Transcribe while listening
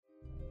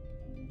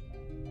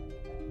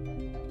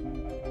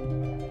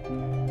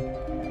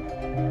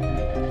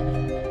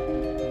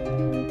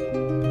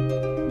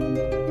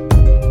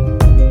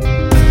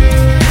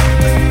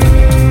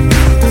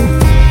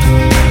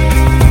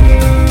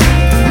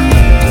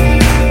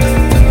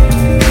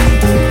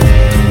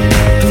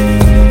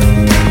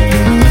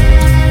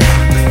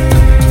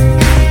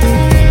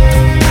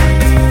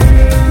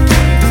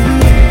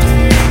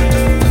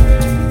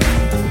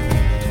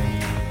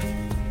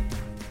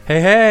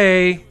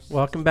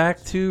Welcome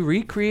back to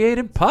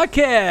Recreated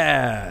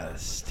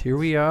Podcast. Here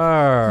we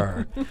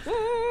are.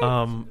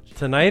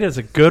 Tonight is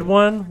a good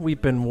one.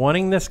 We've been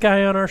wanting this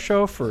guy on our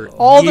show for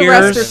all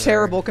years. The rest are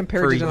terrible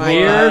compared to tonight.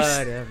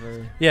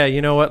 Years. Yeah,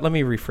 you know what? Let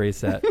me rephrase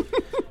that.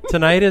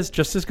 Tonight is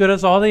just as good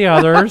as all the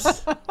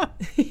others.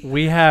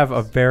 We have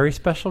a very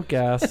special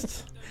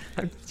guest.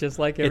 Just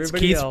like everybody It's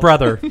Keith's else.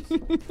 brother.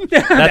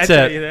 That's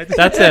it.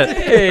 That's it.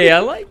 Hey, I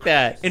like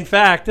that. In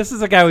fact, this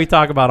is a guy we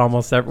talk about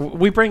almost every.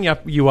 We bring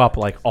you up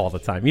like all the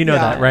time. You know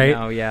that, right?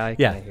 Oh, yeah. I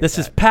Yeah. kinda hear This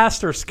that. is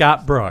Pastor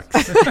Scott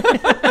Brooks.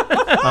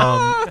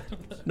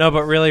 No,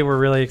 but really, we're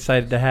really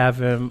excited to have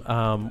him.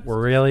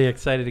 We're really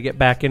excited to get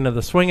back into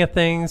the swing of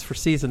things for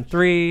season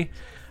 3.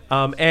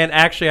 And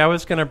actually, I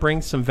was going to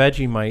bring some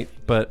Vegemite,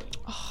 but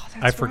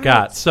I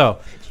forgot. right. So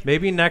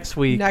maybe next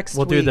week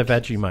we'll do the week.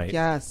 Vegemite.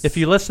 Yes. If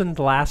you listened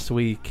last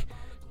week,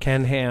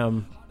 Ken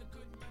Ham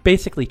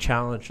basically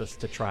challenged us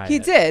to try it. He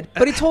did,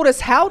 but he told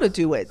us how to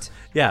do it.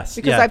 Yes.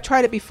 Because I've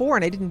tried it before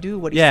and I didn't do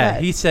what he Yeah,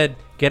 said. he said,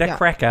 get a Yeah.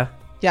 cracker,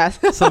 Yes.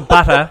 some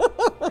butter,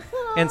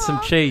 and some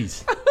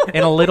cheese,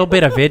 and a little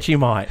bit of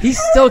Vegemite. He's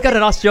still got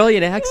an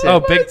Australian accent. Oh,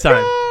 big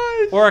time.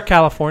 Or a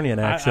Californian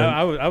accent.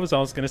 I was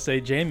always going to say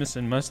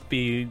Jameson must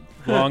be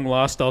long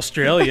lost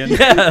Australian.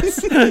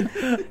 Yes.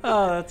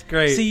 Oh, that's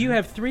great. See, you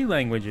have 3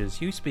 languages.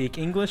 You speak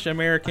English,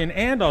 American,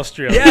 and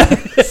Australian.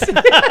 Yes.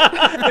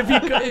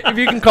 if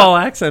you can call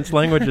accents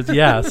languages,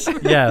 yes.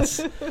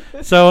 Yes.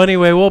 So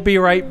anyway, we'll be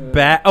right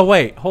back. Oh,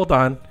 wait. Hold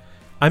on.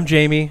 I'm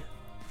Jamie.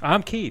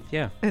 I'm Keith,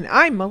 yeah. And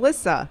I'm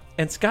Melissa.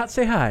 And Scott,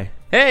 say hi.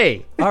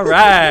 Hey. All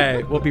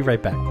right. We'll be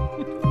right back.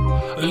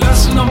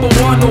 Lesson number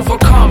 1,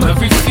 overcome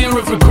every fear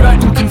of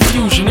regret and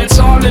confusion. It's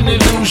all an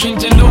illusion,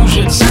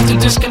 delusion, sent to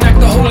disconnect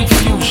the holy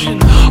fusion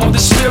of the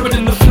spirit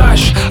and the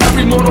flesh.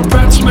 Every mortal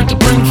breath's meant to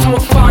bring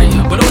forth fire,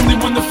 but only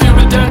when the fear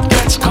of death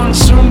gets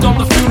consumed on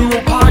the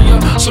funeral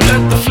pyre. So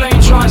let the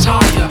flames rise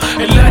higher,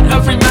 and let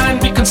every man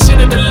be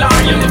considered a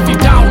liar if he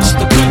doubts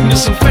the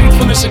goodness and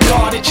faithfulness of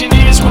God. Itching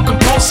ears will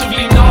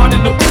compulsively nod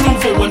in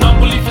approval when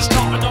unbelief is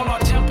taught in all our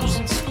temples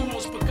and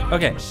schools.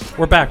 Okay,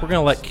 we're back. We're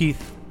going to let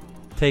Keith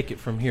take it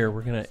from here.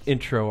 We're going to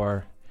intro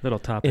our Little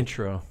topic.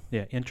 intro.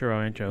 Yeah,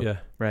 intro. Yeah.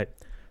 Right.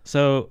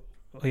 So,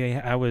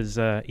 I was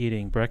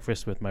eating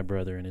breakfast with my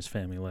brother and his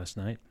family last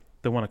night.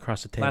 The one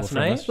across the table Last from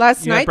night? us.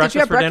 Last You had night, did you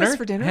have breakfast breakfast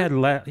for for dinner?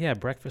 I had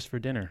breakfast for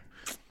dinner.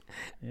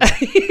 Yeah.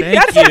 Thank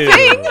That's you. the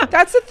thing.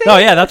 That's the thing. Oh,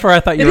 yeah, that's where I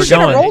thought you Maybe were you should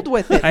have going. rolled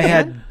with it. I man.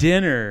 had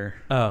dinner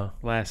Oh,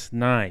 last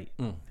night.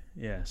 Mm.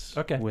 Yes.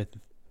 Okay. With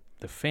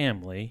the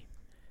family,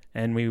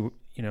 and we,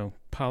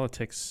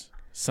 politics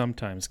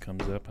sometimes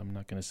comes up. I'm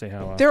not going to say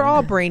how often. They're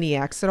all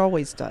brainiacs. It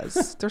always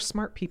does. They're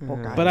smart people,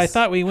 guys. But I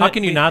thought we went. how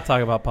can you not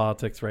talk about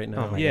politics right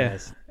now? Oh, my Yeah,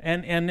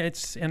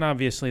 goodness. and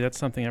obviously that's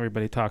something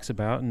everybody talks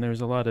about, and there's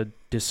a lot of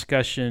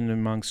discussion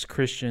amongst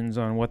Christians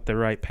on what the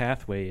right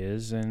pathway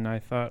is, and I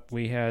thought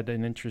we had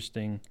an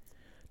interesting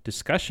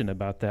discussion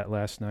about that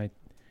last night,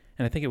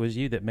 and I think it was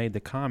you that made the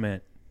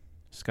comment,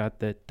 Scott,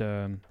 that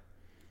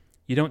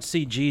you don't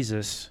see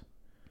Jesus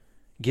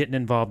getting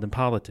involved in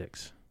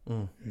politics,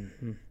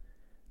 Mhm.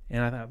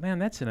 and I thought, man,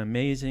 that's an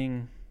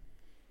amazing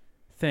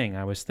thing.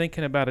 I was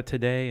thinking about it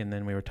today, and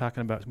then we were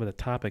talking about what a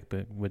topic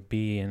would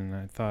be, and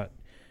I thought,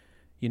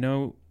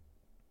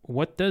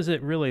 what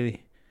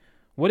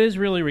is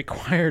really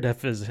required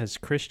of us as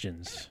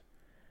Christians?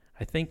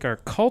 I think our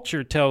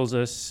culture tells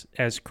us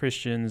as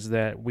Christians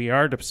that we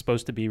are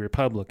supposed to be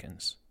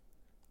Republicans.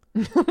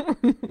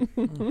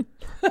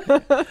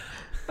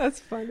 That's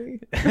funny.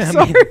 I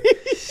Sorry. mean,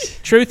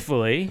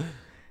 truthfully,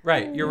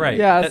 Right, you're right.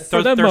 Yes.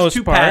 For the There's most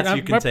 2 part, paths you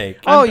I'm- can take.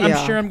 Oh, I'm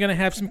yeah. sure I'm going to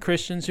have some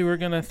Christians who are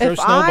going to throw If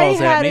I snowballs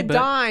at had me, a but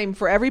dime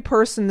for every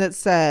person that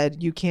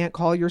said you can't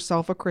call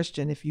yourself a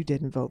Christian if you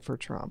didn't vote for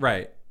Trump,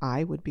 Right.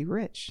 I would be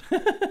rich.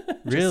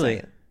 really.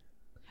 saying.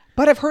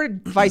 But I've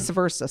heard vice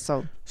versa.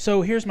 So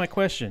So here's my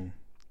question.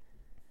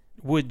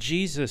 Would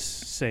Jesus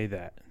say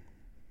that?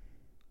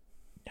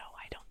 no,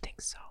 I don't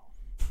think so.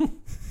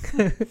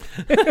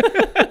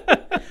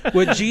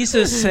 Would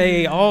Jesus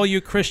say, all you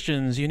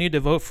Christians, you need to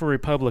vote for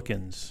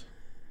Republicans?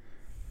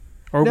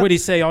 Or No. would he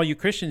say, all you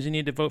Christians, you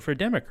need to vote for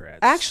Democrats?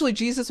 Actually,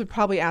 Jesus would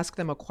probably ask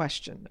them a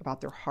question about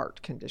their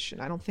heart condition.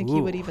 I don't think he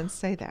would Ooh. even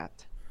say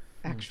that.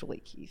 Actually,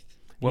 Keith.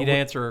 What He'd would-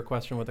 answer a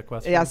question with a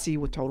question. Yes, he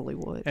would totally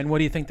would. And what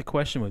do you think the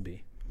question would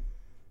be?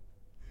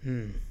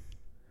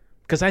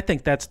 Because I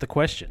think that's the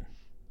question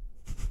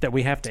that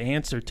we have to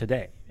answer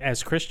today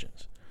as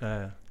Christians,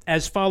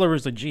 as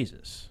followers of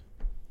Jesus.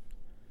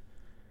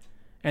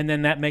 And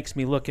then that makes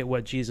me look at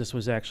what Jesus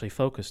was actually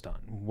focused on.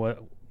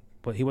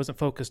 But he wasn't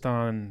focused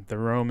on the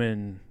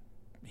Roman.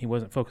 He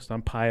wasn't focused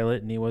on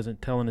Pilate, and he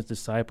wasn't telling his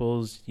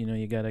disciples,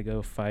 you got to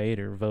go fight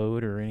or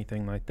vote or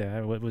anything like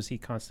that. What was he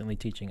constantly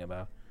teaching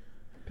about?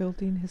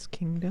 Building his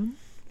kingdom.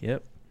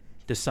 Yep.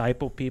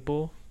 Disciple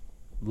people,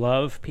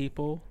 love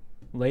people,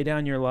 lay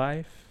down your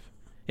life.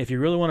 If you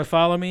really want to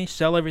follow me,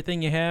 sell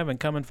everything you have and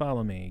come and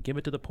follow me. Give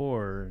it to the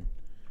poor.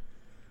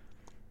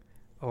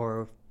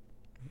 Or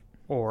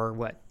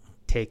what?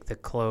 Take the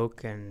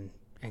cloak and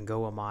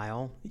go a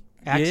mile.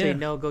 Actually, Yeah.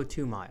 no, go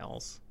 2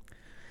 miles.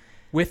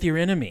 with your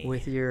enemy.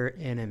 with your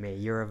enemy,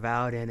 your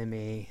avowed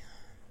enemy,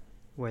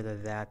 whether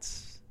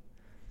that's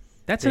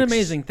That's an ex-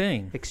 amazing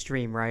thing.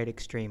 extreme right,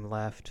 extreme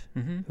left,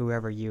 Mm-hmm.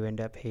 whoever you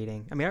end up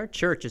hating. I mean, our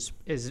church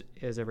is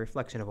a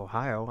reflection of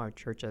Ohio. Our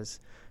church is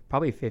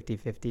probably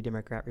 50-50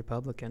 Democrat,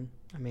 Republican.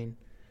 I mean,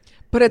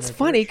 But it's My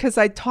funny church. because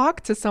I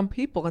talk to some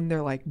people and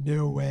they're like,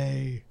 "No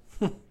way,"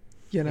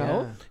 you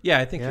know? Yeah,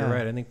 I think Yeah. you're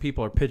right. I think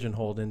people are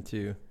pigeonholed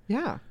into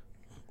Yeah.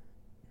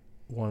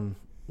 one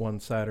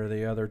side or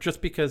the other just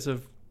because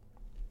of.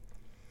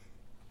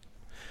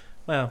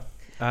 Well,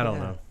 I don't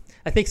Yeah. know.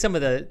 I think some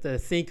of the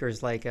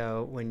thinkers, like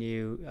when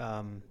you,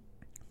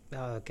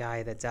 a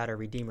guy that's out of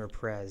Redeemer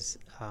Prez,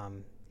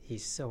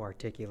 he's so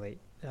articulate.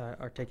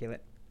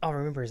 I'll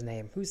remember his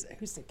name. Who's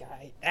the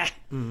guy?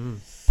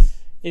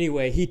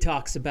 Anyway, he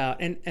talks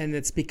about, and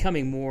it's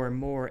becoming more and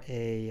more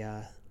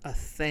a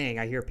thing.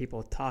 I hear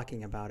people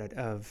talking about it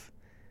of,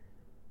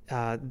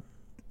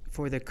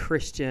 for the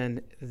Christian,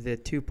 the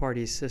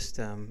two-party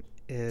system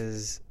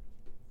is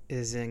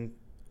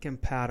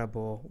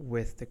incompatible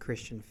with the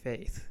Christian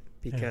faith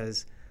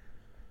because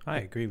I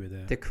agree with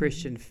that. the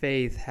Christian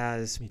faith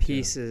has Me too.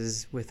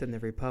 pieces within the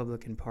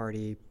Republican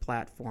Party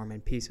platform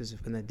and pieces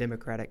within the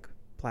Democratic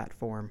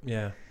platform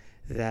Yeah.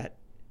 that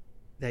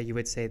you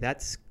would say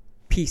that's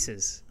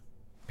pieces,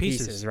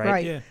 right?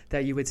 Right. Yeah.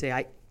 That you would say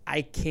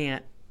I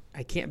can't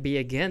be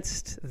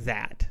against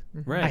that.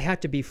 Right. I have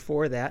to be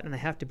for that, and I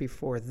have to be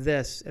for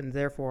this, and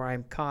therefore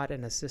I'm caught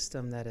in a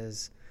system that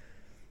is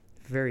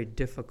very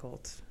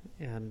difficult.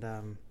 And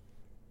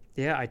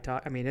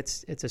I mean,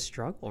 it's a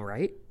struggle,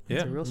 right?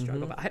 It's Yeah. a real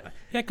struggle. Mhm. But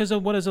Yeah, because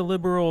what is a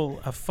liberal,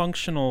 a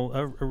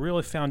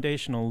really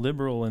foundational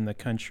liberal in the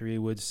country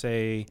would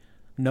say,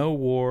 no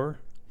war.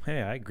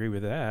 Hey, I agree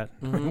with that.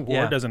 Mhm,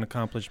 War yeah. doesn't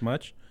accomplish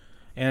much.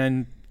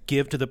 And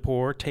give to the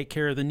poor, take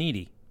care of the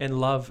needy. And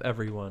love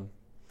everyone,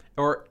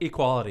 or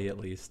equality at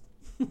least.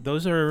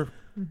 Those are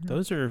Mm-hmm.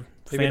 those are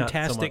Maybe not so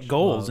fantastic much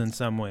goals love. in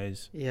some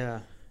ways. yeah,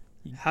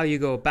 how you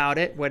go about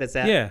it? What is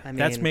that? Yeah, I mean,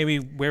 that's maybe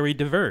where we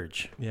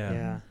diverge. Yeah.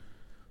 Yeah,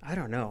 I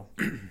don't know.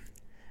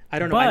 I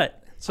don't know. I-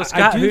 But So I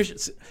Scott, do-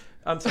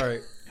 I'm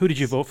sorry. who did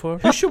you vote for?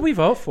 Who should we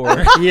vote for?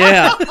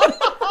 yeah.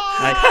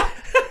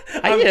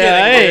 I'm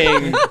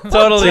kidding.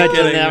 Totally Judging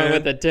kidding, that man.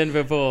 with a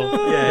 10-foot Yeah,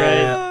 right?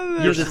 yeah.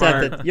 You'll You're just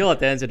have smart. you'll have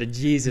to answer to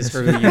Jesus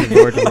for who you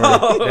vote for.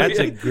 Oh, That's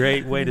yeah. a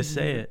great way to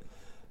say it.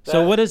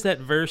 So what does that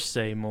verse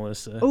say,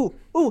 Melissa? Ooh.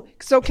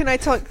 So can I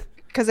tell?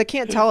 Because I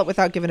can't tell it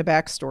without giving a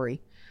backstory.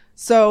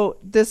 So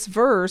this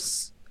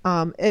verse,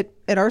 at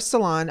our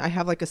salon, I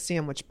have like a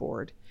sandwich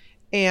board,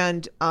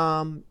 and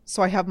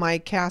so I have my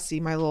Cassie,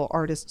 my little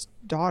artist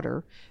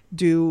daughter,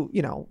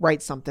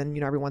 write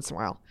something, every once in a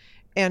while.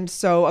 And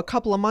so a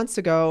couple of months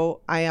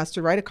ago, I asked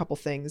her to write a couple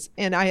things,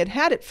 and I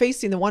had it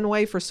facing the one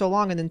way for so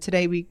long, and then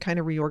today we kind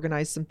of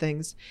reorganized some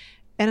things,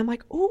 and I'm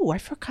like, oh, I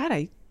forgot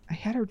I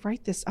had her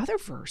write this other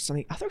verse on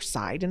the other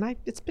side, and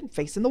it's been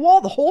facing the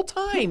wall the whole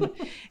time.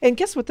 And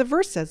guess what the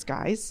verse says,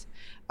 guys?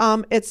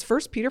 It's 1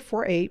 Peter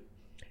 4:8.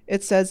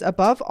 It says,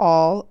 above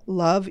all,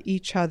 love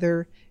each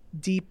other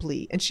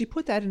deeply. And she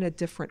put that in a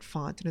different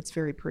font, and it's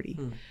very pretty.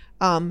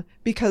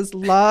 Because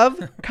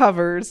love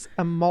covers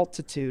a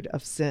multitude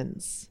of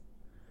sins.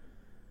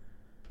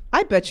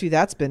 I bet you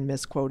that's been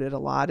misquoted a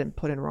lot and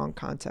put in wrong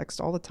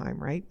context all the time,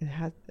 right? It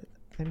had,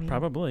 I mean,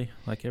 Probably,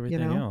 like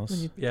everything else. when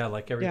you- Yeah,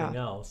 like everything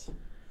Yeah. else.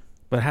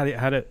 But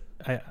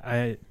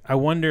I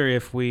wonder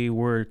if we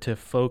were to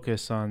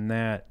focus on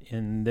that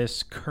in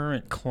this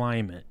current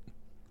climate,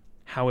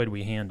 how would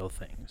we handle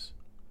things?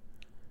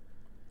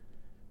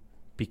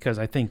 Because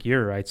I think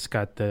you're right,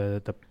 Scott.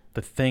 The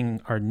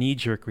thing, our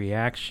knee-jerk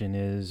reaction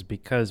is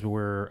because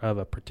we're of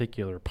a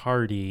particular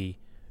party,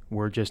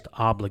 we're just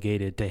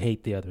obligated to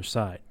hate the other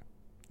side.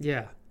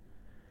 Yeah.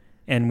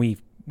 And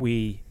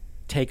we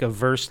take a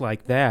verse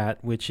like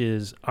that, which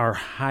is our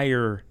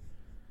higher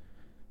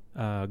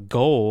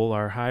goal,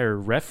 our higher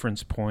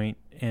reference point,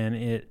 and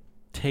it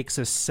takes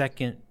a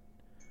second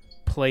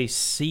place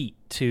seat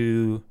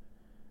to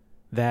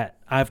that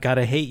I've got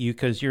to hate you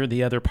because you're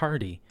the other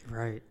party.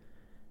 Right.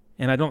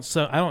 And I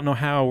don't know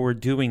how we're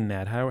doing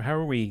that. How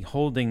are we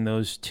holding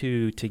those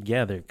two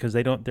together? Because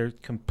they're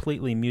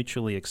completely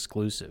mutually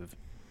exclusive.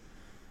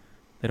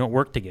 They don't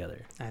work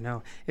together. I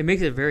know. It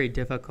makes it very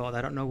difficult.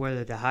 I don't know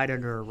whether to hide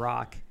under a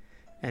rock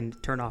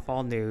and turn off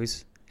all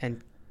news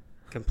and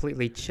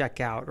completely check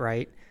out,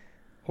 right?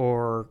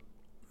 Or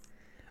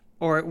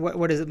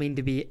what does it mean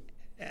to be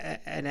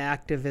an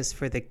activist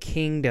for the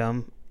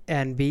kingdom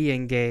and be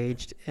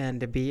engaged and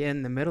to be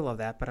in the middle of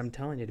that? But I'm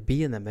telling you, to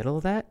be in the middle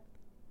of that,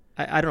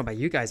 I don't know about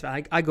you guys,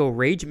 but I go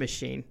rage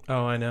machine.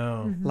 Oh, I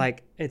know.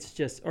 Like it's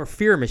just, or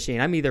fear machine.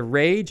 I'm either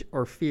rage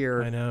or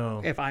fear I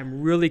know. if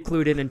I'm really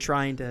clued in and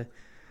trying to.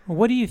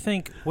 What do you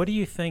think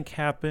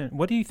happened?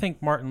 What do you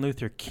think Martin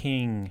Luther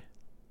King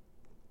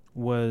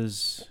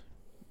was?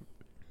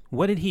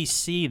 What did he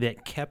see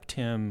that kept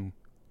him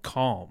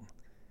calm?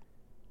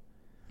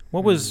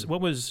 What was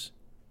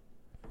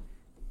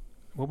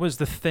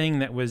the thing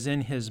that was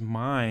in his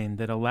mind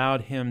that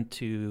allowed him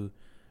to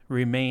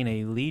remain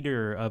a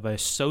leader of a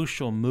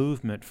social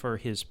movement for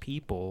his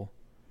people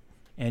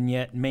and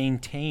yet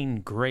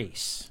maintain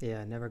grace.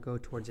 Yeah, never go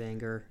towards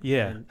anger.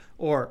 Yeah.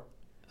 Or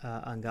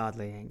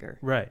ungodly anger.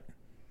 Right.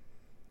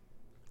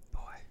 Boy.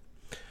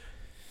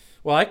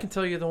 Well, I can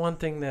tell you the one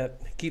thing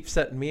that keeps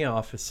setting me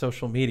off is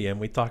social media, and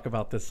we talk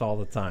about this all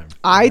the time.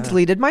 I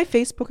deleted my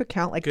Facebook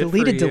account, like Good for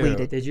deleted.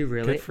 you. Did you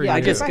really? Good for Yeah, I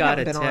you. just I got a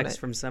haven't been on text it.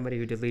 from somebody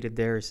who deleted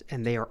theirs,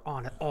 and they are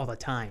on it all the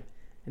time.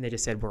 And they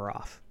just said, we're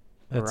off.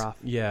 We're off.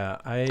 Yeah,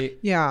 I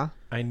Yeah.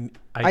 I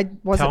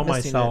wasn't tell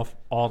missing myself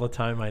all the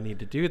time I need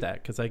to do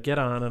that because I get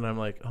on and I'm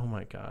like, oh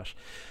my gosh.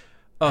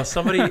 Oh,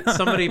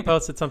 somebody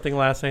posted something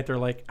last night. They're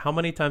like, how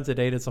many times a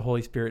day does the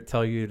Holy Spirit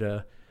tell you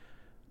to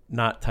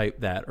not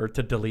type that or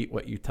to delete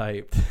what you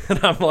typed?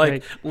 And I'm like,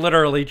 Right.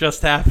 literally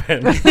just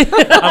happened. I'm like,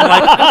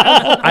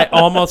 I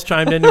almost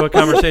chimed into a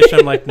conversation.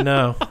 I'm like,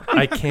 no,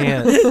 I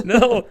can't.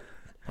 No.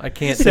 I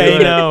can't Say do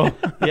it. no.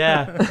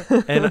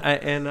 Yeah.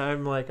 And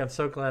I'm like, I'm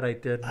so glad I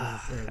did.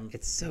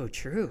 It's so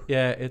true.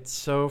 Yeah, it's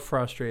so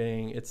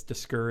frustrating. It's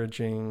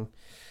discouraging.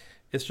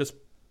 It's just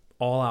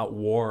all out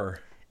war.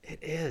 It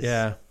is.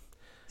 Yeah.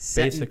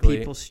 Setting basically.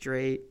 people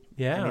straight.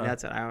 Yeah. I mean,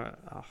 that's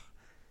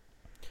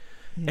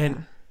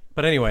And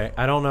but anyway,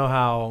 I don't know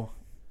how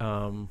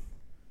I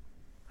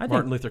Martin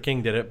think, Luther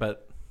King did it,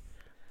 but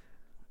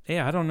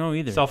yeah, I don't know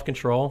either.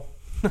 self-control.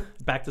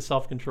 Back to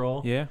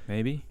self-control. Yeah,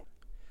 maybe.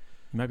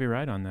 You might be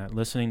right on that.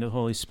 Listening to the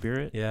Holy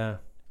Spirit. Yeah.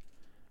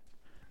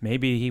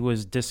 Maybe he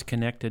was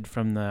disconnected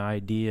from the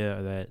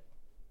idea that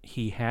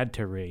he had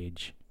to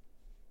rage.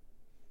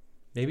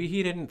 Maybe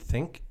he didn't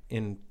think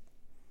in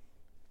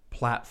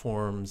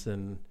platforms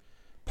and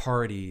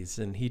parties,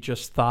 and he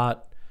just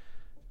thought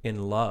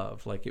in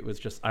love. Like it was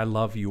just, I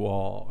love you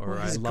all, or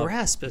his I love.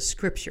 grasp of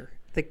Scripture.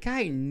 The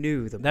guy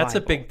knew the That's a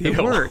Bible, big the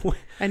deal. word.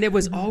 And it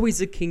was always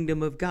the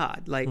kingdom of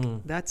God. Like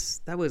that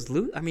was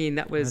I mean,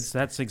 that was,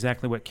 That's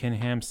exactly what Ken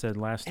Ham said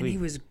last and week. he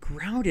was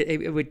grounded.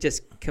 It would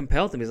just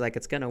compel him. He's like,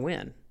 it's gonna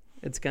win.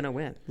 It's gonna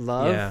win.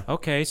 Love. Yeah.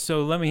 Okay,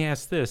 so let me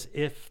ask this.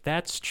 If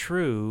that's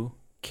true,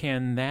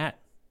 can that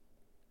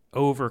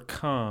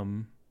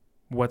overcome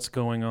what's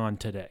going on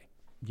today?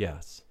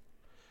 Yes.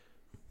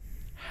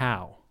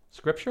 How?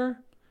 Scripture?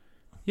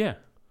 Yeah.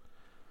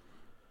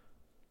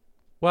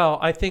 Well,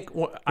 I think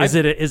Is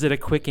it a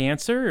quick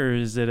answer, or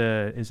is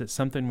it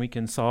something we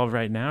can solve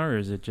right now, or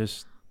is it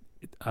just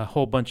a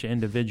whole bunch of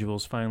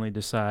individuals finally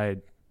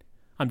decide,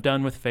 I'm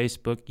done with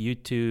Facebook,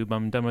 YouTube,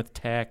 I'm done with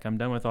tech, I'm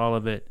done with all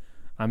of it.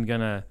 I'm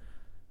gonna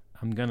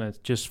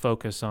just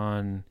focus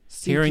on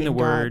hearing the Seeking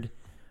God. word,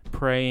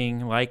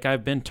 praying like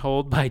I've been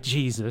told by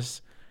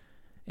Jesus,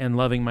 and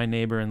loving my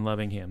neighbor and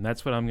loving him.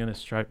 That's what I'm gonna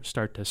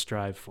start to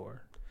strive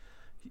for.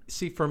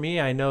 See, for me,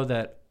 I know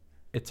that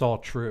it's all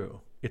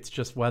true. It's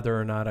just whether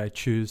or not I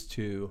choose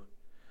to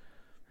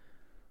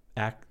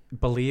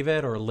believe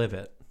it or live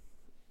it.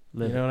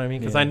 You know what I mean?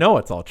 Because I know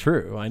it's all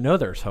true. I know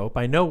there's hope.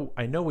 I know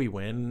we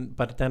win,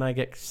 but then I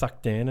get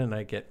sucked in and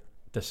I get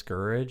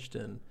discouraged.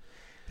 And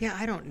Yeah,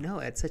 I don't know.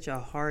 It's such a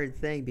hard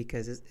thing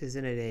because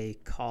isn't it a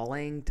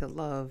calling to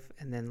love?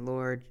 And then,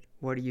 Lord,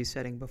 what are you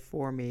setting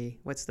before me?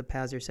 What's the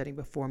paths you're setting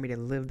before me to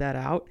live that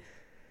out?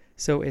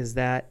 So is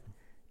that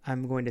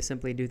I'm going to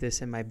simply do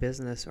this in my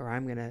business, or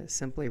I'm going to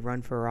simply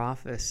run for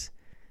office,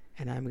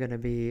 and I'm going to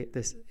be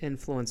this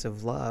influence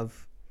of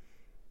love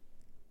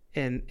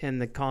in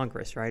the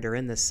Congress, right, or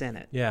in the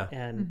Senate? yeah,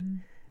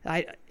 And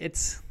I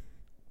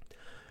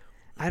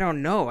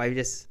don't know.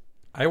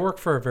 I work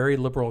for a very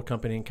liberal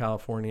company in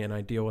California, and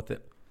I deal with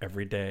it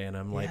every day. And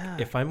I'm like, Yeah.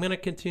 if I'm going to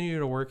continue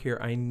to work here,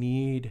 I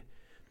need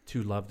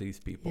to love these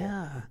people.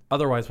 Yeah,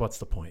 Otherwise, what's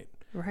the point?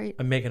 right.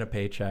 I'm making a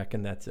paycheck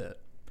and that's it.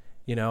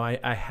 You know,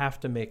 I have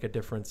to make a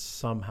difference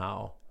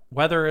somehow,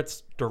 whether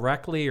it's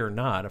directly or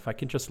not. If I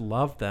can just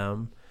love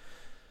them.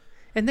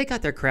 And they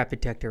got their crap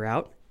detector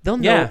out. They'll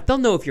know. Yeah. They'll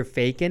know if you're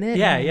faking it.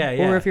 Yeah, yeah,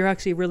 yeah. Or if you're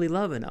actually really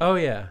loving them. Oh,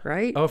 yeah.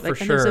 right. Oh, for And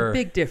there's a sure.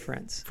 big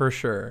difference. For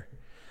sure.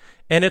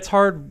 And it's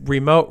hard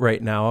remote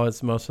right now,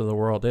 as most of the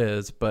world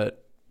is.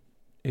 But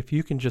if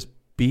you can just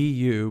be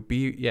you,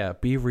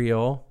 be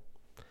real,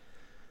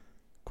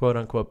 quote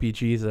unquote, be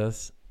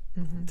Jesus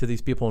to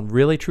these people and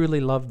really truly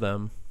love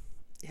them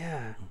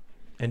Yeah.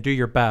 and do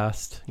your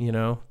best, you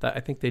know, that I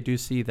think they do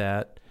see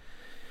that.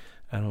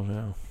 I don't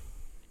know.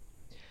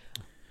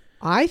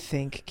 I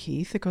think,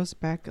 Keith, it goes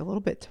back a little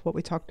bit to what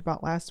we talked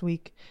about last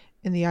week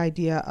in the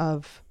idea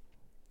of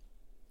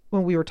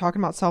when we were talking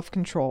about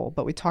self-control,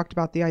 but we talked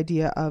about the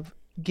idea of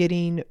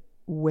getting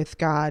with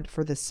God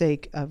for the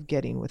sake of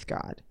getting with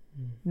God,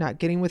 not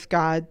getting with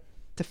God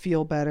to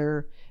feel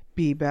better,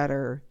 be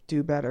better,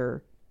 do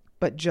better,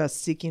 but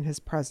just seeking his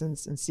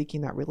presence and seeking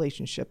that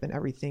relationship and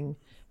everything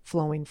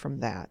flowing from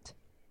that.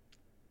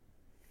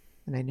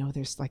 And I know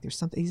there's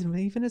something,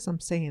 even as I'm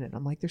saying it,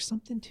 I'm like, there's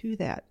something to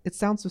that. It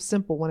sounds so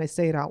simple when I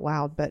say it out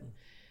loud, but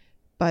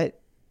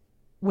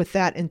with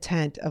that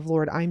intent of,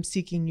 Lord, I'm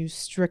seeking you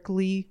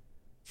strictly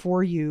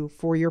for you,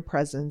 for your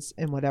presence,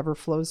 and whatever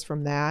flows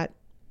from that.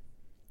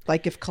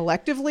 Like if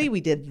collectively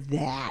we did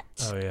that.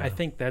 Oh, yeah. I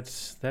think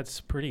that's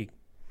pretty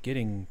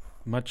getting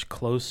much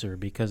closer,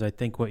 because I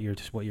think what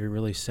you're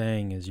really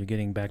saying is you're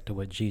getting back to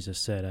what Jesus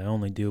said. I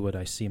only do what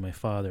I see my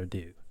Father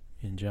do.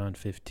 in John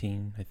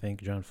 15, I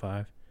think, John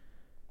 5.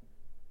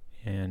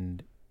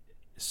 And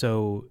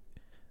so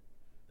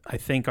I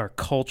think our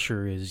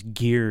culture is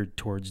geared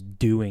towards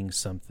doing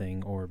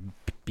something or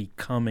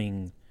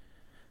becoming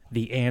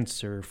the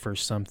answer for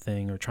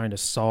something or trying to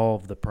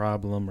solve the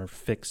problem or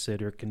fix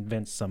it or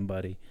convince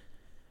somebody.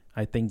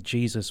 I think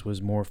Jesus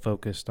was more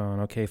focused on,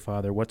 okay,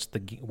 Father, what's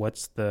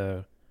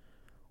the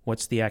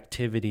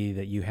activity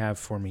that you have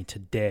for me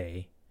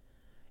today?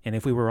 And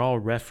if we were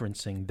all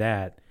referencing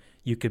that,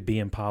 you could be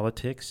in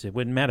politics. It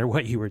wouldn't matter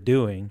what you were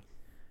doing.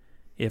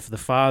 If the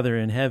Father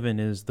in heaven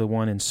is the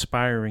one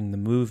inspiring the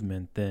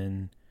movement,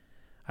 then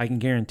I can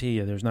guarantee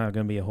you there's not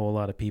going to be a whole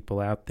lot of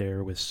people out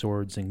there with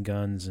swords and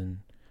guns and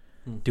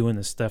doing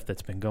the stuff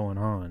that's been going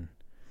on.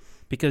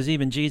 Because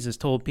even Jesus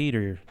told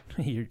Peter,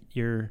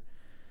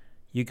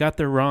 you got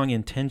the wrong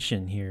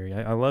intention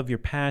here. I love your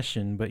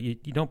passion, but you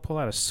don't pull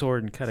out a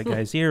sword and cut a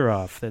guy's ear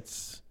off.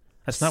 That's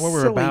not what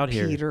we're Silly about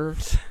Peter. here.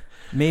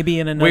 Maybe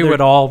in another, we would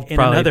all in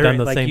probably another, have done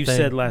the like same you thing.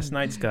 said last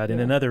night, Scott, in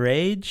another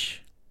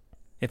age,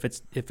 if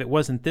it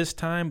wasn't this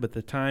time, but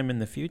the time in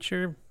the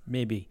future,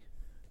 maybe.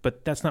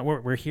 But that's not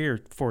what we're here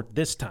for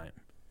this time.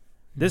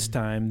 This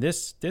time,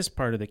 this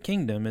part of the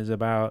kingdom is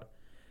about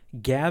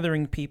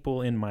gathering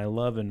people in my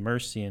love and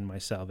mercy and my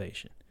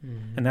salvation.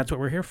 And that's what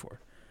we're here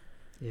for.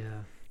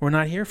 Yeah. We're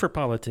not here for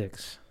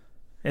politics.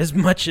 As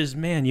much as,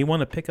 man, you want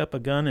to pick up a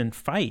gun and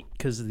fight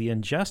because the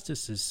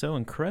injustice is so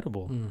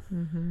incredible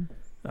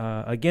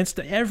against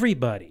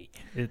everybody.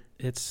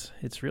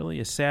 It's really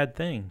a sad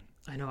thing.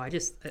 I know.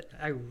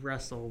 I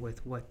wrestle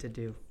with what to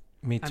do.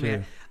 Me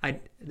too. I mean,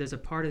 there's a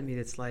part of me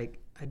that's like,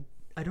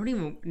 I don't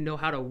even know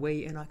how to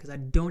weigh in on because I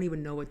don't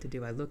even know what to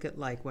do. I look at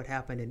like what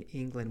happened in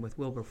England with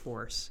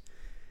Wilberforce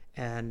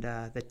and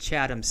the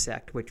Chatham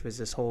sect, which was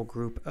this whole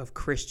group of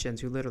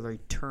Christians who literally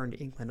turned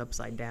England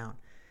upside down.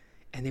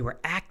 And they were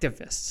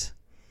activists,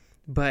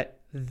 but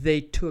they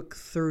took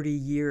 30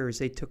 years,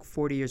 they took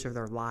 40 years of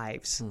their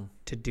lives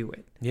to do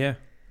it. Yeah.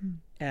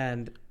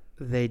 And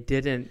they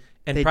didn't.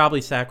 And they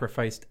probably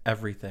sacrificed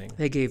everything.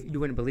 They gave, you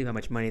wouldn't believe how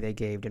much money they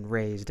gave and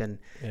raised and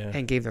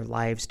gave their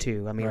lives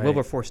to. I mean, Right.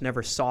 Wilberforce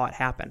never saw it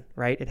happen,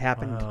 right? It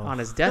happened Wow. on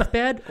his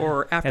deathbed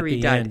or after At he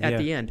the died. end, At yeah.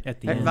 the end.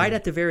 At the end. Right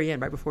at the very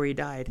end, right before he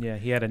died. Yeah,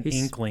 he had an He's-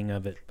 inkling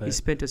of it. But He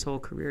spent his whole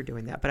career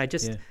doing that. But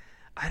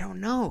I don't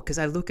know, because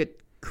I look at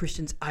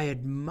Christians I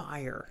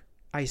admire.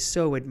 I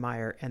so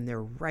admire, and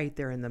they're right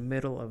there in the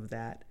middle of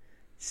that,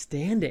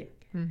 standing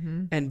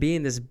and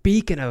being this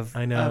beacon of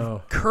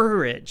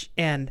courage.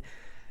 And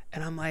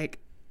I'm like,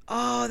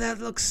 oh, that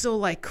looks so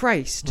like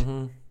Christ.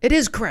 It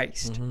is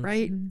Christ,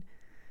 right? And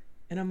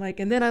I'm like,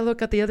 and then I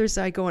look at the other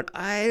side going,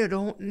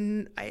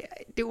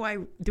 do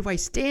I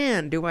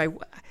stand? Do I?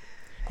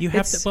 you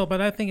have to. Well, but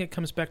I think it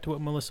comes back to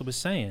what Melissa was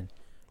saying.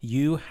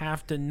 You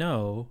have to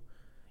know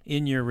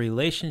in your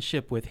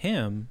relationship with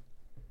him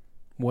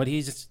what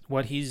he's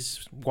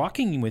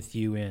walking with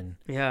you in.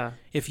 Yeah.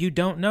 If you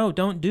don't know,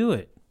 don't do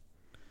it.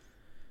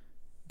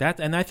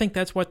 And I think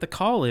that's what the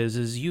call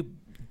is you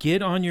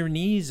get on your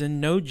knees and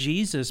know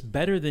Jesus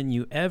better than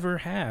you ever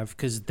have,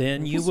 because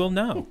then you will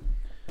know.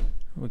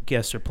 Well,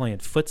 guests are playing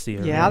footsie.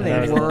 over Yeah,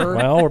 there. they were.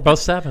 Well, we're both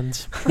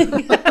sevens.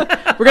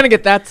 We're gonna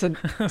get that to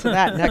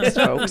that next,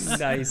 folks.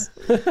 Nice.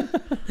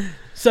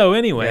 So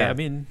anyway, Yeah. I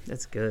mean,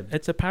 That's good.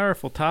 it's a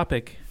powerful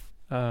topic,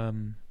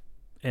 and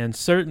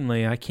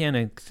certainly I can't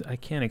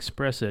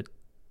express it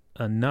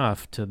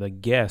enough to the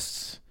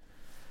guests.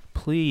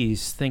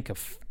 Please think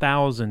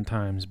 1,000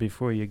 times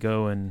before you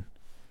go and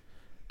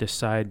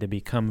decide to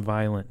become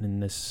violent in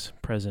this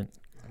present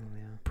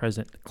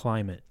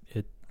climate.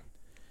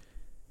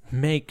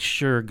 Make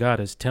sure God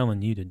is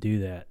telling you to do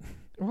that.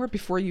 Or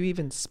before you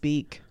even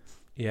speak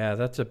Yeah,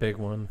 that's a big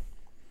one.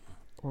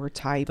 or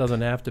type.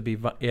 Doesn't have to be.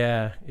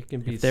 It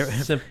can be If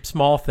there-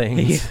 small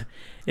things.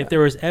 If there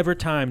was ever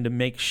time to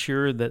make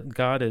sure that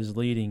God is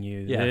leading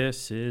you, Yeah.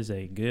 this is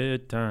a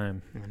good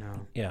time. I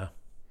know. Yeah.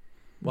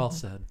 Well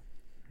said.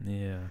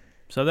 Yeah.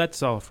 So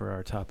that's all for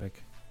our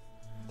topic.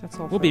 That's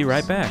all. We'll be folks.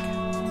 right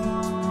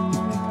back.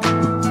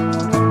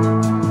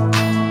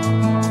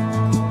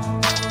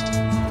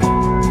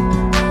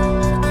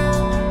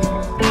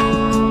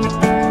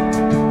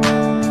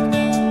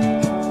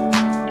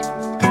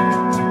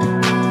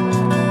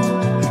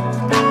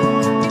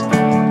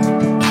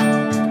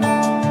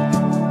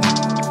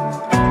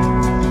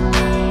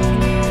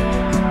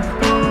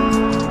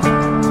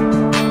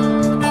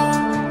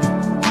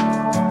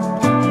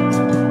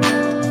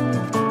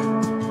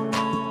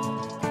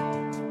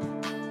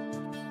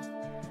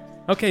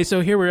 Okay,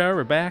 so here we are.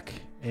 We're back,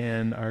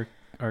 and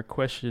our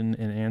question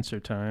and answer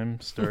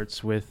time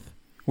starts with,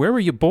 where were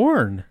you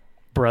born,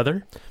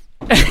 brother?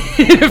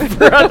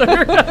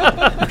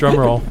 Drum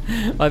roll.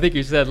 I think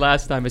you said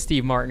last time a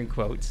Steve Martin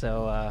quote,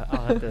 so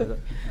I'll have to.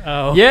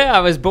 Oh. Yeah,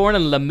 I was born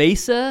in La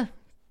Mesa,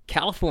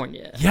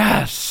 California.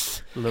 Yes.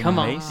 Come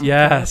on.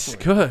 Yes.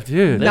 Good,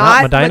 dude.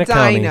 Not Medina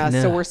Medina, County.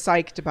 so No. we're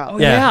psyched about Oh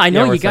that. yeah, I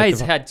know we're you guys psyched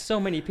about- had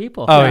so many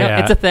people. Oh, I know, yeah.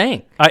 it's a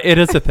thing. It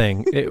is a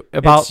thing.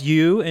 About It's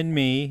you and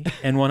me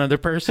and one other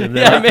person.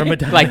 Yeah, from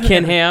Medina. like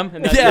Ken Ham.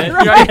 And that's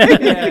Yeah,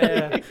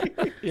 it.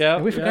 right.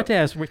 Yeah, We forgot to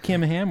ask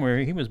Kim Ham where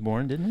he was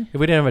born, didn't We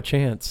didn't have a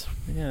chance.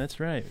 we? Yeah, that's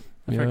right.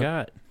 I Yeah.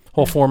 forgot.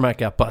 Whole format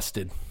got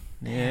busted.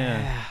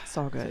 Yeah. It's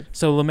all good.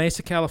 So La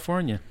Mesa,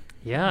 California.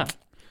 Yeah.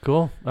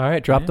 Cool. All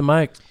right, drop Yeah. the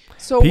mic.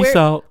 So Peace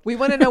out. we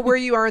want to know where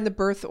you are in the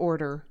birth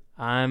order.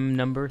 I'm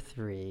number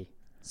 3.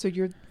 So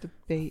you're the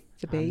I'm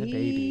the baby.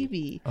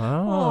 baby. Oh.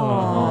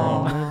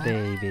 Oh, my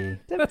baby.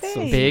 The That's so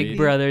baby. Big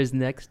brother's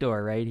next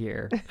door right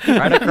here.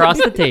 Right across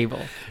the table.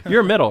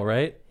 You're middle,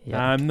 right?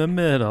 Yeah. I'm the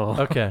middle.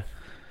 Okay.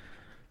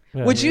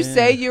 Yeah. Would you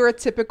say you're a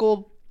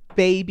typical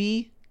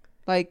baby,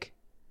 like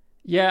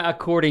Yeah,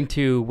 according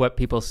to what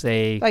people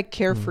say.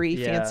 carefree,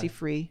 Yeah. fancy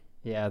free?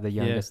 Yeah, the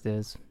youngest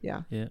is.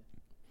 Yeah. Yeah.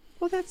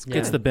 Well, that's Yeah. good.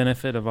 It's the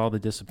benefit of all the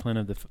discipline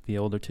of the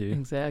older two.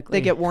 Exactly.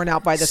 They get worn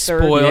out by the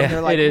third. spoiled. And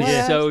they're like, it is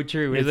 "What?" so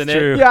true, It's isn't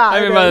true. it? Yeah, I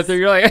it mean, by the is. third,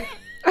 you're like,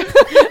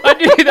 I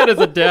do that as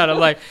a dad. I'm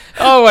like,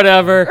 oh,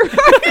 whatever.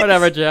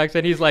 Whatever,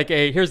 Jackson. He's like,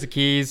 hey, here's the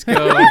keys.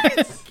 Go.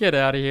 Get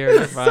out of here.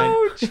 You're fine.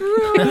 So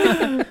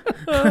true.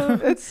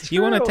 It's true.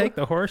 You want to take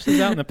the horses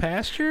out in the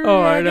pasture?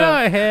 Oh, I Yeah, know.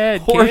 Go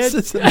ahead,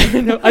 horses?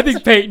 I know. I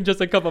think Peyton just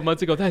a couple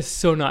months ago, that's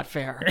so not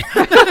fair.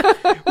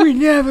 We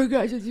never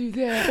got to do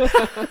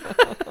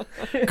that.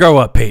 Grow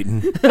up,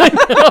 Peyton.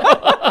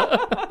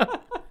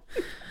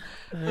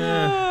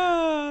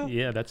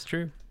 Yeah, that's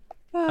true.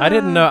 I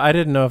didn't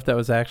know if that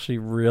was actually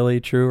really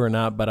true or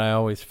not, but I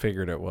always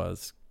figured it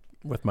was.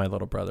 With my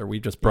little brother, we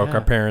just broke Yeah.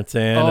 our parents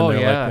in, Oh, and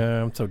they're yeah. like,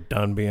 "I'm so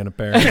done being a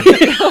parent."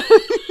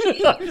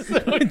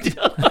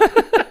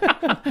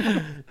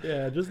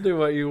 Yeah, just do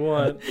what you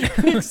want.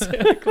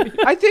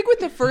 I think with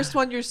the first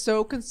one, you're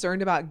so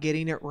concerned about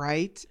getting it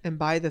right, and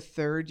by the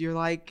third, you're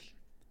like,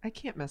 I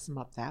can't mess them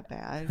up that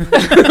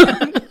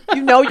bad.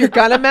 You know you're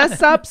gonna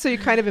mess up, so you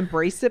kind of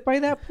embrace it by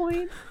that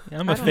point.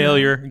 I'm I a don't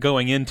failure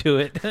going into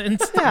it.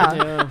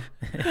 Yeah,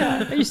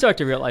 And you start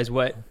to realize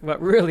what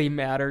really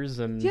matters.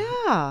 And,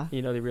 yeah,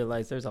 you know, they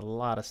realize there's a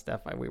lot of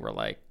stuff we were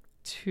like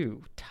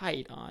too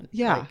tight on.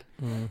 yeah.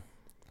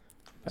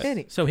 Like,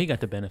 Any- So he got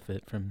the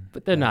benefit from.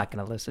 but they're not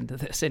going to listen to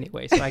this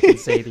anyway, so I can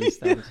say these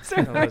things.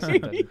 They'll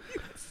listen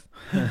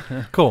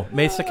to- Cool.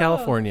 Mesa,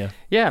 California.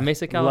 Yeah,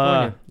 Mesa,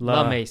 California.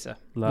 La- La Mesa.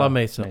 La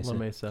Mesa. La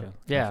Mesa.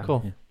 Yeah.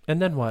 Cool. Yeah.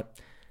 And then what?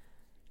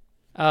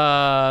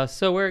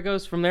 So where it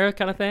goes from there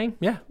kind of thing?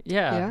 Yeah.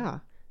 Yeah.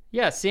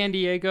 Yeah, San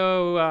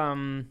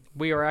Diego.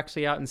 We were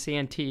actually out in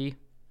Santee,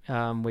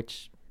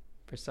 which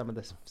for some of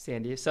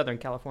the Southern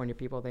California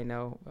people, they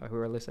know who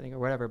are listening or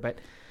whatever. But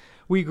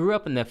we grew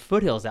up in the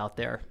foothills out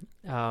there,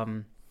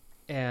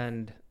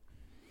 and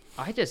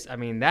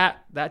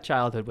that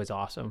childhood was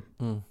awesome.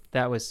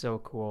 That was so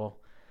cool.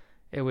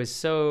 It was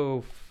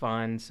so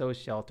fun, so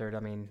sheltered. I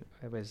mean,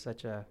 it was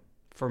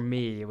for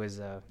me, it was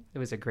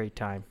a great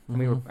time.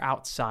 We were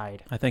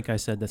outside. I think I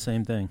said the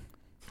same thing.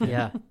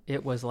 Yeah,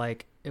 it was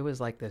like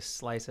this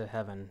slice of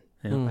heaven.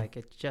 Yeah. Like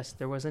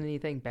there wasn't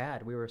anything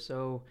bad. We were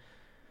so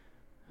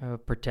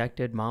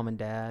protected, mom and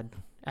dad.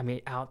 I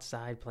mean,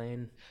 outside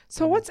playing.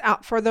 So what's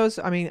out for those?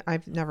 I mean,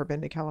 I've never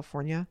been to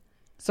California,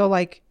 so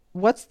like,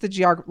 what's the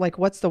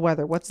what's the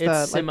weather? What's It's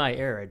the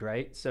semi-arid,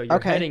 right? So you're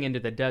Okay. heading into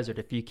the desert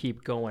if you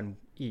keep going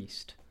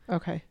east.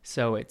 okay?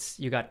 So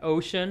you got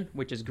ocean,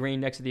 which is green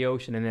next to the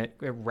ocean, and it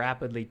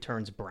rapidly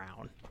turns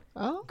brown.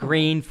 Oh,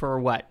 Green for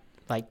what?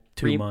 Like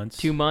 2 months.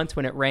 2 months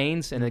when it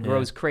rains, and it Yeah.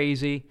 grows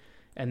crazy,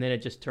 and then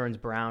it just turns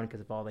brown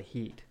because of all the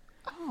heat.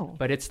 oh,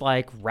 But it's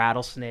like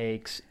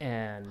rattlesnakes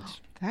and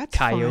that's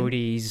fun.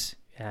 coyotes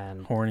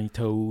and Horny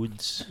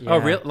toads. Oh,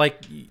 yeah. real?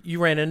 Like you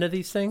ran into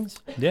these things?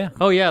 Yeah.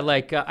 Oh yeah,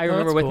 like I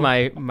remember that's with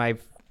cool.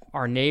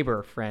 our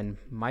neighbor friend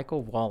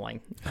Michael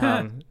Walling. Was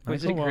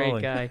a Michael great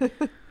Walling. guy.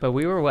 But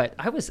we were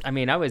I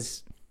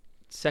was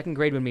second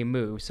grade when we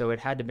moved, so it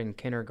had to have been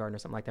kindergarten or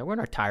something like that. We're in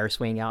our tire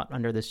swing out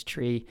under this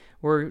tree.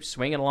 We're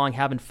swinging along,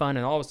 having fun,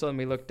 and all of a sudden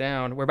we look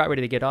down. We're about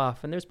ready to get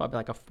off, and there's probably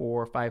like a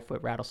 4 or 5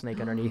 foot rattlesnake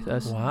underneath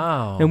us.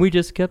 Wow. And we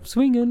just kept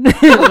swinging.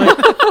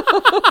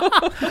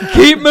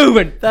 Keep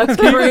moving. That's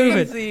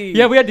crazy.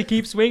 Yeah, we had to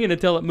keep swinging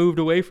until it moved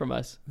away from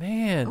us.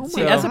 Man, Oh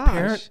see, my as a gosh.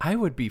 parent, I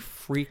would be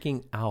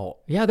freaking out.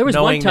 Yeah, there was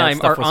knowing one that time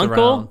stuff was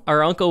around.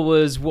 our uncle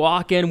was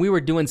walking. We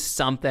were doing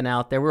something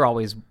out there.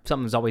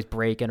 Something was always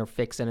breaking or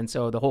fixing, and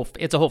so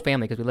it's a whole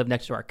family because we live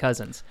next to our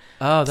cousins.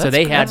 Oh, that's So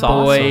they had that's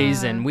awesome.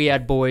 boys and we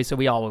had boys, so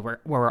we all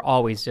were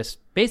always just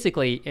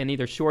basically in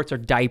either shorts or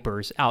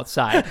diapers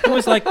outside. It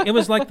was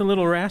like the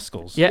Little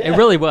Rascals. Yeah, it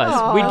really was.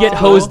 Aw. We'd get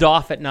hosed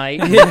off at night,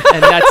 and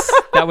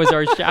that was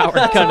our shower.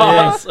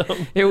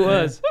 awesome. It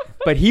was.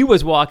 But he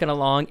was walking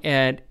along,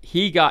 and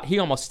he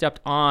almost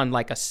stepped on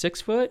like a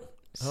 6 foot,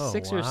 Oh,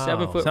 6 or wow.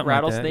 7 foot Something like that,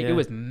 rattlesnake. yeah. It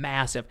was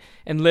massive,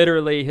 and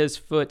literally his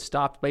foot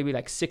stopped maybe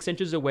like 6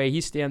 inches away.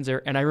 He stands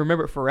there, and I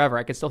remember it forever.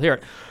 I can still hear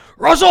it.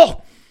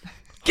 Russell,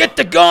 get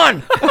the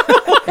gun!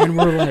 And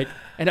we're like.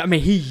 And I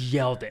mean, he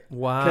yelled it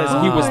because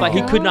he Wow. was Oh like,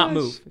 my he could not gosh.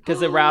 move because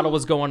the rattle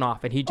was going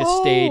off, and he just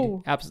Oh.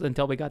 stayed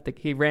until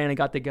he ran and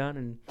got the gun.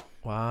 And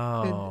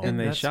Wow. And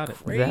they That's shot it.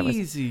 That was-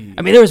 Crazy.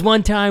 I mean, there was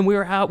one time we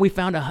were out, we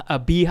found a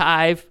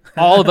beehive.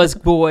 All of us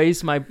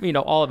boys,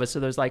 all of us. So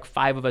there's like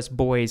 5 of us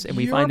boys, and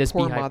we Your find this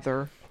poor beehive.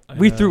 mother.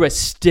 We threw a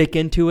stick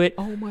into it,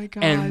 Oh my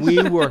god! and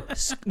we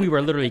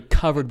were literally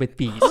covered with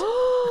bees,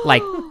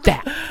 like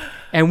that.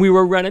 And we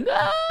were running.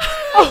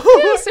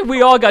 Yes, and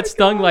we all got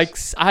stung like,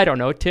 I don't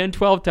know, 10,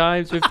 12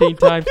 times, 15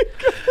 times.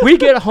 We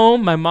get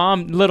home. My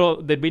mom,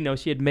 little did we know,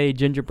 she had made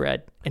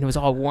gingerbread, and it was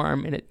all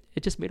warm, and it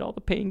just made all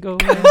the pain go away.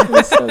 It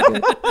was so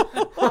good.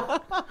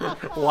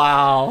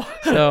 Wow.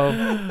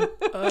 So,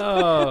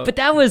 Oh, but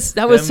that was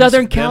Southern them's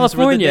were the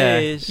California.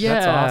 days. Yeah,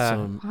 That's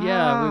awesome.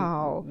 Yeah,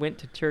 Wow. we went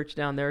to church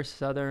down there,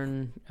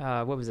 Southern.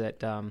 What was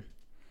it?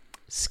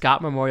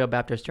 Scott Memorial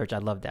Baptist Church. I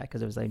love that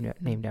because it was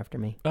named after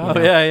me. you Oh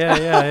know.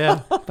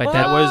 yeah. But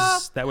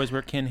That was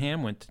where Ken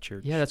Ham went to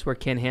church. yeah, that's where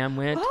Ken Ham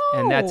went,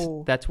 and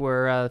Oh. that's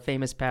where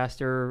famous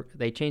pastor.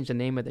 They changed the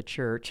name of the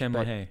church. Tim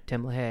but LaHaye,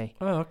 Tim LaHaye.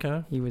 Oh,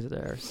 okay. He was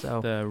there. So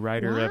the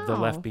writer of the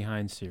Wow. Left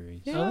Behind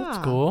series. Yeah. Oh, that's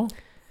cool.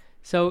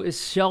 so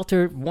it's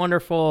sheltered,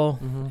 wonderful,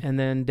 Mhm. and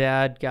then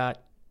Dad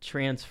got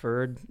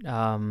transferred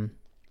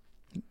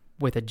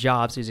with a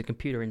job. So he's a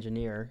computer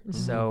engineer.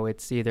 So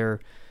it's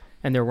either,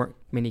 and there weren't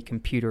many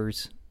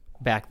computers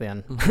back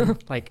then,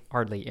 like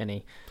hardly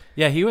any.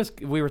 Yeah,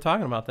 we were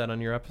talking about that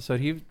on your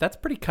episode. That's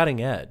pretty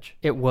cutting edge.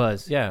 It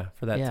was. Yeah,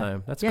 for that Yeah.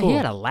 time. That's yeah, cool. he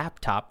had a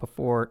laptop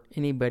before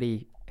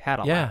anybody had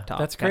a yeah, laptop.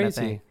 that's kinda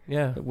crazy. thing.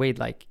 Yeah. It weighed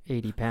like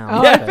 80 pounds.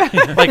 Oh,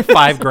 but- Like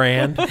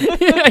 $5,000.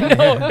 yeah, I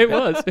know. It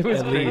was At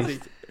crazy.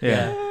 least.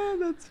 Yeah. Oh,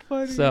 that's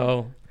funny.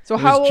 So So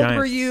It how was old were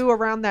giants. you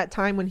around that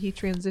time when he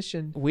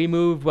transitioned? we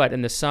moved,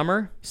 in the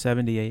summer,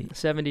 78.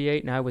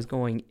 78, and I was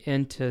going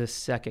into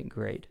second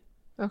grade.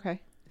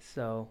 Okay.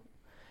 So,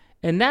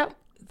 and that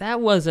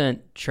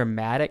wasn't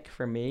traumatic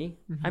for me.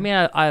 I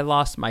mean, I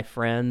lost my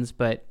friends,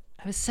 but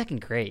I was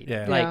second grade.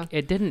 Yeah. Like, Yeah.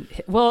 it didn't,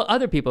 well,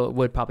 other people it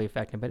would probably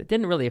affect them, but it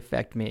didn't really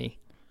affect me.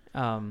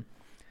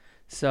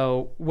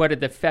 So what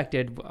it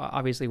affected,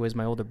 obviously, was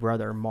my older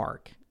brother,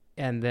 Mark.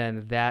 And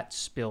then that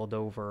spilled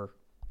over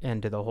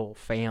into the whole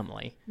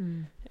family.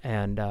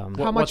 And How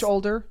what's- much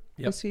older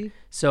Yep. was he?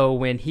 so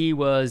when he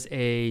was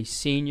a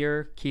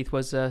senior, Keith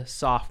was a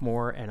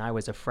sophomore, and I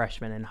was a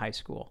freshman in high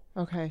school.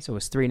 Okay. So it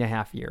was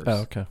 3.5 years. Oh,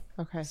 okay.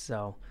 Okay.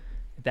 So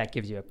that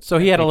gives you a So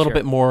he had a little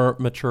picture. bit more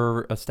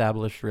mature,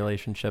 established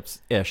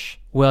relationships ish.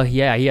 Well,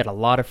 yeah, he had a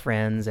lot of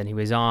friends, and he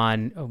was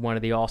on one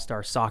of the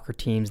all-star soccer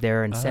teams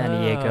there in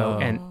San Diego, Oh.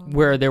 and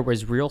where there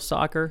was real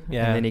soccer.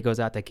 Yeah. And then he goes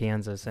out to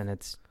Kansas, and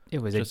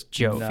it was Just a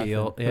joke.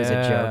 field. It was a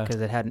Yeah. joke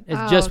because it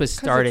Oh, just was 'cause it's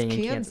starting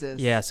in Kansas.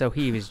 Yeah, so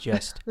he was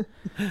just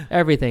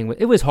everything.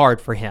 It was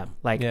hard for him.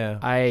 Like Yeah.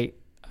 I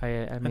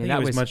mean, I think that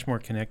he was much more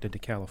connected to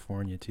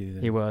California too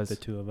than He was. the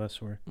two of us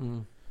were.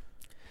 Mm.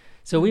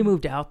 So we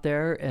moved out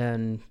there,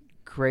 and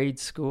grade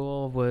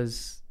school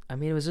was, I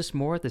mean, it was just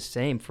more of the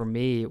same for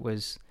me. It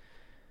was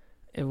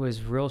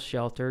real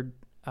sheltered.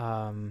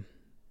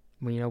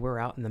 We were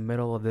out in the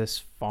middle of this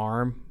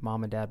farm.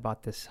 Mom and Dad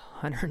bought this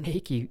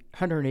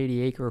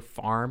 180 acre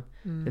farm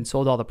and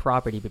sold all the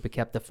property, but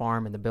kept the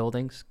farm and the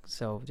buildings.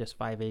 So just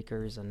 5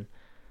 acres, and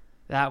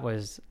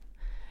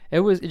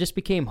it just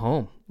became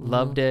home.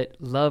 Loved it.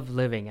 Loved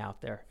living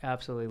out there.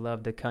 Absolutely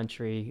loved the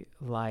country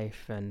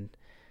life, and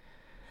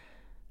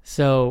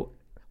so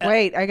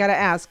Wait, I gotta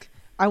ask.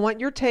 I want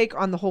your take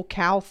on the whole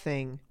cow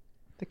thing.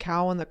 The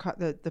cow and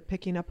the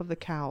picking up of the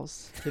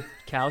cows.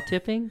 cow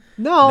tipping.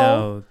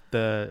 No.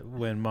 No,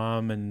 when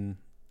Mom and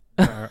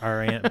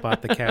our aunt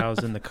bought the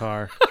cows in the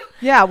car.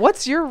 Yeah.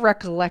 What's your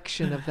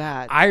recollection of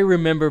that? I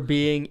remember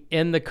being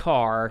in the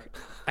car.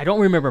 I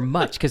don't remember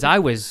much because I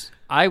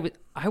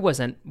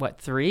wasn't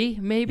 3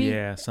 maybe.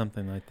 Yeah,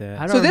 something like that.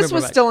 I don't So this remember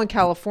was much. still in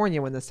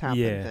California when this happened.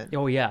 Yeah. Then.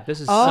 Oh yeah,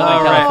 this is Oh,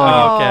 Southern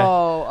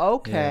California.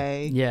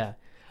 okay. Yeah,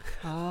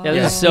 Oh. yeah,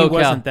 Yeah, this is so he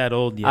wasn't that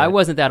old yet. I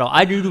wasn't that old.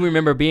 I do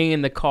remember being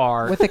in the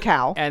car With the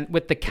cow. and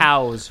with the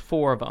cows,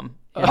 4 of them.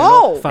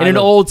 Oh. Five In an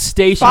of- old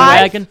station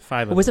 5? wagon.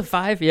 5 of Was them. it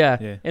 5? Yeah.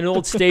 Yeah. In an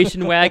old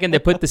station wagon, they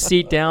put the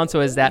seat down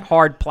so it's that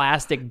hard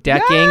plastic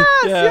decking.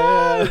 Yes, Yeah.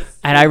 yes.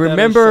 And I That is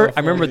remember, so I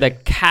remember funny.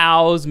 the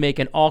cows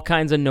making all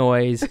kinds of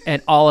noise,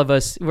 and all of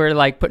us were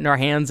like putting our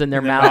hands in their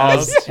In their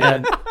mouths,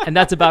 mouths, and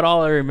that's about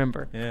all I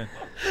remember. Yeah.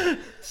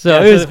 So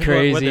Yeah, it was what-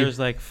 crazy. there's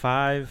like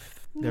 5.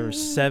 There were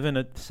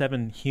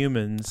 7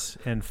 humans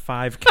and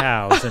 5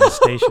 cows in a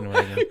station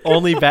wagon.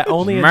 Only in those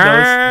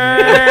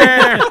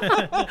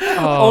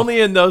Oh.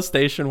 only in those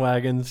station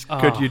wagons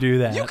could you do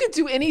that. You could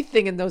do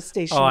anything in those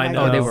station Oh, I wagons.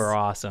 know. Oh, they were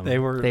awesome. They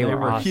were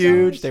awesome.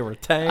 huge. They were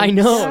tanks. I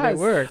know Yes.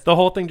 they were. The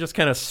whole thing just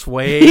kind of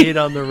swayed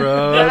on the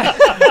road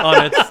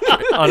on its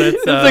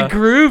It's a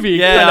groovy.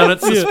 yeah, kind on of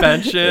its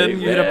suspension.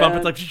 You hit a bump.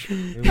 It's like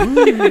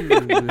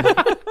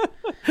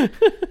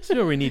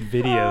So we need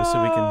video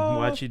so we can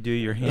watch you do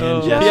your hand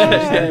Oh,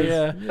 gestures.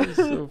 yeah.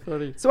 so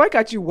funny. So I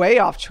got you way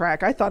off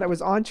track. I thought I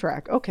was on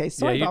track. Okay, Yeah,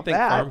 sorry you about think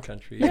farm that.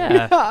 country?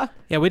 Yeah.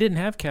 Yeah, we didn't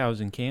have cows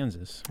in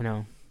Kansas.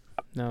 No,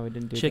 we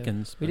didn't do that.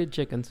 Chickens. We did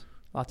chickens.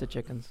 Lots of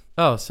chickens.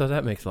 Oh, so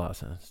that makes a lot of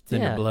sense. It's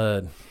in Yeah. the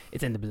blood.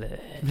 It's in the blood.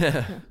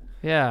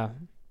 Yeah.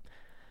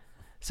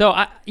 So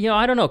I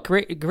don't know.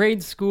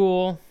 Grade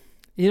school.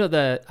 I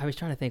was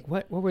trying to think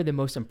what were the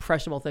most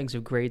impressionable things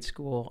of grade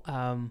school.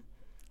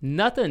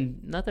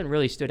 Nothing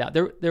really stood out.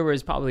 There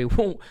was probably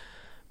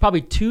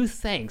probably two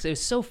things. It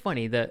was so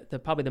funny. The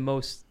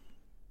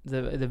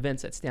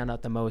events that stand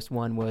out the most.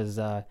 One was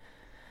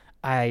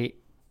I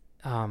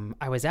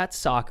was at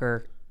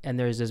soccer, and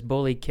there's this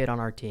bully kid on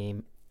our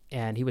team,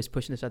 and he was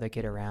pushing this other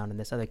kid around, and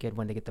this other kid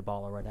wanted to get the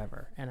ball or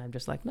whatever. And I'm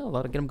just like, no,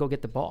 let him go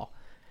get the ball.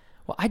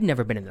 Well, I'd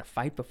never been in a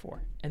fight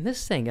before, and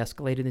this thing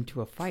escalated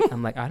into a fight.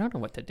 I'm like, I don't know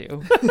what to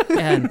do,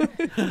 and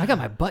I got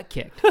my butt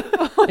kicked.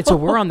 And so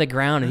we're on the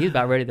ground, and he's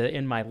about ready to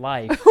end my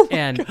life,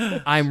 and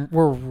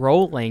we're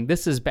rolling.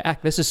 This is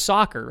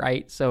soccer,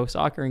 right? So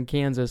soccer in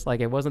Kansas,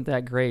 like, it wasn't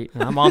that great.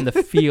 And I'm on the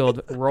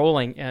field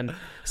rolling, and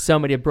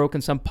somebody had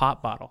broken some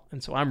pop bottle,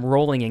 and so I'm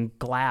rolling in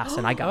glass,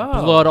 and I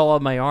got blood all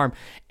over my arm,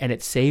 and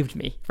it saved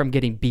me from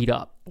getting beat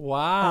up.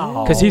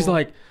 Wow. Because he's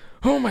like,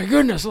 oh my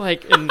goodness,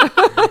 like, and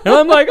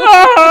I'm like,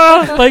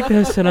 ah, like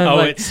this, and I'm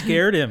like, it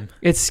scared him.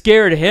 It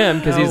scared him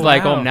because he's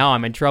like, wow. oh, now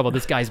I'm in trouble.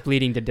 This guy's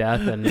bleeding to death,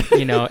 and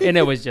and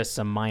it was just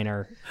some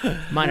minor.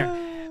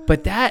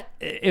 But that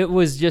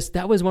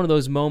was one of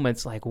those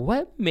moments. Like,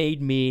 what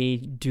made me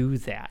do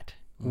that?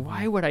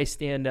 Why would I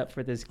stand up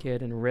for this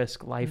kid and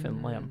risk life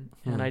and limb?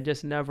 And I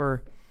just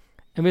never.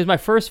 I mean, it was my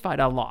first fight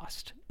I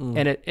lost,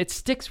 and it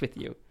sticks with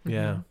you.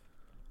 Yeah.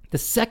 The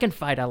second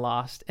fight I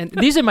lost, and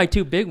these are my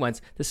two big ones.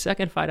 The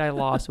second fight I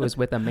lost was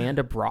with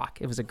Amanda Brock.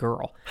 It was a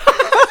girl.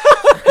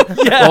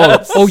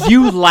 Yes. Oh,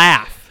 you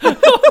laugh.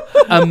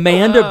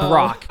 Amanda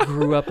Brock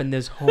grew up in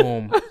this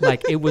home.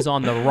 Like, it was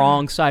on the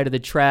wrong side of the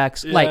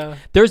tracks. Yeah. Like,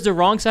 there's the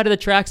wrong side of the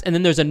tracks, and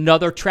then there's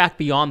another track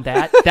beyond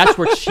that. That's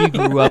where she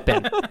grew up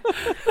in.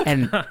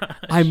 And,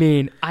 I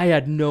mean, I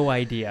had no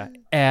idea.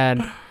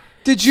 And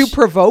Did you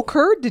provoke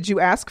her? Did you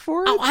ask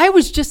for it? I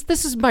was just,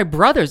 this is my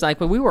brothers. Like,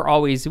 we would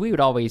always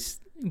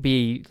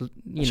be,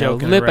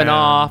 Joking lipping around,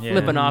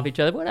 off each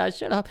other. What?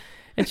 Shut up.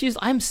 And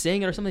I'm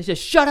singing or something. She says,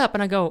 shut up.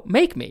 And I go,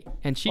 make me.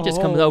 And she just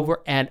comes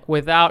over, and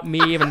without me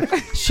even,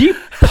 she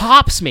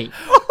pops me.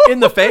 In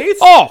the face?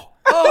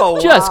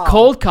 Just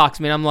cold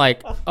cocks me. And I'm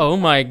like, oh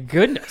my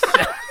goodness.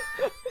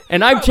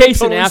 And I'm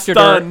chasing totally after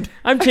stunned. her.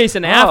 I'm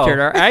chasing after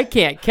her. I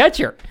can't catch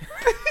her.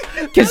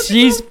 Because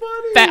she's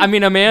fat. I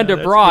mean, Amanda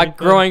Brock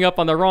growing up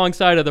on the wrong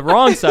side of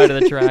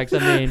the tracks.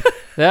 I mean,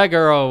 that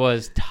girl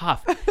was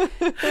tough.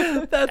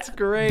 That's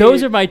great.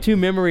 Those are my two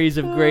memories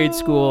of grade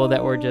school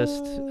that were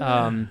just,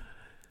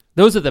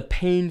 those are the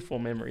painful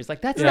memories.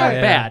 Like, that's not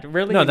bad,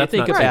 really. No, when that's you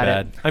think not too about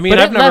bad. it. I mean, But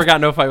I've it never left-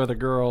 gotten no fight with a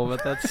girl,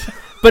 but that's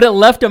But it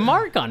left a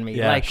mark on me.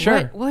 Yeah, like,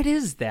 sure. what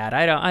is that?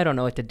 I don't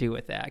know what to do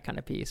with that kind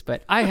of piece.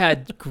 But I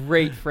had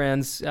great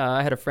friends.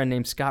 I had a friend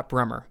named Scott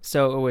Brummer.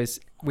 So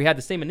we had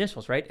the same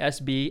initials, right?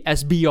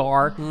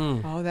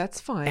 SBR. Oh, that's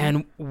fine.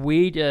 And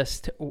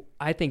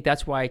I think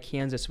that's why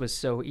Kansas was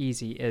so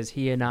easy, is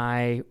he and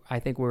I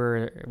think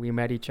we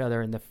met each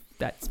other in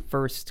that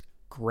first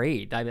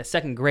grade, the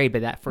second grade,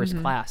 but that first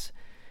class.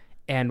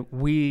 And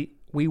we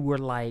were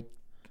like,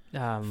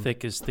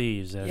 Thick as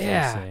thieves, as they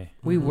yeah, say.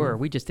 we were.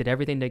 We just did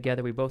everything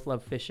together. We both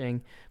loved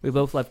fishing. We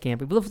both loved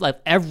camping. We both loved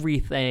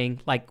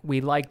everything. Like,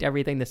 we liked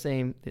everything the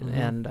same.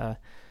 And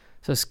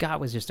so Scott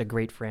was just a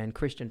great friend,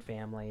 Christian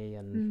family,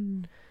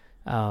 and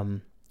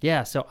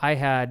so I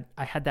had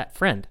that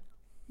friend.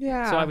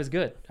 yeah. So I was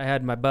good. I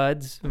had my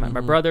buds,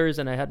 my brothers,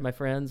 and I had my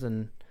friends,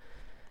 and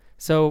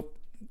so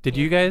Did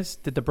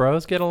the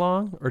bros get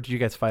along, or did you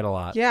guys fight a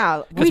lot?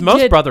 Yeah. Because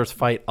most brothers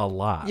fight a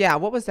lot. Yeah.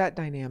 What was that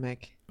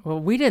dynamic? well,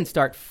 we didn't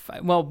start.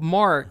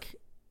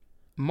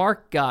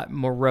 Mark got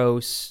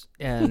morose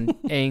and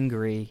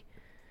angry.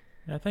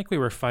 I think we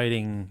were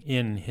fighting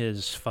in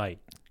his fight.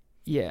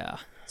 Yeah.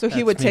 So he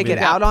That's would take maybe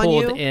it out on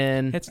pulled you?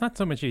 in. It's not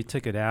so much you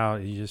took it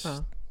out, you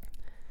just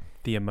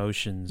the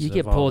emotions. You of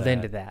get all pulled that.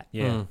 into that.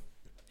 Yeah,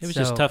 it was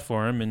just So- tough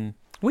for him, and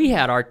We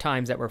had our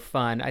times that were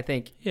fun. I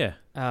think. yeah,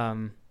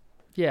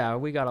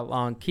 We got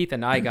along. Keith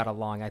and I got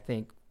along, I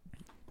think,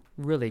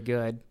 really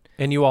good.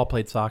 And you all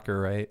played soccer,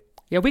 right?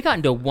 Yeah, we got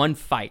into one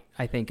fight,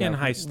 I think.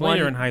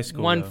 later in high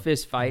school, One though.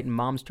 fist fight, and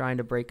Mom's trying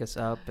to break us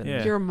up. And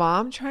Yeah. Your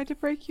mom tried to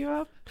break you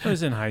up? I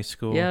was in high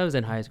school. Yeah, I was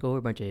in high school. We were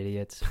a bunch of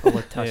idiots full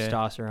of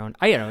testosterone.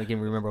 I don't even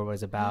remember what it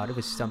was about. It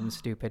was something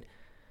stupid.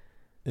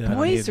 Yeah, I don't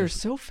Boys either. are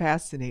so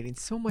fascinating.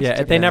 So much Yeah,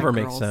 different they than never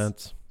make girls.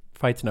 sense.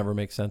 Fights never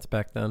make sense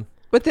back then.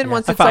 But then Yeah.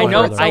 once I it's fought I with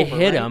know brother. I over,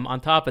 hit right? him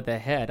on top of the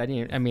head.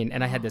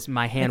 And I had this.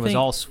 My hand was think-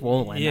 all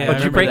swollen. Yeah, I Oh, I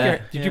did you remember break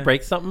that. Did you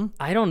break something?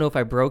 I don't know if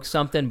I broke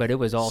something, but it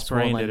was all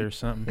Sprained swollen. it or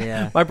something.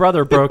 Yeah. My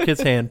brother broke his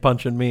hand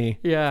punching me.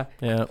 Yeah.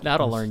 Yeah.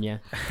 That'll learn you.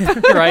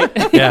 Right?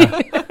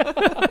 Yeah.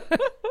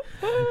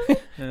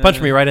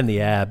 Punched me right in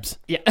the abs.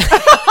 Yeah.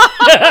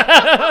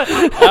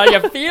 How you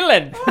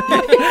feeling?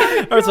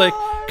 I was like,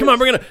 come on,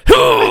 we're gonna.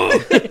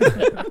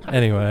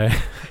 Anyway.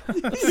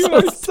 He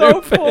was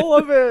so full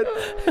of it.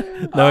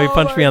 No, he Oh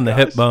punched me my on the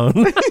hip gosh.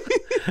 bone.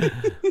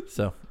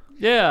 So.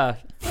 Yeah.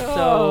 So,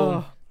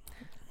 Oh.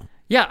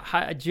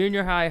 yeah,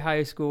 junior high,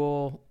 high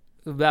school.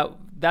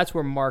 That's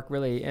where Mark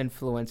really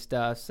influenced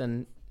us,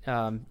 and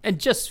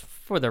just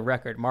for the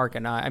record, Mark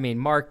and I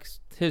mean,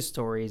 his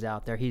story is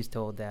out there. He's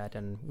told that,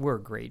 and we're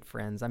great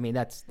friends. I mean,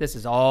 this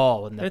is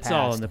all in the past. It's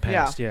all in the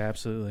past. Yeah,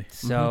 absolutely.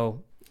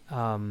 So,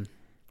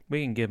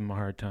 We can give him a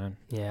hard time.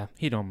 Yeah.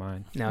 He don't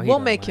mind. No, he We'll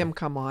don't make mind. him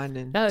come on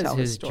and That was tell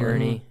his story.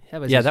 journey.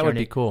 That was Yeah, his that would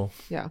journey. be cool.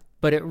 Yeah.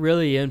 But it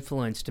really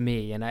influenced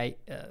me, and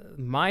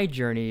my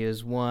journey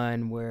is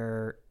one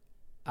where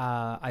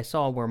I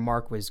saw where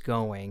Mark was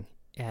going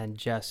and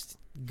just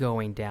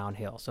going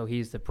downhill. So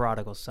he's the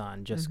prodigal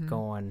son, just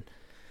going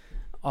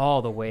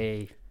all the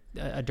way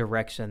a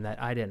direction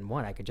that I didn't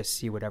want. I could just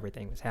see what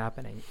everything was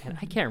happening, and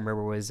I can't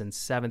remember if it was in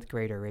 7th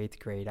grade or 8th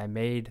grade. I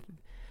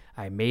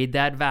made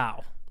that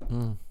vow,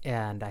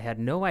 and I had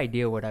no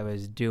idea what I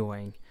was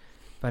doing,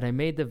 but I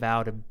made the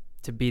vow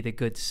to be the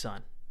good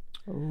son.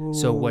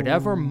 So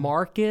whatever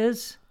Mark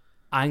is,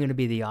 I'm going to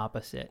be the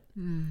opposite.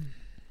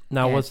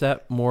 Now, And- was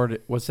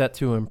that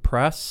to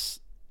impress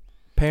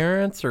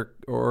parents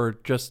or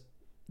just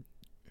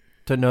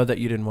to know that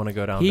you didn't want to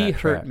go down He that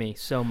hurt track? me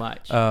so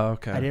much. Oh,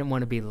 okay. I didn't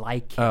want to be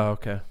like him. Oh,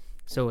 okay.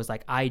 So it was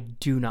like, I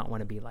do not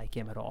want to be like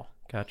him at all.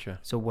 Gotcha.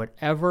 So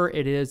whatever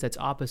it is that's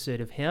opposite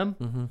of him,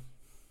 Mm-hmm.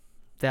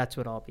 that's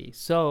what I'll be.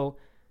 So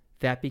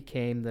that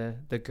became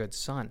the good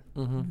son.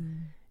 Mm-hmm.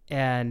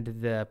 And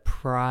the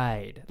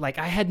pride. Like,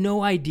 I had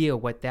no idea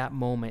what that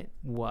moment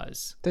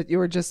was. That you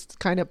were just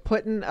kind of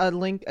putting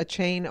a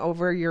chain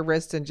over your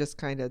wrist and just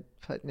kind of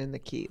putting in the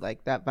key.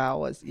 Like that vow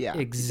was, yeah. you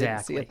didn't see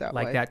Exactly. it that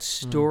Like way. that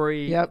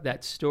story, Yep.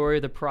 that story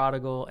of the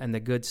prodigal and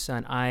the good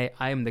son. I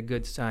am the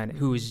good son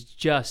who is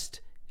just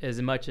as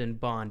much in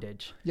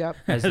bondage Yep.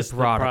 as As the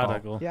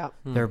prodigal. Yeah.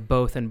 They're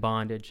both in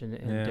bondage in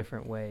Yeah.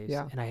 different ways.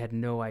 Yeah. And I had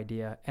no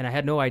idea. And I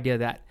had no idea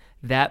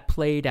that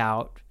played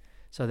out.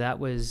 So that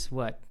was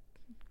what,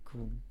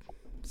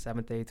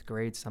 7th, 8th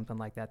grade, something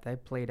like that.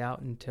 That played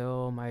out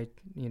until my,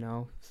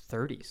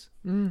 30s,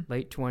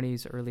 late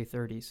 20s, early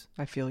 30s.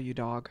 I feel you,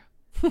 dog.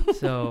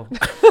 So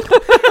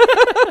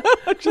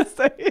Just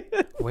saying.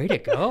 way to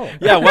go.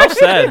 Yeah, well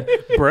said.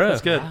 Bruh.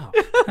 That's good. Wow.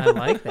 I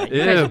like that. You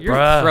Ew, guys, you're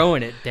bruh.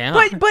 throwing it down.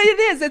 But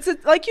it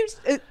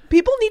is.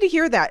 People need to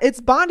hear that. It's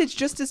bondage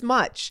just as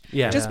much.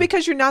 Yeah. Just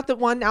because you're not the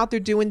one out there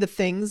doing the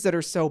things that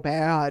are so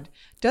bad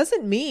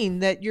doesn't mean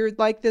that you're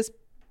like this.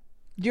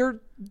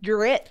 You're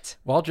it.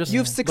 Well, just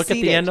You've look at the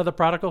succeeded. end of the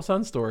prodigal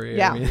son story.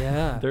 Yeah.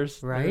 yeah.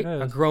 There's right? there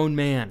it A is. grown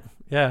man.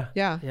 Yeah.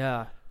 Yeah.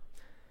 Yeah.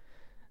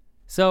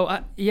 So,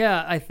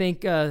 I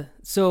think,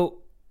 so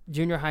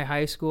junior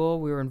high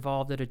school, we were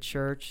involved at a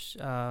church,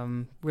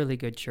 really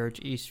good church,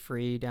 East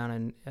Free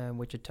down in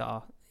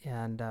Wichita,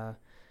 and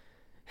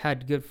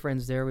had good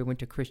friends there. We went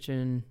to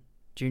Christian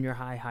junior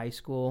high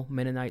school,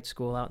 Mennonite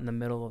school out in the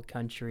middle of the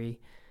country,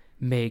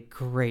 made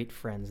great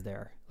friends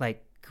there,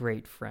 like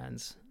great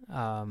friends.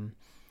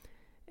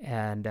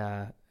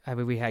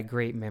 We had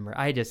great memory.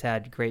 I just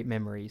had great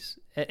memories.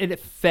 And it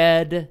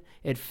fed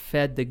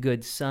the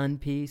good son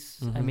piece.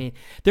 Mm-hmm. I mean,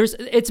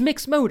 it's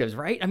mixed motives,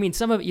 right? I mean,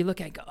 some of it you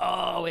look at and go,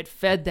 oh, it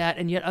fed that.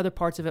 And yet other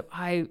parts of it,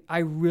 I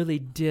really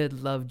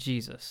did love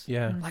Jesus.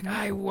 Yeah. Like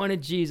I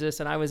wanted Jesus,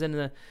 and I was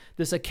in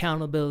this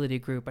accountability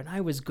group, and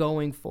I was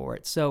going for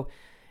it. So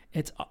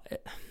it's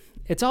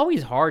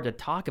always hard to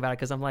talk about it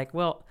because I'm like,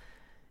 well,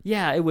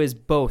 yeah, it was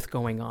both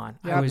going on.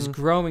 Yeah. I was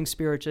growing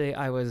spiritually.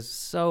 I was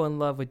so in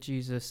love with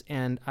Jesus,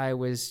 and I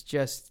was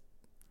just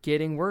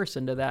getting worse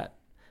into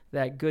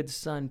that good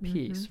son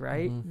piece,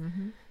 right?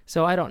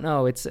 So I don't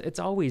know. It's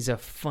always a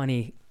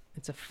funny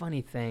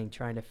thing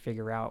trying to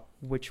figure out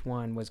which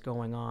one was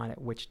going on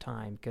at which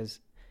time, because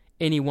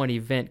any one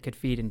event could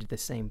feed into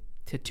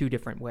to two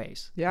different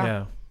ways. Yeah.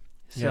 Yeah.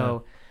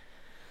 So,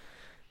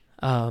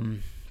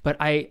 but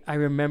I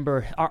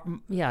remember,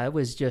 it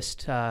was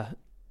just,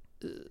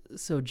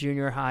 so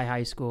junior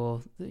high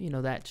school,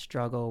 that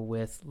struggle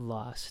with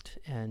lust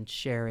and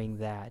sharing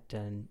that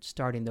and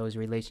starting those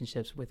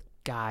relationships with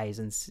guys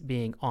and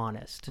being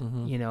honest,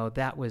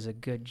 that was a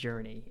good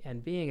journey,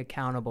 and being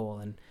accountable.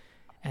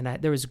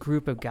 And there was a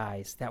group of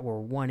guys that were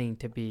wanting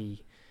to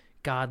be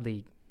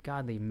godly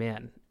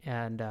men.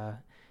 And,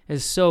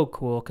 it's so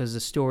cool because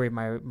the story of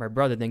my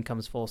brother then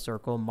comes full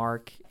circle.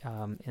 Mark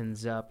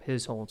ends up,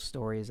 his whole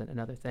story is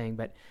another thing,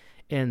 but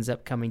ends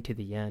up coming to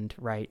the end,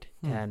 right?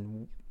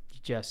 And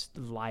just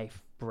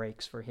life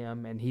breaks for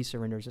him, and he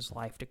surrenders his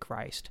life to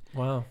Christ.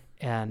 Wow.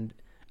 And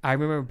I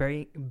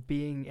remember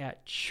being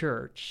at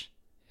church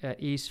at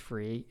East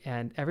Free,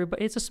 and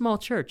everybody, it's a small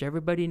church,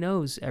 everybody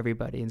knows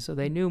everybody, and so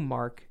they knew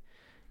Mark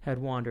had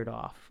wandered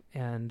off,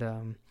 and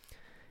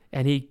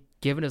he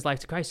given his life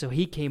to Christ. So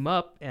he came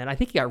up, and I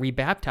think he got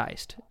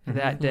rebaptized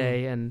that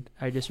day. And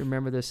I just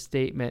remember this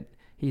statement.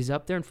 He's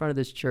up there in front of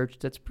this church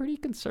that's pretty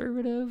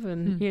conservative,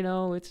 and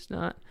it's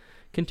not.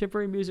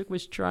 Contemporary music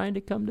was trying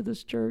to come to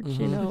this church.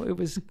 It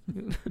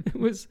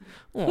was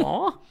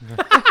aw.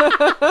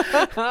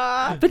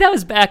 But that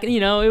was back. It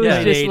was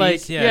Yeah, just 80s,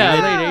 like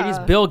yeah. late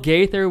 80s. Bill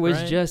Gaither was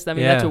Right. just. I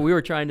mean, that's what we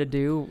were trying to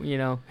do.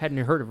 Hadn't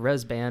heard of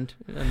Res Band,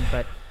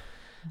 but.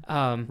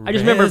 I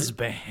just remember,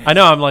 I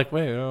know. I'm like,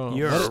 wait. Oh,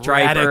 You're what? a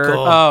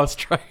radical. Oh,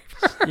 Striper.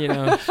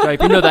 Stripe.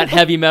 That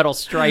heavy metal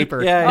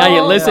Striper. Yeah, Now yeah. you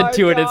Oh listen my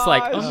to it, it's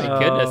like, oh gosh. my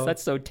goodness,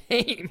 that's so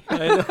tame.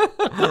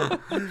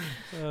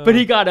 But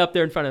he got up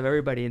there in front of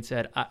everybody and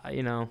said,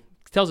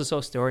 tells this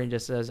whole story and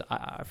just says,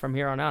 from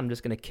here on out, I'm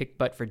just going to kick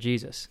butt for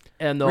Jesus.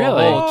 And the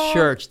Really? whole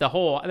church,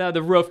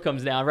 the roof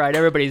comes down, right?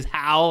 Everybody's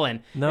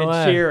howling No and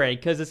way. cheering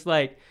because it's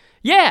like,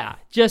 yeah,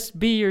 just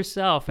be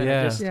yourself. And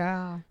Yeah.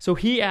 Yeah. so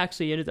he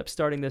actually ended up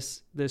starting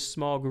this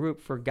small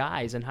group for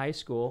guys in high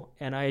school,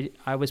 and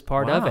I was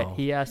part of it. Wow.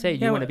 He asked, "Hey,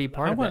 you want to be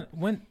part of it?"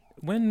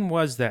 When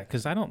was that?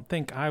 Because I don't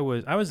think I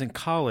was in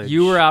college.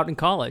 You were out in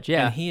college,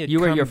 yeah. And he had you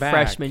were come your back.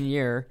 freshman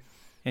year.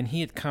 and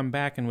he had come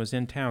back and was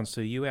in town. So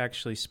you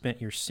actually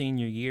spent your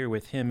senior year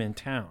with him in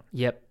town.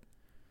 Yep,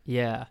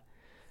 yeah.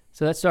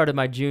 So that started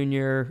my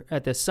junior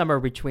at the summer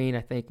between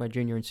I think my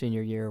junior and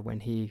senior year when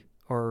he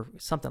or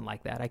something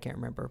like that. I can't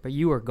remember, but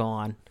you were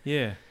gone.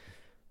 Yeah.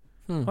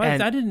 Hmm. Well,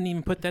 And- I didn't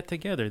even put that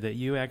together, that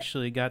you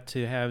actually got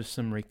to have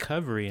some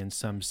recovery in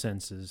some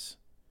senses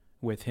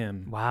with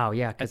him Wow,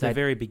 yeah, at because the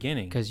very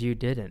beginning. because you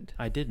didn't.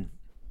 I didn't.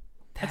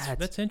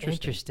 That's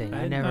interesting. I I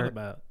hadn't never. thought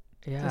about.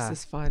 Yeah. This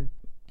is fun.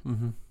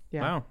 Mm-hmm.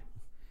 Yeah. Wow.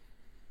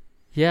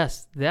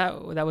 Yes,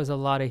 that was a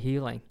lot of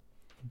healing.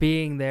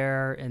 Being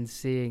there and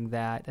seeing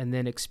that and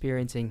then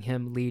experiencing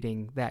him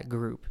leading that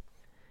group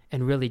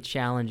and really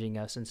challenging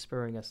us and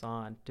spurring us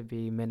on to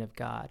be men of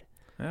God.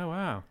 Oh,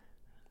 wow.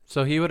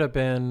 So he would have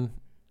been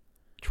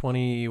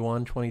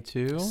 21,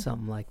 22?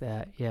 Something like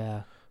that,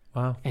 yeah.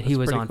 Wow. And that's he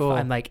was pretty on cool. fire.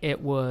 And like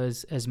it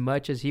was, as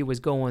much as he was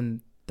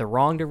going the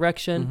wrong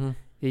direction, Mhm.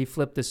 he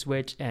flipped the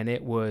switch and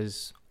it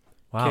was,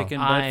 Wow. Kicking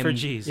butt for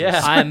Jesus.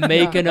 Yeah. I'm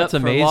making up That's for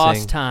amazing.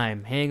 lost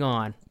time. Hang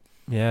on,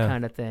 Yeah.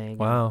 kind of thing.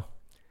 Wow.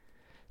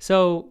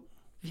 So,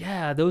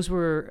 yeah, those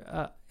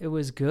were. It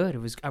was good.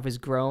 I was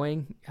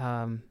growing,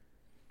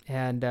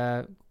 and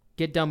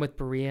get done with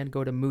Berean,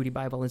 go to Moody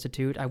Bible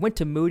Institute. I went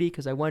to Moody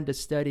because I wanted to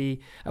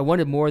study. I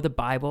wanted more of the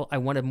Bible. I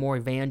wanted more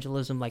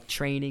evangelism, like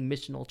training,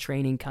 missional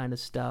training kind of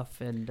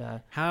stuff. And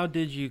How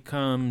did you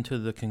come to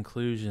the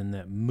conclusion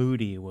that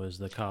Moody was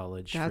the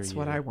college That's for you?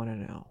 what I want to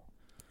know.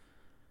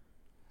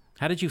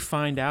 How did you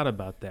find out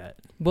about that?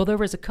 well, there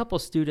was a couple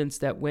students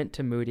that went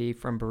to Moody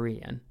from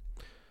Berean.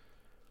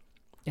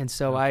 And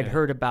so I'd Okay.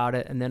 heard about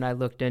it, and then I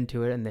looked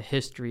into it and the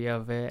history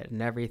of it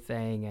and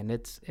everything, and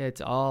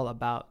it's all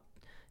about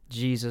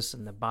Jesus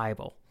and the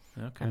Bible.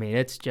 Okay. I mean,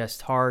 it's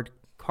just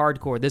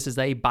hardcore. This is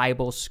a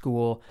Bible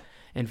school.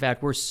 In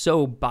fact, we're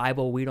so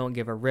Bible, we don't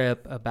give a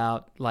rip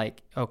about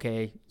like,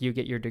 okay, you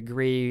get your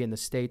degree in the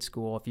state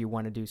school if you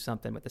want to do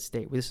something with the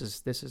state. This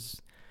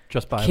is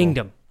Just Bible.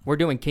 kingdom. We're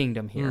doing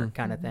kingdom here, Mm.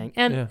 kind of thing.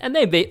 And Yeah. and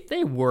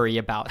they worry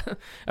about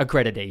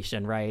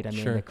accreditation, right? I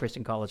mean, Sure. the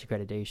Christian college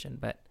accreditation,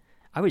 but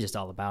I was just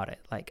all about it.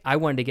 Like, I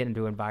wanted to get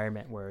into an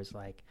environment where it's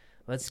like,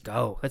 let's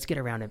go. Let's get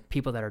around to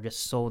people that are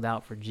just sold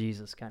out for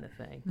Jesus kind of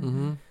thing.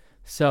 Mm-hmm.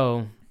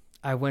 So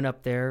I went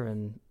up there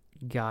and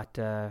got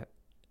a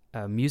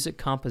music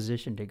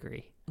composition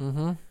degree.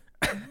 Mm-hmm.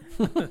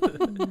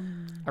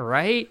 All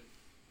right?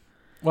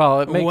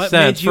 Well, it makes What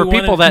sense made you for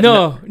people wanna-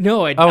 that.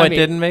 No. Oh, it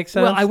didn't make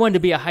sense? Well, I wanted to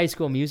be a high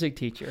school music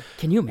teacher.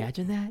 Can you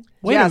imagine that?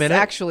 Wait yes, a minute.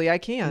 actually, I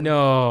can.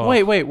 No.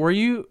 Wait. Were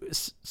you.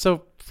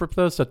 So, for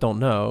those that don't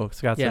know,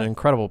 Scott's Yeah. an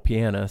incredible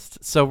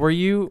pianist. So, were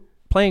you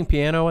playing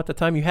piano at the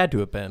time? You had to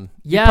have been.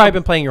 Yeah. You've probably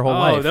been playing your whole Oh,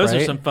 life. those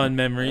right? are some fun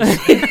memories.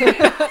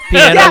 piano,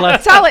 Yeah,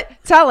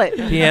 tell it.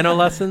 piano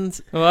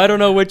lessons. Well, I don't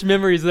know which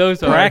memories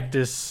those are.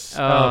 Practice.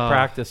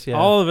 Practice, yeah.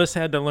 All of us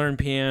had to learn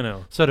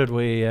piano, So did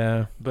we,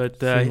 but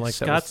Seemed like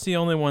that Scott's was- the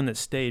only one that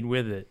stayed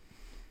with it.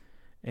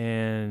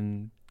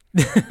 And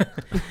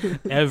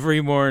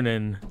every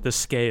morning, the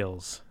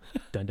scales.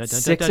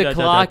 6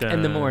 o'clock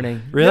in the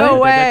morning. Really? No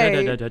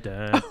way.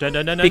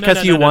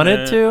 Because you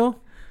wanted to?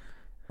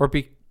 Or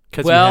because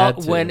you Well,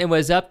 had to? when it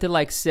was up to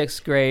like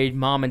 6th grade,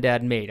 mom and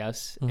dad made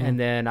us. Mhm. And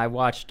then I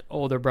watched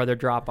older brother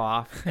drop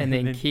off. And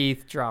then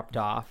Keith dropped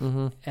off.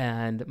 Mhm.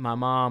 And my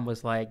mom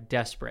was like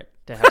desperate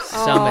to have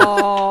someone.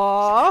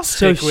 Aww.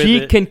 So Stick with she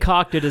it.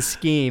 concocted a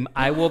scheme.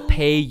 I will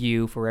pay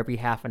you for every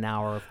half an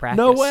hour of practice.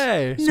 No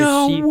way.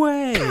 So she-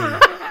 way.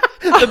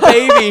 The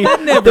baby.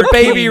 the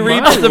baby came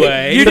reaps my the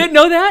way. You didn't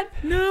know that?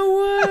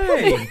 No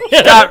way.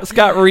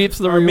 Scott reaps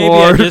the Or maybe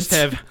I rewards. just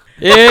have.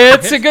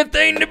 It's a good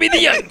thing to be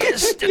the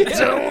youngest. That's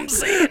all I'm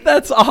saying.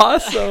 That's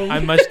awesome. I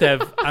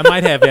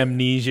might have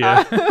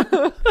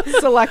amnesia.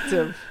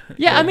 Selective.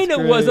 Yeah, I mean, That's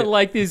it great. wasn't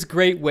like this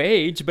great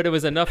wage, but it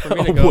was enough for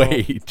me to go.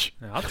 Wage.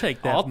 I'll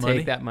take that I'll money.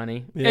 take that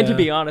money. Yeah. And to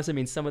be honest, I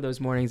mean, some of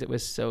those mornings it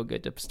was so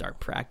good to start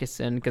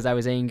practicing because I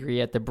was angry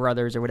at the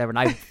brothers or whatever, and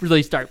I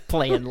really start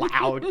playing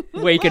loud,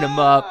 waking them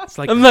up. It's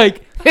like I'm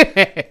like,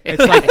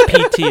 it's like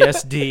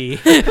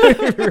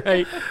PTSD.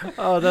 right?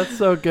 Oh, that's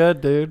so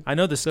good, dude. I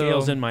know the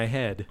scales So- in my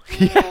head.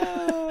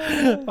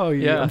 Oh,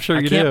 yeah. Yeah. I'm sure I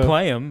you can't do.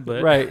 play them,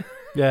 but Right.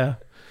 Yeah.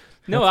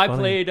 No, That's I funny.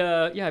 played.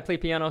 I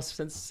played piano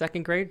since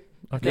 2nd grade.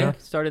 I Okay. think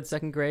started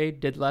 2nd grade,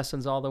 did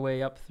lessons all the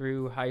way up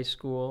through high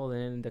school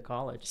and to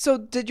college. So,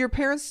 did your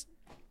parents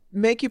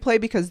make you play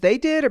because they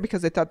did, or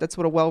because they thought that's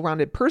what a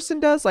well-rounded person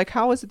does? Like,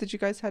 how is it that you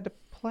guys had to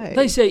play?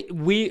 They say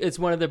it's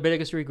one of the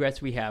biggest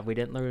regrets we have. We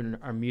didn't learn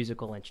our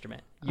musical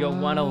instrument. You'll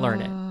want to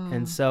learn it.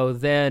 And so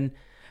then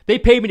they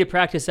paid me to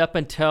practice up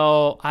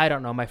until, I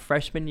don't know, my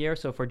freshman year,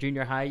 so for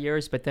junior high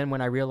years. But then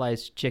when I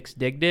realized chicks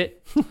digged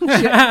it,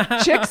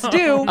 Chicks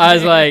do. I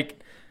was like,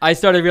 I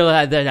started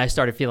realizing, then I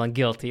started feeling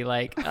guilty.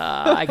 Like,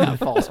 I got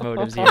false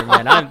motives here,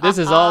 man. This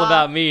is all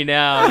about me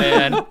now,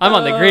 man. I'm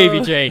on the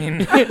gravy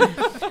train.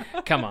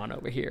 Come on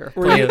over here.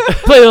 Play a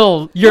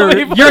little, you're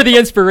the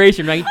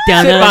inspiration, right?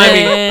 Sit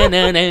by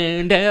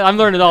I'm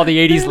learning all the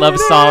 80s love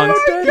songs.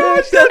 Oh my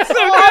gosh, that's so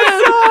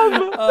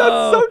awesome.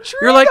 That's so true.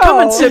 You're like, come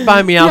and sit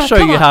by me. I'll show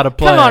come you on. how to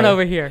play. Come on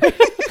over here.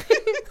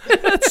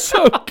 That's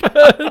so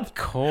good.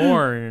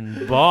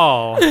 Corn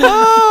ball.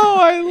 Oh,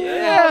 I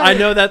love I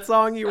know that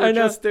song you I were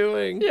know. just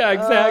doing. Yeah,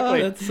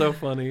 exactly. That's so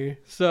funny.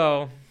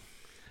 So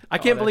I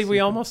can't that's believe we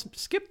super. almost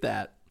skipped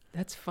that.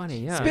 that's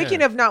funny. Yeah.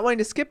 Speaking of not wanting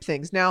to skip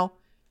things, now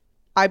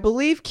I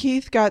believe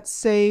Keith got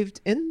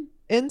saved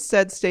in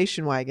said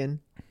station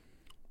wagon.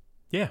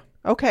 Yeah.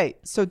 Okay,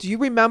 so do you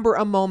remember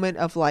a moment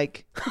of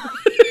like?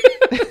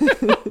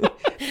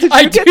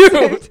 I get do.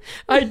 saved?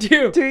 I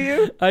do. Do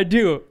you? I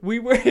do. We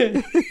were.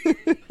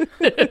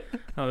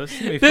 Oh, this is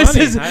gonna be This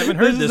funny. is I haven't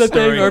heard this this is the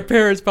story. thing our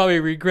parents probably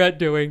regret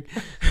doing.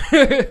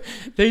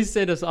 They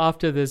sent us off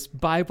to this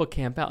Bible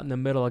camp out in the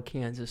middle of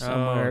Kansas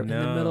somewhere in the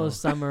middle no. of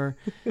summer.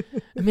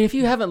 I mean, if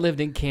you haven't lived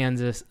in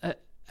Kansas,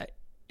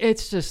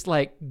 it's just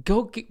like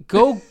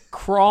go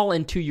crawl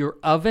into your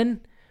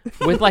oven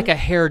with like a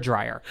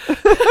hairdryer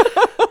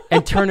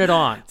and turn it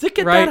on. Does it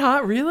get right? that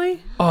hot,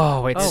 really?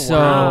 Oh, it's Oh, so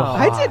wow.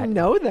 hot. I didn't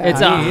know that. It's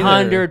Me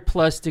either.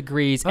 100+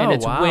 degrees, and Oh,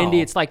 it's wow. windy.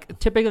 It's like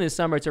typically in the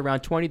summer, it's around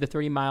 20 to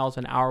 30 miles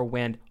an hour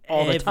wind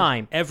all the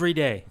time. Every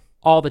day.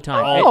 All the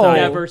time. Oh. It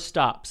never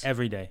stops.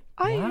 Every day.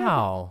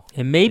 Wow.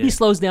 It maybe Yeah.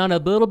 slows down a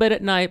little bit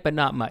at night, but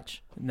not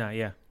much. No,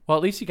 yeah. Well,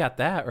 at least you got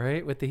that,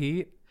 right? With the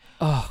heat.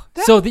 Oh,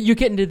 so that you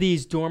get into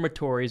these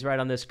dormitories right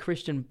on this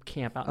Christian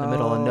camp out in the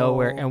middle of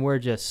nowhere, Oh. and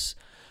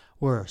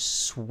we're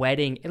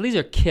sweating. At least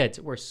they're kids.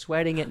 We're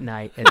sweating at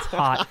night. It's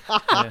hot.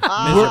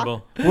 Yeah.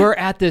 Miserable. We're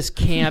at this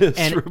camp,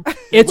 and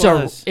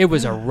was. it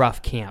was a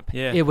rough camp.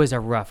 Yeah. It was a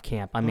rough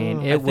camp. I mean,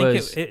 I it think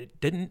was.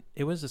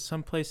 it was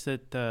someplace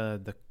that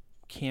the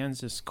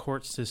Kansas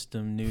court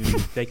system knew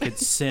they could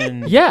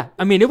send. Yeah,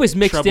 I mean, it was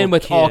mixed in Troubled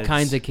with all kids.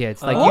 kinds of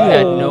kids. Like, you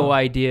had Oh. no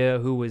idea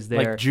who was there.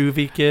 Like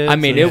juvie kids. I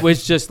mean, it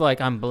was just like,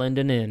 I'm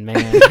blending in, man.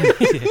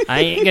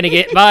 I ain't going to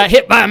get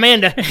hit by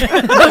Amanda.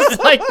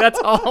 It's like, that's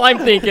all I'm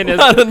thinking is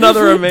Not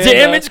another Amanda.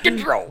 damage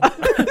control.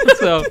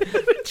 So,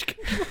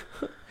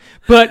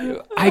 but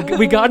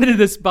we got into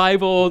this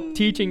Bible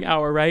teaching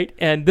hour, right?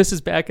 And this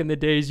is back in the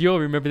days. You'll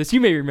remember this.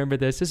 You may remember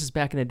this. This is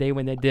back in the day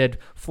when they did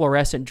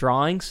fluorescent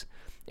drawings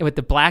with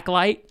the black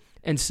light.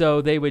 And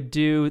so they would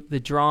do the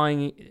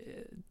drawing.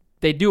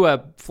 They do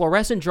a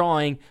fluorescent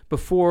drawing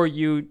before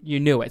you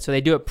knew it. So they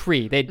do it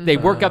pre. They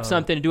work up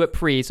something and do it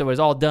pre, so it was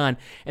all done.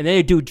 And then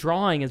they do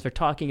drawing as they're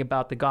talking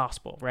about the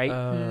gospel, right?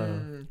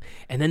 And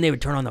then they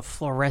would turn on the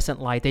fluorescent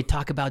light. They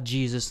talk about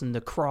Jesus and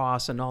the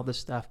cross and all this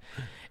stuff.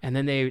 And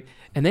then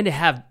they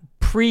have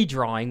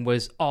pre-drawing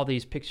was all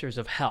these pictures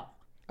of hell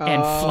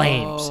and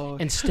flames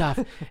and stuff.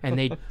 And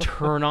they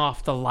turn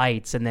off the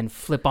lights and then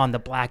flip on the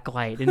black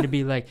light and to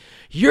be like,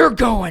 "You're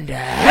going to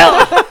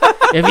hell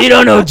if you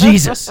don't know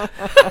Jesus."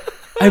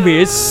 I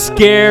mean, it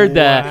scared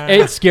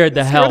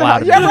the hell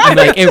out of me. Yeah, right. I'm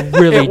like, it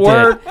really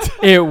worked.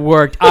 did. It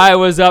worked. I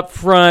was up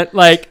front,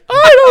 like,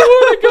 I don't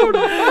want to go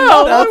to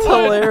hell. That's I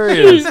want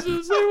hilarious.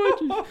 Jesus. I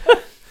want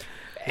Jesus.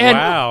 And,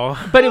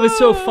 Wow. But it was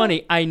so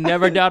funny. I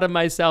never doubted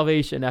my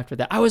salvation after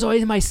that. I was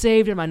always, am I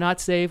saved? Am I not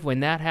saved?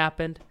 When that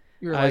happened,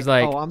 You're I was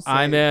like, oh, I'm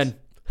I'm in. saved.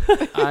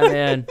 I'm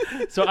in.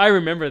 So I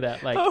remember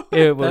that. Like,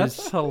 it was.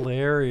 That's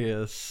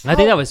hilarious. I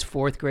think that was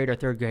 4th grade or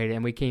 3rd grade,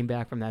 and we came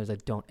back from that. I was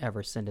like, don't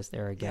ever send us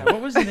there again.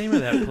 What was the name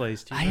of that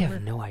place? Do you I remember?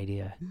 have no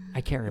idea.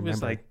 I can't It remember.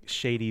 was like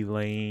Shady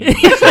Lane, or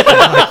something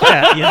like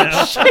that, you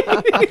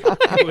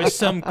know. It was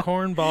some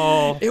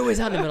cornball it was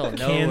out in the middle of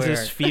Kansas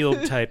nowhere.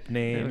 field type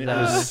name. It It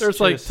was, was There's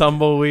like just-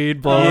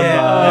 tumbleweed blowing yeah,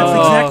 by. that's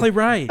Oh. exactly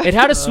right. It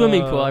had a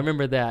swimming pool. I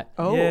remember that.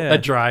 Oh, Yeah. A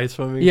dry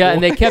swimming Yeah, pool.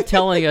 and they kept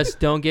telling us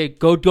don't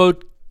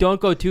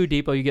go too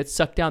deep or you get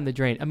sucked down the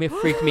drain. I mean, it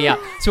freaked me out.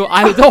 So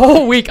the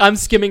whole week I'm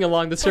skimming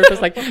along the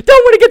surface like, don't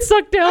want to get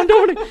sucked down,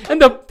 don't want to.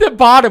 And the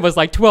bottom was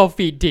like 12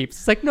 feet deep.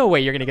 It's like, no way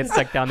you're going to get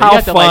sucked down there. You How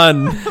have to, like-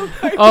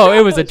 fun. oh,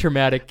 it was a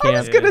traumatic I camp.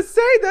 was gonna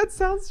say that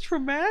sounds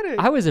traumatic.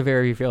 I was a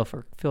very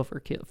fearful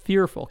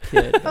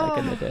kid back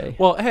in the day.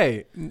 Well,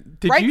 hey, did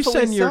you Rightfully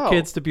send your so.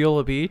 kids to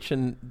Beulah Beach,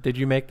 and did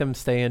you make them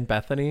stay in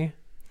Bethany?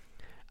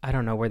 I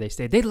don't know where they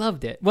stayed. They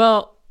loved it.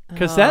 Well,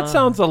 Because that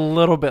sounds a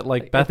little bit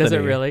like Bethany. does it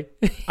really?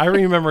 I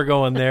remember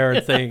going there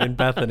and staying in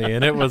Bethany,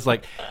 and it was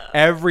like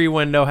every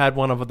window had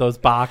one of those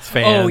box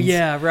fans. Oh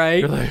yeah, right.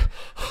 You're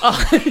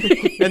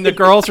like, and the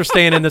girls are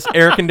staying in this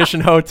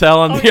air-conditioned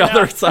hotel on the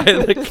other side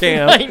of the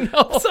camp. I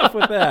know. What's up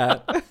with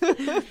that?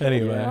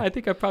 Anyway, Yeah, I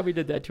think I probably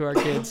did that to our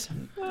kids.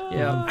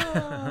 Yeah.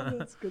 Oh,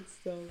 that's good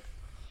stuff.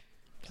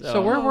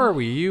 so where were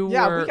we? You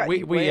Yeah, were we got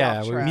you way yeah,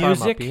 off we were track. talking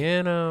about Music.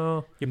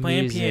 piano. You're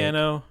playing Music.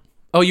 piano.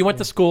 Oh, you went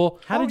to school.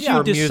 How did yeah,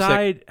 you music.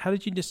 decide? How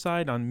did you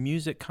decide on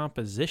music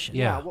composition?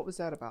 Yeah. What was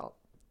that about?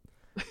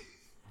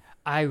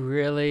 I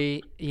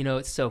really,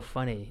 it's so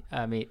funny.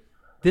 I mean,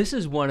 this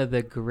is one of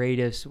the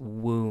greatest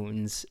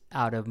wounds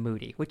out of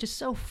Moody, which is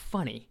so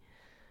funny.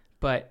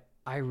 But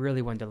I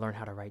really wanted to learn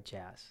how to write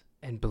jazz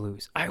and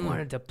blues. I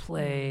wanted to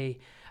play.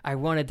 I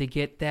wanted to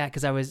get that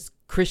because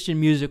Christian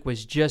music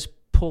was just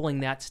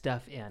pulling that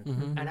stuff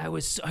in. And I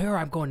was, here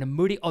I'm going to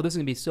Moody. Oh, this is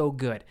going to be so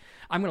good.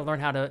 I'm going to learn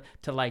how to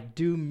like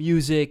do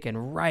music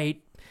and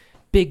write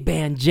big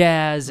band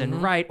jazz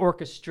and write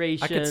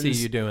orchestrations. I could see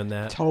you doing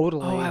that.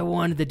 Totally. Oh, I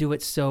wanted to do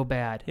it so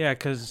bad. Yeah,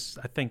 because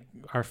I think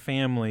our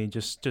family,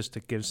 just to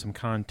give some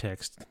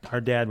context,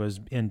 our dad was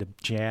into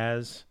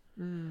jazz,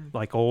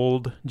 like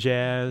old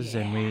jazz,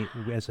 and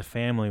we, as a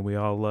family, we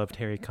all loved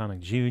Harry Connick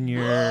Jr.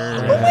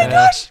 Oh my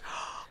gosh.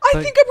 I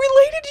think I'm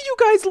related to you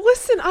guys.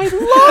 Listen, I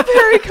love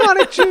Harry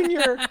Connick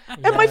Jr.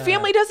 And my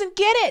family doesn't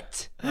get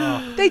it.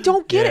 They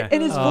don't get it.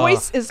 And his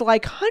voice is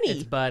like honey.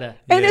 It's butter.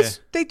 And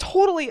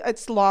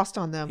it's lost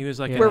on them. He was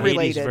like We're an 80s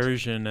related.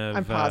 version I'm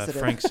of positive.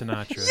 Frank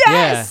Sinatra.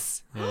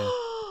 Yes. Yeah.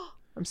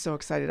 I'm so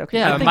excited. Okay.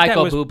 Yeah, think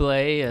Michael that was-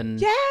 Bublé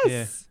and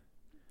Yes.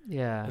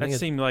 yeah. That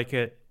seemed like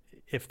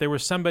if there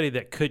was somebody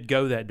that could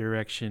go that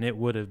direction, it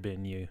would have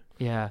been you.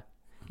 Yeah.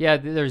 Yeah,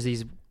 there's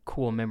these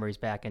cool memories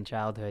back in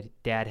childhood.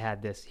 Dad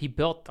had this. He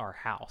built our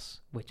house,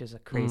 which is a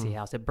crazy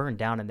house. It burned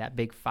down in that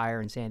big fire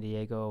in San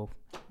Diego,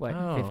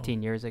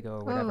 15 years ago or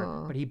whatever.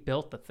 Oh. But he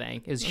built the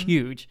thing. It was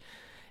huge.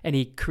 And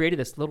he created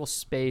this little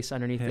space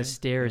underneath the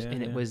stairs,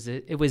 and it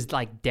was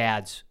like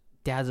dad's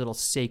little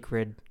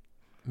sacred.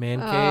 Man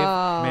cave.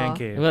 Man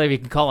cave. Well, if you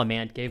can call it a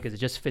man cave because it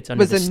just fits under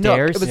was the a nook.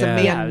 stairs. It was a Yeah.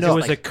 man Yeah, nook. It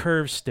was like- a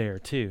curved stair,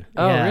 too.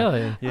 Oh, Yeah.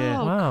 really? Yeah.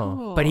 Oh, Wow.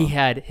 cool. But he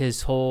had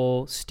his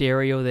whole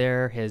stereo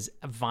there, his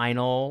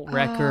vinyl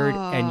record,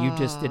 and you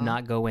just did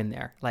not go in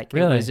there. Like,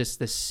 Really? it was just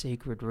this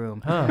sacred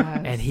room. Huh.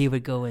 Yes. And he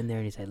would go in there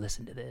and he'd say,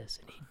 listen to this.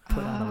 And he'd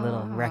put on a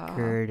little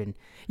record. And,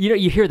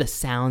 you hear the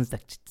sounds.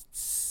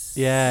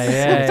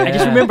 Yeah. I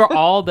just remember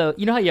all the,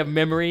 how you have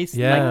memories?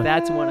 Yeah. Like,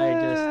 that's when I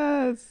just.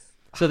 Yes.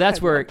 So that's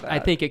I where love that. I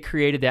think it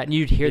created that. And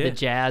you'd hear Yeah. the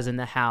jazz in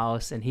the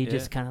house. And he Yeah.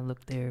 just kind of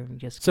looked there and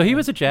just. So he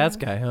was a jazz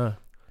guy, huh?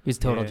 He was a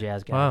total Yeah.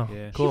 jazz guy. Wow.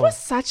 Yeah. Cool. He was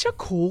such a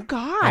cool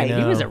guy. I know.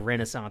 He was a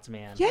Renaissance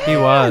man. Yes. He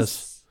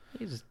was.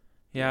 He was.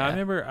 Yeah, I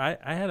remember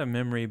I had a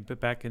memory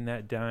back in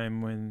that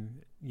time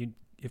when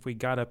if we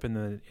got up in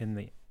the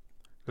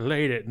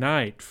late at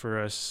night for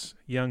us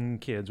young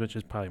kids, which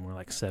is probably more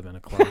like 7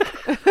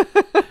 o'clock,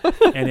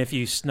 and if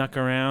you snuck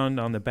around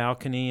on the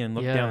balcony and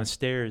looked Yeah. down the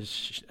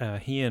stairs,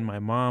 he and my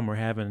mom were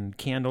having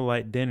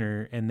candlelight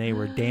dinner and they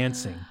were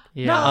dancing.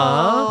 Yeah.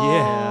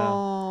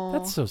 No.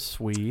 That's so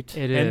sweet.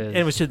 It and, is. and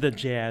it was to the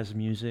jazz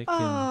music, and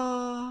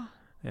Oh.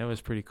 that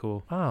was pretty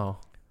cool. Wow.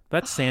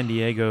 That's San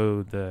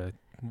Diego.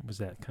 What was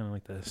that, kind of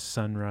like the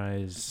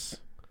sunrise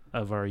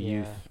of our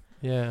youth?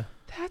 Yeah.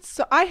 That's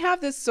so. I have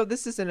this. So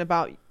this isn't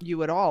about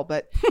you at all,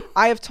 but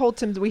I have told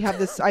Tim that we have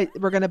this.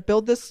 We're going to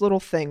build this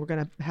little thing. We're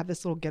going to have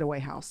this little getaway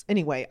house.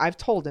 Anyway, I've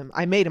told him.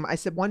 I made him. I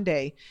said one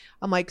day,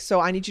 I'm like, so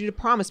I need you to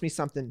promise me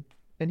something,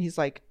 and he's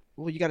like,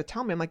 well, you got to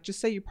tell me. I'm like, just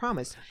say you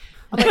promise.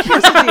 I'm like,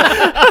 here's the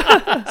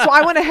deal. So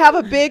I want to have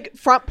a big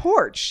front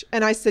porch,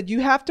 and I said,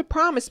 you have to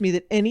promise me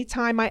that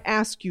anytime I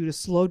ask you to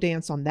slow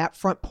dance on that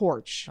front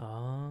porch,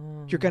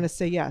 Oh. you're going to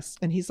say yes.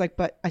 And he's like,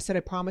 but I said, I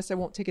promise I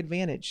won't take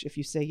advantage if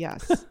you say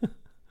yes.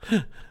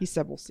 He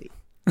said, we'll see.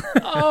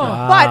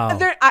 Wow.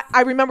 But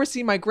I remember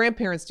seeing my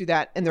grandparents do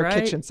that in their Right.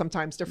 kitchen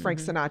sometimes to Frank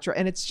Sinatra,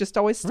 and it's just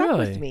always stuck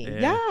Really? with me. Yeah.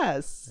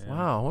 Yes.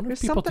 Wow. I wonder There's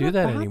if people something do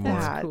that about anymore.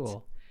 that. That's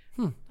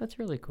cool. That's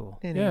really cool.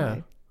 Anyway.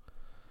 Yeah.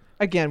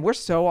 Again, we're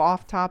so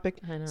off topic.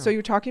 I know. So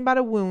you're talking about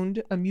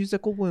a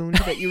musical wound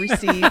that you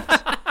received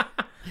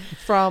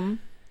from.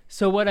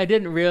 So what I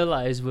didn't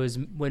realize was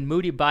when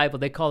Moody Bible,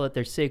 they call it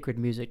their sacred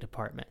music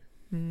department.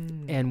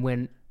 And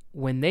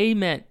when they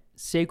meant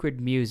sacred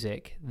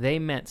music, they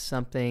meant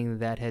something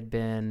that had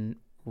been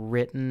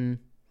written,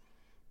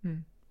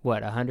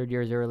 100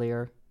 years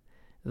earlier?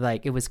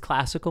 Like, it was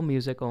classical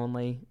music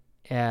only,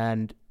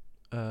 and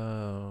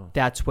Oh.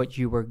 that's what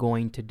you were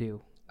going to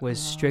do, was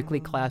strictly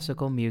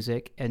classical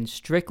music and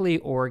strictly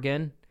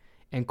organ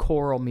and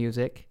choral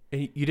music.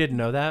 And you didn't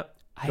know that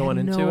I going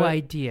had into no it?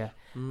 idea.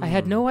 I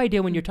had no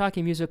idea when you're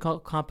talking musical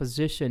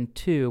composition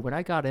too. When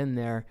I got in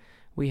there,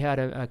 we had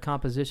a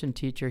composition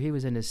teacher. He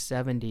was in his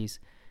 70s.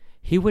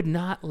 He would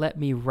not let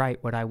me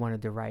write what I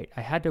wanted to write.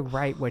 I had to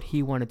write what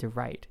he wanted to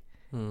write.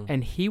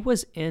 And he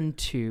was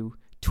into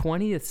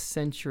 20th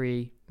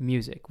century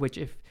music, which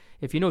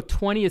if you know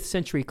 20th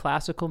century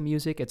classical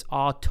music, it's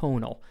all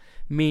tonal,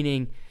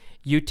 meaning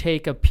you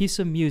take a piece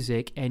of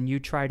music and you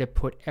try to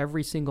put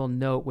every single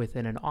note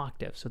within an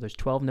octave. So there's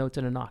 12 notes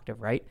in an octave,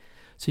 right?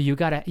 So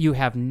you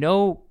have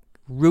no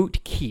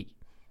root key.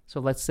 So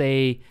let's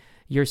say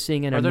you're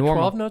singing Are a there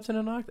normal. 12 notes in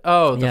an octave?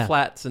 Oh, the Yeah.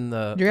 flats and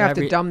the... You're going to have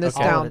to Every- dumb this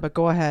okay. down, but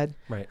go ahead.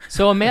 Right.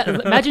 So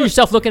imagine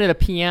yourself looking at a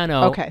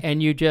piano, Okay.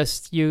 and you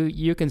just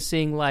you can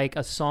sing like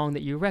a song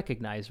that you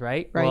recognize,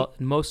 right? Right. Well,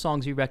 most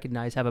songs you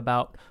recognize have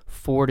about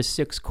 4 to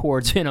 6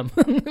 chords in them.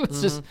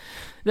 It's just,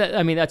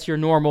 That's your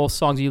normal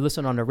songs you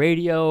listen on the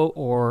radio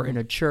or in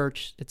a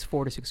church. It's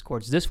 4 to 6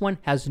 chords. This one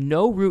has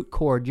no root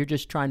chord. You're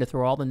just trying to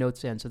throw all the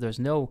notes in. So there's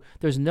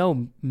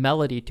no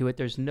melody to it.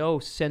 There's no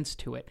sense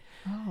to it.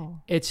 Oh.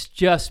 It's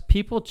just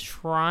people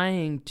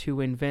trying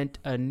to invent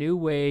a new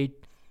way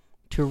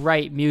to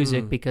write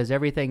music because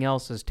everything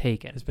else is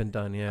taken. It's been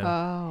done, yeah.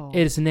 Oh.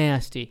 It's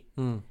nasty.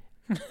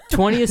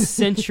 20th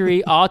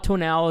century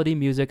atonality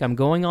music, I'm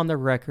going on the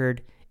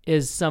record,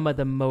 is some of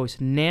the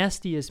most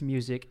nastiest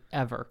music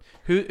ever.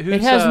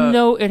 It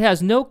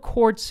has no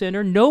chord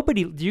center.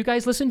 Nobody, do you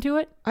guys listen to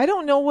it? I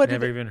don't know what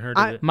Never even heard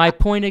of it. My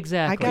point I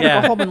exactly.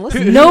 gotta go home and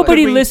listen. to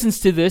Nobody it. listens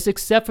to this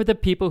except for the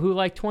people who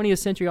like 20th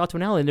century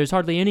atonality, and there's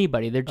hardly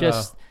anybody. They're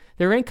just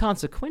they're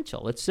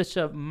inconsequential. It's such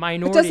a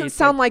minority. It doesn't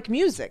sound like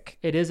music.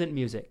 It isn't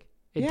music.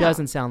 It Yeah.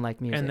 doesn't sound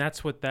like music. And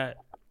that's what that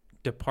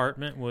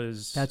department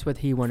was. That's what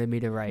he wanted me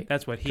to write.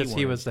 That's what he Because wanted.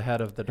 he was the head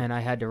of the. And I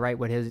had to write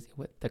what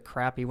the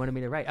crap he wanted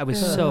me to write. I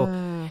was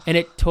and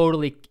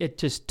it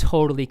just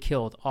totally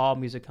killed all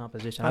music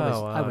composition.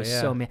 I was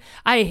so mad.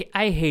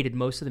 I hated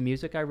most of the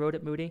music I wrote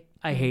at Moody.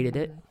 I hated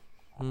it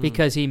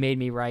because he made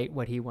me write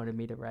what he wanted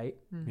me to write.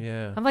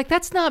 Yeah. I'm like,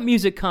 that's not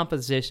music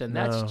composition.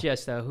 No. That's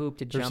just a hoop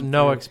to jump There's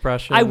no through.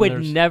 expression. I would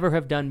There's- never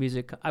have done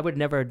music. I would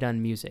never have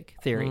done music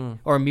theory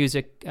or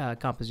music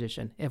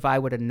composition if I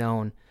would have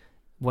known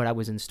what I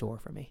was in store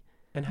for me.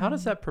 And how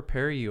does that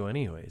prepare you,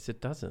 anyways? It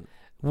doesn't.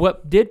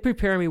 What did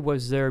prepare me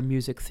was their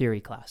music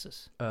theory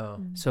classes. Oh.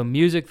 So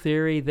music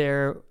theory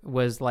there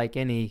was like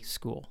any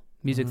school.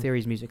 Music theory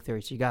is music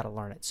theory, so you got to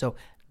learn it. So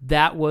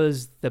that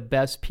was the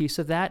best piece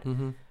of that.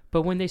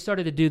 But when they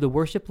started to do the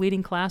worship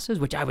leading classes,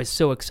 which I was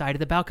so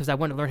excited about because I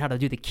wanted to learn how to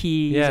do the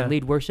keys and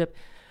lead worship,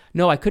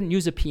 no, I couldn't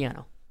use a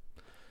piano.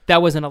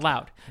 That wasn't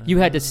allowed. You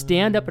had to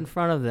stand up in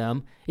front of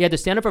them. You had to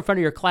stand up in front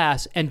of your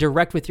class and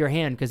direct with your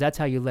hand because that's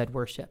how you led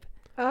worship.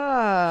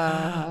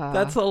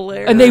 That's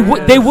hilarious. And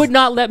they would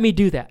not let me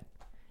do that.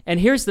 And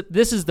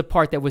this is the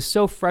part that was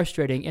so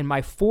frustrating in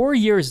my 4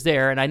 years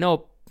there. And I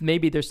know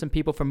maybe there's some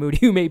people from Moody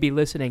who may be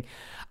listening.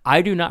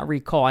 I do not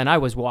recall, and I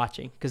was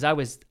watching because I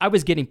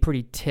was getting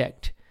pretty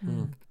ticked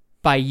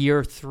by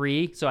year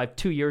 3. So I have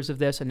 2 years of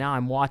this, and now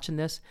I'm watching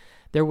this.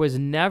 There was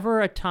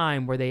never a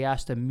time where they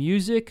asked a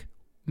music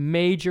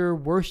major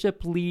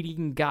worship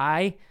leading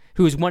guy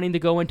who was wanting to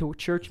go into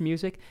church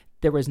music.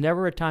 There was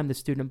never a time the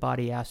student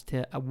body asked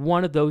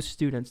one of those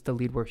students to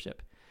lead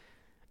worship.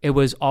 It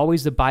was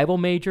always the Bible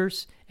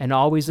majors and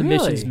always the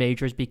missions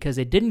majors because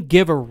they didn't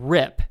give a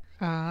rip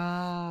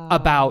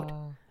about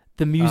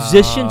the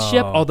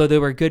musicianship. Although they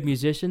were good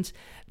musicians,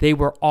 they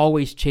were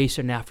always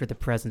chasing after the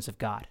presence of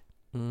God.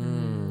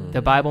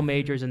 The Bible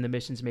majors and the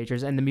missions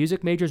majors and the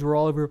music majors were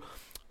all over.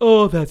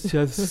 Oh, that's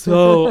just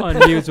so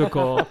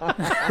unmusical,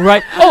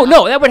 right? Oh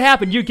no, that would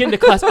happen. You get into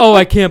class. Oh,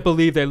 I can't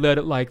believe they let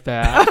it like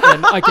that.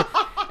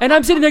 And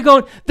I'm sitting there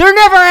going, they're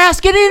never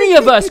asking any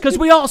of us because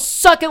we all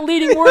suck at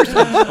leading worship.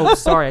 Oh,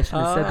 sorry, I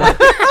shouldn't have said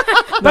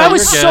that. But I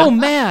was so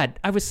mad.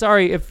 I was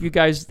sorry if you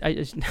guys. I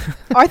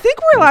think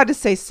we're allowed to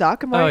say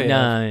suck. Am I?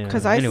 No,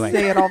 Because I anyway.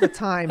 say it all the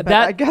time. But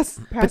That- I guess.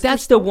 But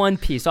that's the one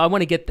piece. So I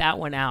want to get that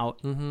one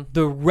out.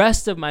 The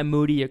rest of my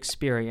Moody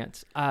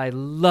experience, I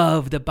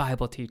love the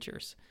Bible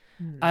teachers.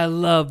 I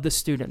love the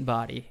student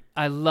body.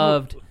 I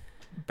loved.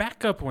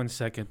 Back up 1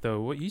 second, though.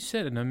 What you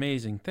said an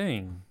amazing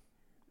thing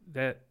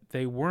that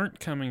they weren't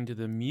coming to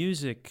the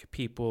music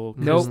people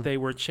because they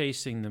were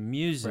chasing the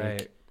music.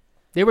 Right.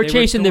 They were They were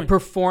chasing the going-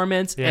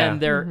 performance Yeah. and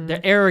their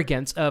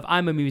arrogance of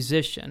I'm a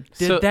musician.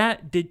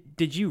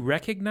 Did you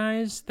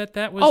recognize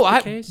that was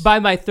the case? By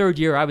my 3rd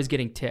year, I was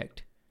getting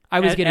ticked. I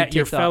was getting at ticked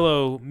your off.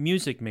 fellow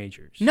music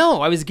majors.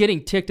 No, I was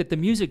getting ticked at the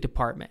music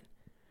department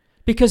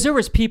because there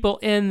was people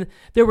in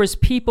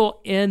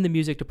the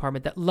music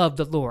department that loved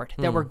the Lord,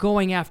 that were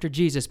going after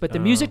Jesus, but the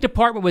music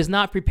department was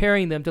not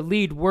preparing them to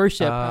lead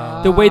worship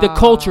the way the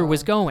culture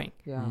was going.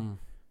 Yeah.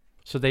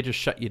 So they just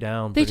shut you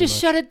down. They pretty just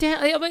much. shut it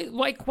down. I mean,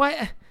 like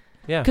why?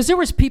 Yeah. Because there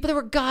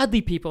were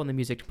godly people in the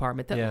music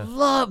department that Yeah.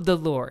 loved the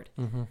Lord.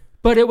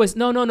 But it was,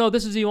 no,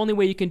 this is the only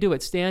way you can do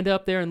it. Stand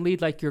up there and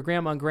lead like your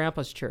grandma and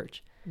grandpa's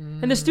church.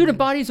 And the student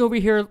bodies over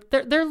here,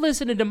 they're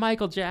listening to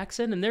Michael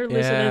Jackson and they're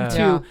listening to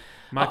Yeah.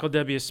 Michael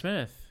W.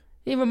 Smith.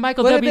 even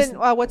Michael Would have W.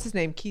 been, what's his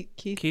name? Keith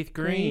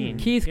Green.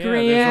 Keith Yeah,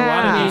 Green. there's a lot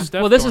of Yeah. new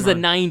stuff Well, this going is the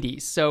on.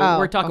 90s. So Oh,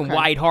 we're talking okay.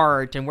 White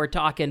Heart and we're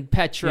talking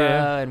Petra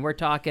Yeah. and we're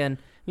talking,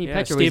 Yeah,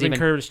 Petra was Stephen even,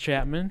 Curtis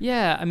Chapman.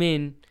 yeah, I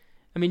mean,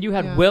 you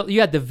had Yeah. you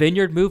had the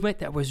Vineyard movement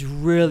that was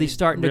really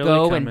starting Really to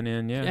go coming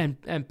in, yeah.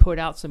 and put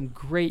out some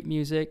great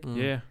music.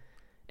 Yeah.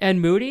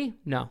 And Moody,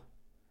 no,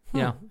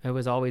 it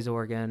was always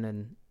organ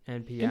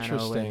and piano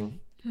Interesting.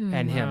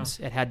 and hymns.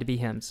 It had to be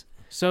hymns.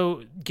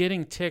 So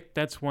getting ticked,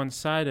 that's one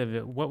side of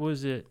it. What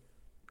was it?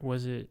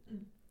 Was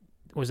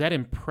that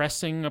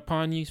impressing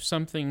upon you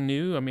something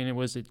new? I mean,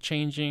 was it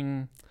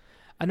changing?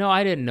 I know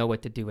I didn't know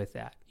what to do with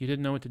that. You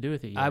didn't know what to do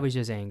with it yet. I was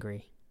just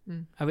angry.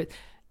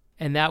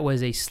 And that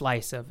was a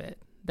slice of it.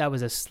 That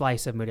was a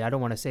slice of Moody. I don't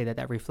want to say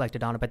that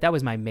reflected on it, but that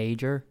was my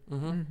major.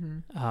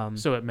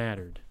 So it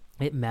mattered.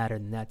 It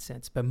mattered in that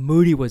sense. But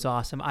Moody was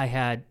awesome. I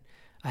had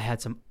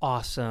some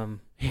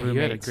awesome You had a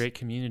roommates. great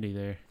community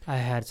there. I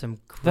had some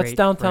great That's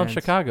downtown friends.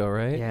 Chicago,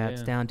 right? Yeah,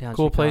 it's Yeah. downtown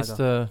Cool Chicago. place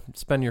to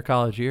spend your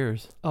college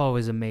years. Oh, it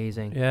was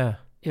amazing. Yeah.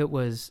 It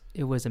was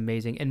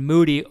amazing. And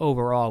Moody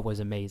overall was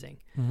amazing.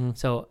 Mm-hmm.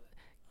 So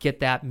get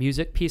that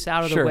music piece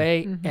out of Sure. the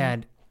way, Mhm.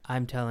 and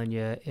I'm telling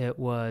you, it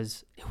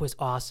was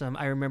awesome.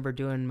 I remember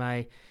doing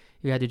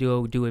you had to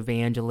do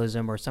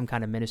evangelism or some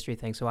kind of ministry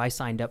thing. So I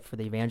signed up for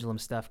the evangelism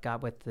stuff,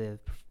 got with the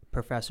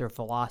professor of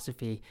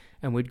philosophy,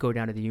 and we'd go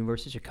down to the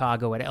University of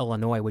Chicago at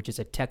Illinois, which is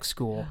a tech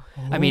school.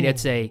 I mean,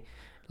 it's a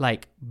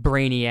like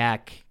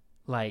brainiac,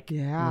 like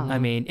Yeah. I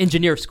mean,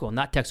 engineer school,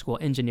 not tech school,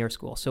 engineer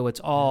school. So it's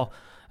all,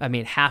 I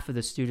mean, half of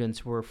the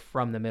students were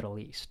from the Middle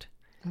East.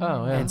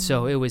 Oh, yeah. And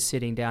so it was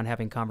sitting down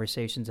having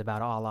conversations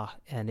about Allah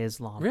and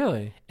Islam.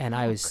 Really? And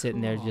I was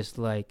sitting there cool. just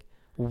like,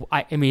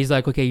 I mean, he's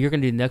like, okay, you're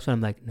going to do the next one.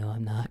 I'm like, no,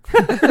 I'm not.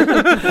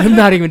 I'm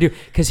not even doing,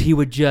 because he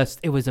would just,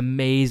 it was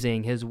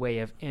amazing his way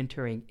of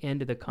entering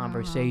into the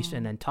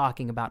conversation and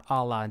talking about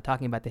Allah and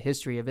talking about the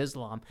history of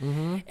Islam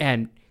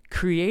and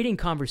creating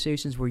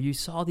conversations where you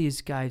saw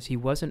these guys. He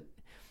wasn't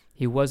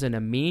a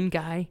mean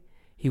guy.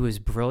 He was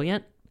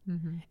brilliant.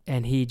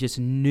 And he just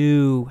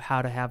knew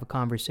how to have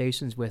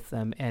conversations with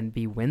them and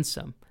be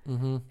winsome.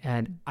 Mm-hmm.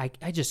 And I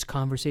just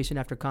conversation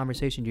after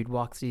conversation, you'd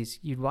watch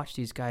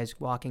these guys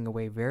walking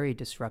away very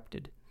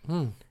disrupted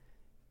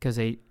because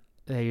they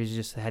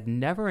just had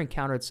never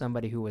encountered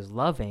somebody who was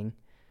loving,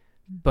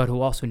 but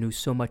who also knew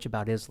so much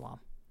about Islam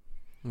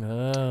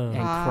Oh.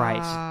 and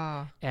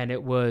Christ. And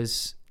it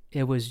was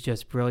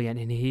just brilliant.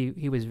 And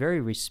he was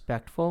very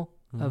respectful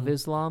of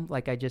Islam.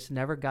 Like I just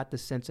never got the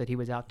sense that he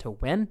was out to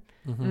win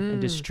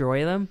and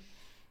destroy them.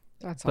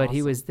 That's But he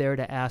awesome. was there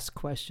to ask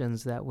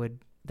questions that would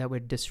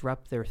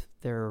disrupt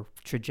their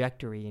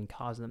trajectory and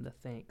cause them to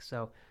think.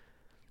 So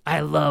I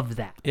loved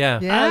that. Yeah.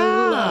 Yeah. I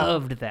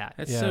loved that.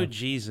 That's Yeah. so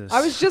Jesus.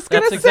 I was just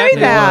going That's to say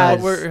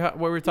exactly that.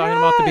 what we're talking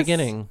about at the Yes.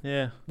 beginning.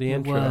 Yeah. The It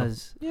intro.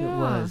 was. It Yeah.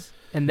 was.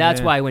 And that's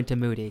Yeah. why I went to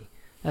Moody.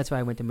 And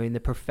the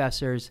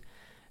professors,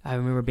 I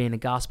remember being in a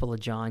Gospel of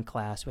John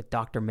class with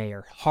Dr.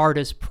 Mayer,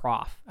 hardest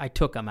prof. I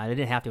took him. I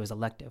didn't have to. It was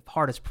elective.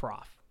 Hardest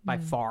prof by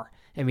far.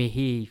 I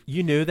mean,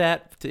 You knew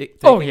that?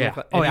 Oh taking yeah.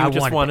 it- Oh and yeah. you I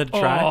just wanted to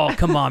try? Oh,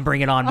 come on,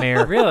 bring it on,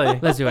 Mayor. Really?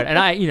 Let's do it. And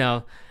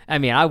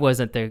I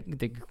wasn't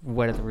the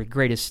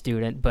greatest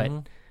student, but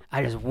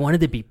I just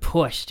wanted to be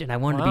pushed, and I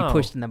wanted to Wow. be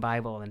pushed in the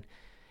Bible. And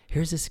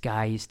here's this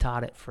guy. He's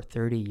taught it for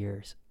 30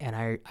 years, and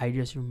I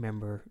just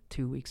remember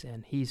 2 weeks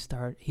in,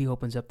 he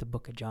opens up the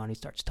book of John. He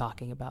starts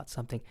talking about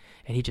something,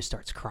 and he just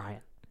starts crying,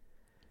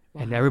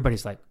 and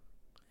everybody's like,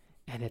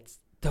 and it's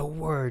the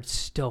word's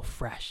still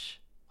fresh.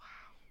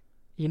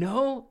 You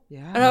know?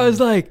 Yeah. And I was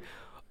like,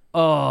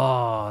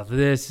 oh,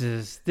 this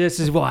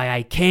is why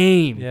I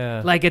came.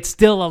 Yeah. Like it's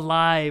still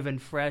alive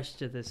and fresh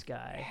to this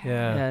guy.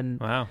 Yeah. And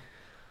Wow.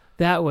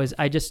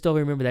 I just still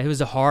remember that. It was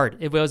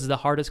the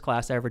hardest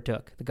class I ever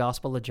took, the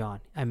Gospel of John.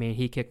 I mean,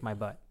 he kicked my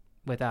butt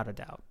without a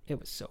doubt. It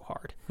was so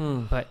hard,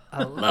 but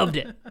I loved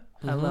it.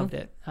 I loved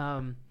it.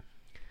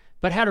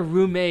 But had a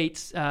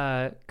roommates,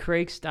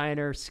 Craig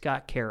Steiner,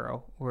 Scott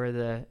Caro,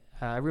 were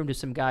I roomed with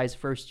some guys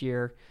first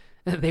year.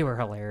 They were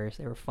hilarious.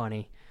 They were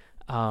funny.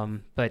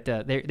 But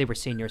they were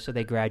seniors, so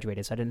they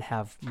graduated, so I didn't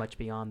have much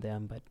beyond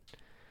them. But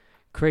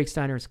Craig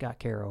Steiner and Scott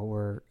Caro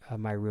were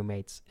my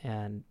roommates,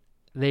 and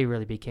they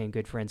really became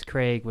good friends.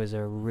 Craig was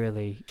a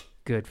really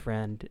good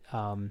friend.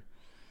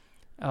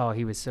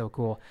 He was so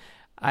cool.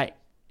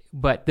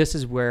 But this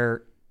is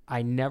where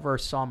I never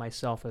saw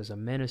myself as a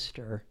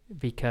minister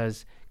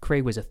because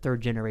Craig was a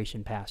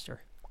third-generation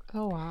pastor.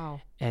 Oh,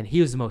 wow. And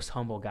he was the most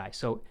humble guy.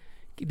 So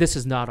this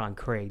is not on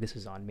Craig. This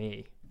is on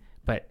me.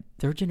 But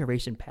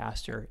third-generation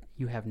pastor,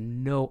 you have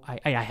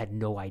I had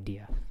no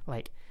idea.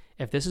 Like,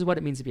 if this is what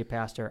it means to be a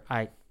pastor,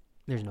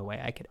 there's no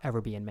way I could ever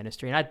be in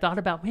ministry. And I thought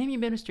about maybe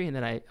ministry, and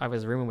then I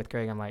was rooming with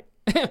Craig. I'm like,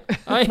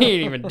 I ain't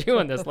even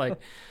doing this. Like,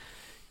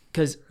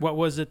 because What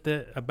was it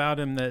about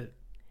him that,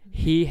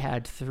 he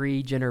had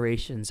 3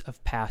 generations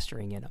of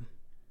pastoring in him.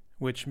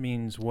 which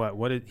means what?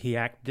 What did he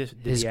act? Did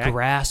His he act?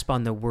 grasp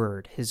on the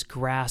word, his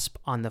grasp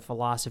on the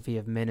philosophy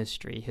of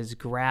ministry, his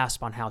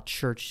grasp on how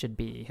church should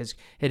be. It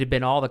had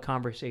been all the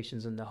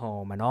conversations in the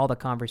home and all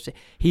the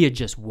he had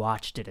just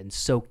watched it and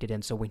soaked it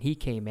in. So when he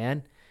came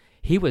in,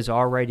 he was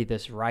already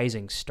this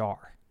rising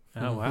star.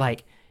 Oh, wow.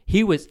 Like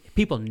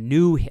people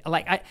knew him.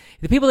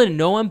 The people didn't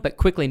know him, but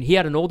quickly, and he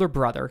had an older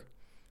brother.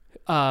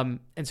 And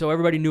so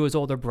everybody knew his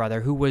older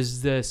brother, who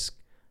was this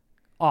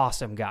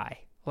awesome guy.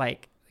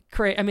 Like,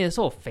 his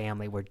whole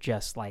family were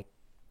just like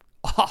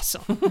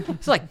awesome.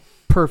 It's like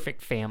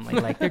perfect family.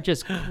 Like they're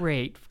just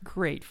great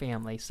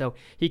family. So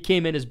he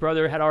came in, his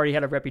brother had already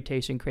had a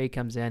reputation. Craig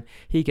comes in,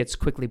 he gets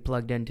quickly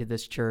plugged into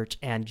this church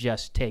and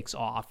just takes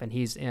off, and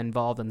he's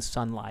involved in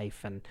Sun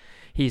Life, and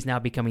he's now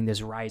becoming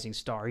this rising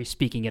star. He's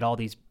speaking at all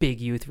these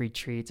big youth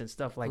retreats and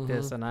stuff like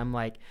this. And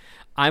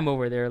I'm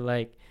over there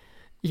like,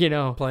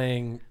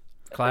 Playing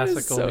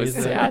classical so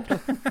music. sad.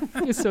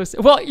 It's so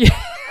sad. Well, yeah.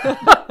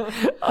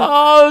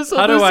 How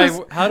do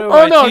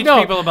I teach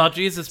people about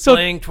Jesus So-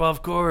 playing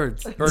 12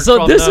 chords? Or So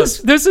 12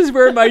 this notes? is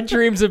where my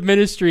dreams of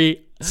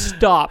ministry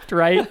stopped,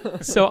 right?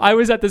 So I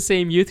was at the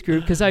same youth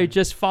group because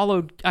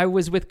I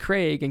was with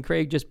Craig, and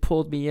Craig just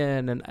pulled me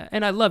in,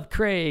 and I loved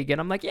Craig, and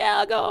I'm like, yeah,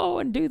 I'll go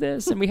and do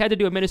this. And we had to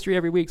do a ministry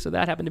every week, so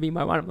that happened to be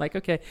my one. I'm like,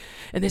 okay.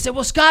 And they said,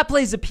 well, Scott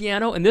plays the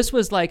piano, and this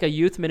was like a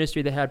youth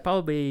ministry that had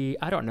probably,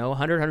 I don't know,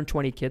 100,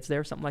 120 kids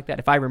there, something like that,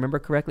 if I remember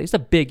correctly. It's a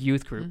big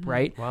youth group,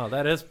 right? Wow,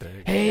 that is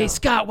big. Hey,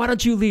 Scott, why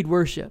don't you lead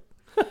worship?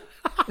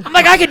 I'm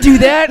like, I could do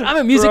that. I'm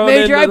a music Thrown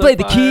major. I into played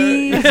the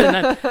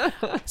the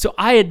keys. So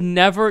I had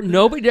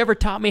nobody ever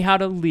taught me how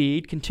to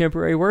lead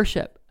contemporary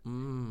worship.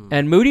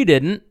 And Moody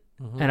didn't.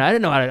 And I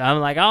didn't know how to. I'm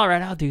like, all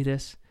right, I'll do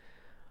this.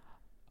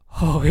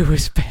 Oh, it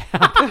was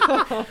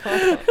bad.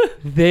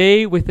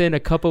 They, within a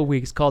couple of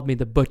weeks, called me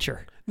the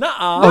Butcher. Nuh-uh.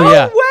 Oh,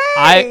 yeah.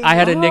 way! I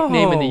had a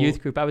nickname in the Oh.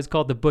 youth group. I was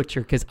called the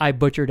Butcher because I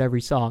butchered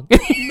every song.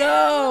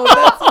 No,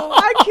 that's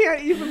I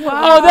can't even.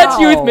 Oh, that's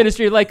youth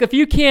ministry. Like if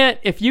you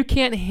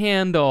can't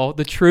handle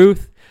the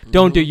truth,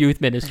 don't do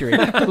youth ministry.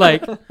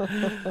 Like,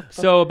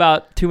 so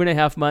about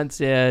 2.5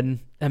 months in,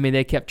 I mean,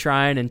 they kept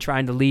trying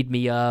to lead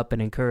me up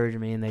and encourage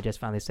me, and they just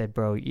finally said,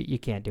 "Bro, you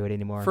can't do it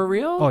anymore." for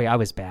real. Oh yeah, I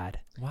was bad.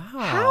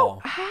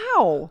 Wow.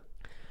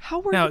 How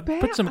were Now, you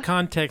bad? put some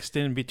context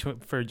in between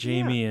for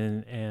Jamie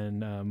and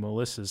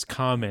Melissa's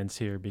comments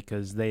here,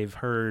 because they've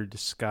heard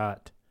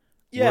Scott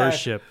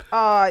worship.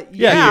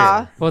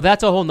 Yeah. Well,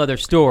 that's a whole nother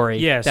story.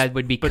 Yes, that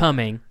would be but-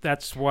 coming.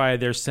 That's why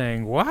they're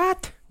saying,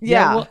 what?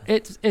 Yeah. Well,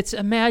 it's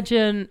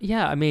imagine.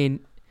 Yeah, I mean,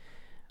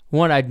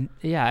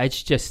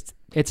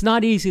 it's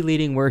not easy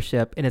leading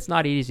worship, and it's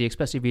not easy,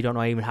 especially if you don't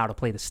know even how to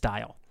play the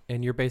style.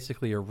 And you're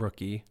basically a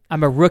rookie.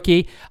 I'm a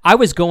rookie. I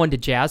was going to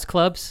jazz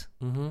clubs.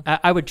 Mm-hmm.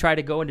 I would try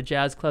to go into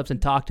jazz clubs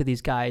and talk to these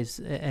guys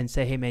and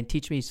say, "Hey, man,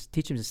 teach me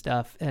some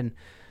stuff." And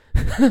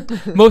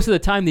most of the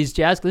time, these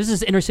jazz clubs, this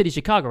is inner city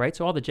Chicago, right?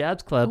 So all the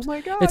jazz clubs, Oh my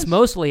gosh. it's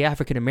mostly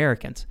African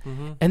Americans,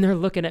 Mm-hmm. and they're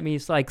looking at me.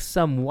 It's like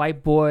some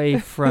white boy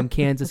from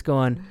Kansas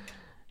going,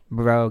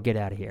 "Bro, get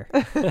out of here!"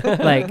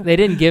 Like they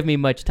didn't give me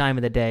much time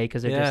of the day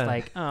because they're just Yeah.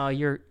 like,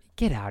 "Oh,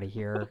 get out of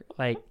here!"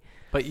 Like.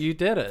 But you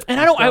did it. And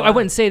I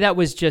wouldn't say that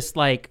was just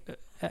like,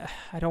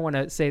 I don't want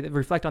to say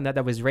reflect on that.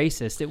 That was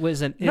racist. It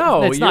wasn't.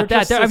 No, it's not you're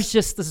that. just I was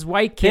just this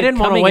white kid. They didn't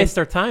want to coming waste in.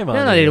 their time on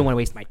No, it. they didn't want to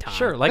waste my time.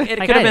 Sure, like it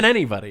Like, could have I- been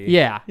anybody.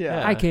 Yeah.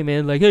 Yeah. I came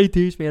in like, hey,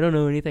 teach me. I don't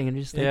know anything, and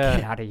just like, Yeah.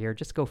 get out of here.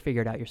 Just go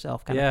figure it out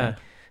yourself, kind of Yeah.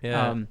 thing.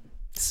 Yeah.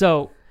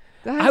 So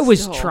That's I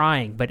was still-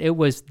 trying, but it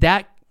was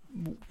that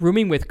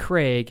rooming with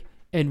Craig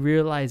and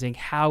realizing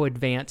how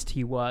advanced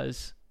he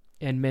was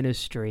in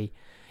ministry,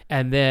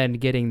 and then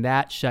getting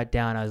that shut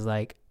down. I was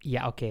like,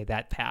 yeah, okay,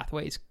 that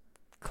pathway's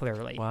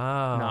clearly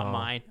Wow. not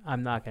mine.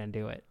 I'm not going to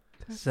do it.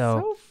 That's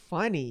So, so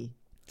funny.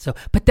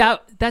 but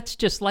that's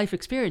just life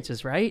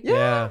experiences, right?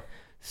 Yeah.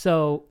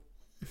 So,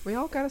 We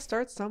all got to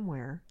start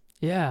somewhere.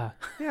 yeah.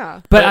 Yeah.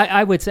 But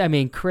I would say, I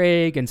mean,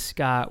 Craig and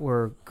Scott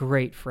were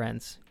great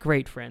friends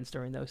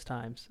during those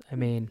times. I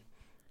mean,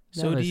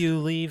 that So do was- you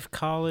leave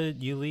college?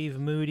 You leave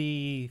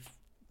Moody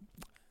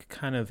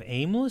kind of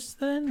aimless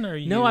then? Or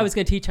No, I was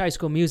going to teach high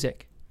school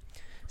music.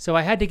 So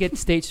I had to get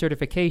state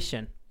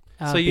certification.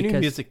 So you knew because-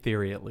 music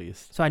theory at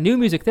least. So I knew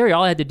music theory.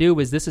 All I had to do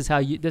was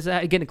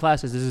get into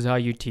classes. This is how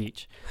you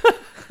teach.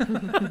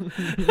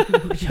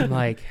 Which I'm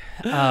like,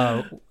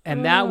 oh,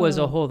 and that was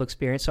a whole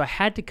experience. So I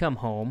had to come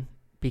home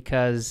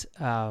because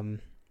I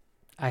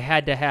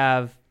had to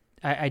have.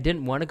 I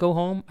didn't want to go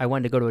home. I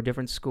wanted to go to a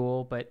different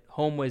school, but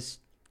home was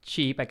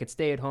cheap. I could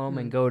stay at home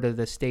and go to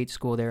the state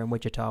school there in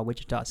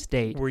Wichita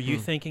State. Were you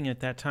thinking at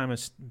that time of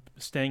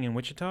staying in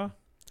Wichita?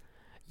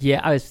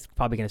 Yeah, I was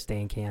probably going to stay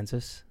in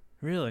Kansas.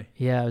 Really?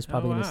 Yeah, I was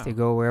probably going wow. to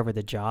go wherever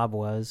the job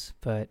was,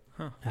 but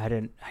Huh.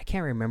 I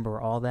can't remember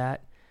all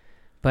that.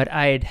 But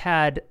I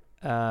had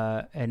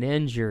an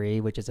injury,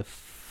 which is a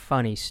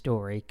funny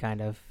story,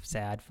 kind of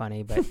sad,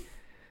 funny, but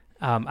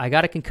I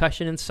got a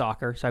concussion in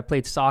soccer. So I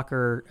played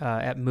soccer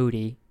at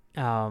Moody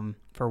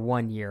for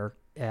 1 year,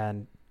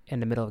 and in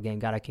the middle of the game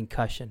got a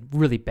concussion,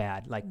 really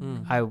bad. Like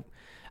I was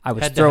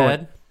Head to throwing.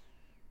 head?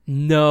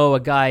 No, a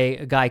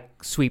guy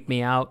sweeped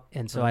me out,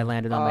 and so I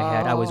landed on my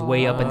head. I was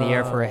way up in the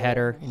air for a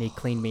header, and he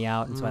cleaned me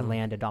out, and so I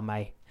landed on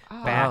my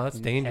back. Wow, that's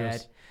and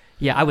dangerous. head.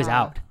 Yeah, I was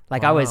out.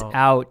 Like I was Wow.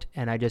 out,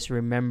 and I just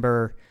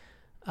remember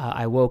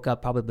I woke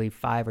up probably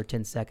 5 or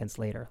 10 seconds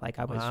later. Like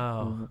I was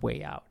Wow.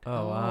 way out.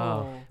 Oh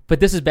wow. But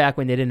this is back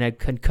when they didn't have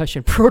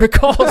concussion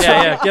protocols.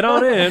 Yeah, get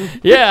on in.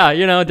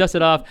 Yeah, dust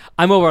it off.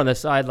 I'm over on the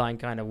sideline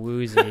kind of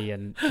woozy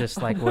and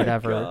just like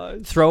whatever,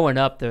 throwing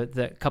up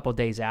the couple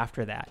days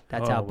after that.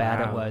 That's Oh, how bad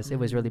wow. it was. It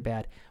was really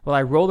bad. Well,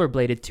 I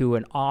rollerbladed to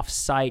an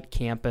off-site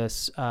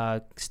campus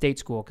state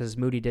school because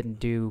Moody didn't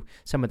do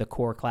some of the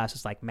core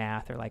classes like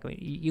math or like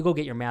you go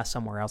get your math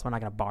somewhere else. We're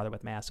not going to bother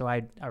with math. So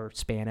or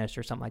Spanish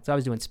or something like that. So I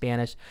was doing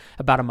Spanish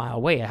about a mile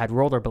away. I had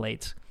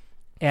rollerblades.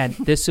 And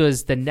this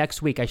was the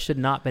next week. I should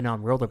not have been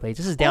on rollerblades.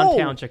 This is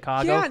downtown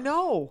Chicago. Yeah,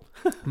 no.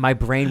 My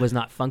brain was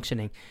not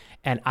functioning,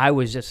 and I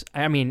was just,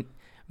 I mean,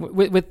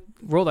 with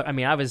roller, I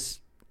mean, I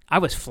I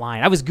was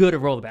flying. I was good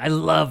at rollerblade. I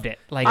loved it.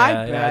 Like I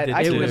yeah, I bet. did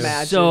I it can too. was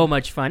imagine. so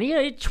much fun. You're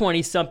a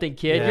 20-something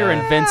kid. Yeah. You're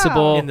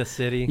invincible. In the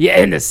city. Yeah,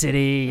 in the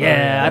city.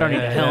 Yeah, yeah, I don't need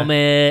yeah, a yeah.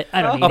 helmet.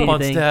 I don't need Up on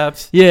anything.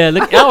 steps. Yeah.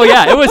 Look. Oh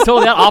yeah, it was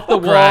totally off the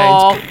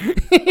wall.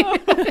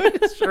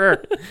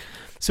 Sure.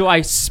 So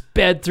I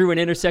sped through an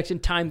intersection,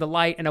 timed the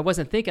light, and I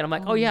wasn't thinking. I'm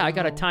like, oh yeah, I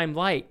got a timed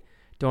light.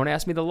 Don't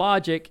ask me the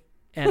logic.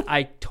 And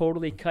I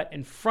totally cut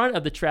in front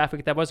of the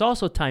traffic that was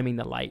also timing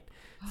the light.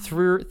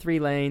 Through 3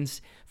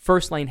 lanes.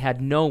 First lane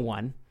had no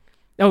one.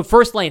 No,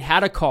 first lane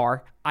had a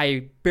car.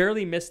 I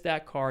barely missed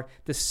that car.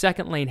 The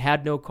second lane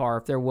had no car.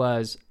 If there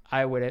was,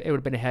 it would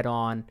have been a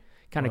head-on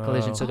kind of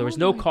collision. So there was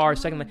no car.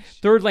 Second lane,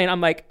 third lane. I'm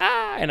like,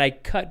 and I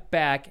cut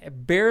back.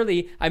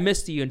 Barely, I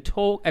missed the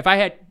untold. If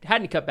I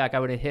hadn't cut back, I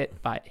would have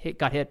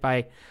got hit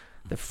by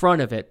the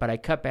front of it. But I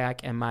cut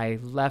back, and my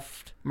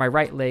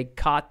right leg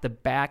caught the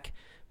back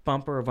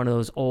bumper of one of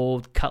those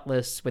old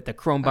Cutlass with the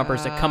chrome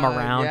bumpers that come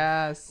around,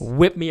 Yes.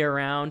 whip me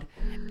around,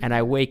 and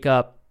I wake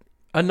up.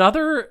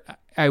 Another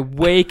I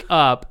wake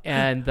up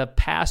and the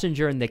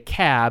passenger in the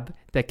cab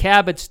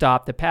had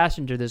stopped. The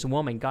passenger, this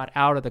woman, got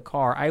out of the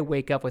car. I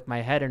wake up with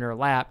my head in her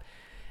lap,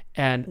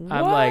 and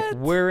I'm like,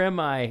 "Where am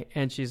I?"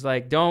 And she's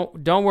like, "Don't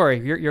worry,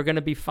 you're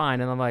gonna be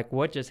fine." And I'm like,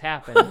 "What just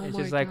happened?" And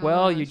she's like,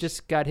 "Well, you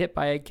just got hit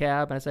by a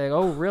cab." And I say,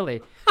 "Oh,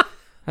 really?"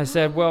 I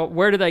said, "Well,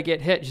 where did I get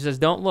hit?" She says,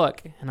 "Don't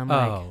look." And I'm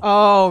like,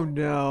 Oh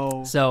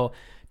no. so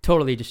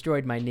totally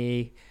destroyed my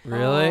knee.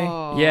 really?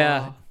 Oh.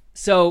 Yeah.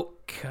 So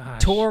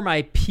Gosh. tore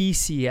my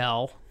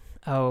PCL,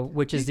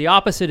 which is the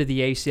opposite of the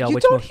ACL. You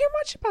which don't hear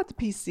much about the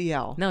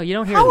PCL. No, you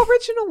don't hear. How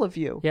original of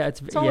you. Yeah,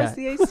 It's always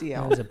the That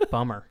ACL. was a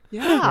bummer.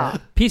 Yeah.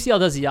 PCL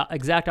does the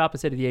exact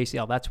opposite of the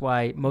ACL. That's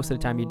why most of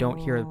the time you don't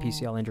hear the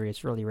PCL injury.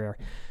 It's really rare.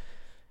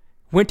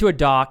 Went to a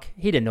doc.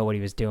 He didn't know what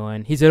he was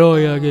doing. He said, "Oh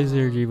yeah, get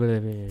surgery,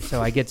 whatever."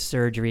 So I get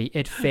surgery.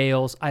 It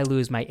fails. I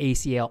lose my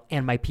ACL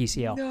and my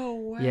PCL. No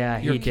way. Yeah,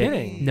 You're he did.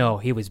 kidding. No,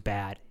 he was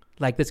bad.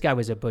 Like this guy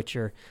was a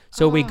butcher.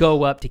 So we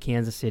go up to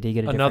Kansas City,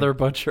 get Another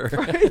butcher.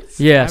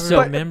 Yeah. I So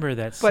remember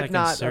that second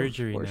not of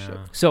surgery worship.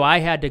 now. So I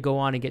had to go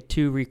on and get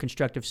 2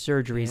 reconstructive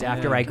surgeries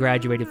after I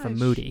graduated from Gosh.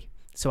 Moody.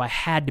 So I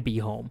had to be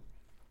home.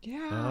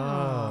 Yeah.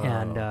 Oh.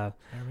 And I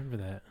remember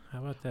that. How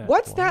about that?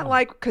 What's that Wow.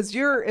 like? Because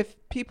if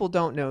people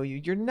don't know you,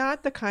 you're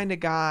not the kind of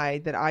guy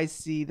that I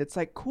see that's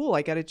like, cool,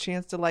 I got a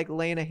chance to like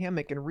lay in a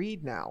hammock and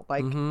read now.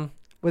 Like,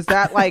 was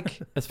that like,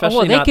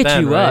 Especially they not get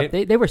then, you right?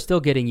 up. They were still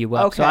getting you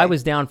up. So I Okay.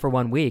 was down for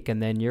 1 week,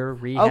 and then you're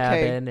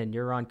rehabbing and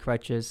you're on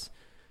crutches.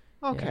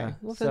 okay, Yeah.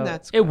 well So then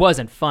that's it good.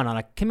 wasn't fun on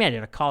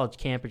a college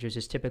campus. Is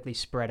just typically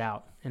spread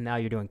out, and now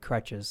you're doing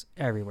crutches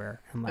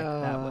everywhere. I'm like,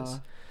 that was.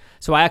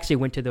 So I actually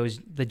went to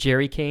the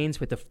Jerry canes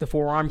with the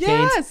forearm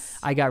canes. Yes.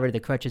 I got rid of the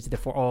crutches.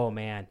 Oh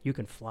man, you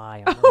can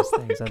fly on those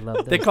things. I love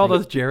those. They call things.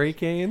 those Jerry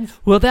canes.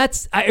 Well,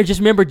 I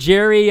just remember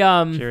Jerry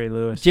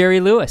Lewis.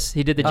 Jerry Lewis.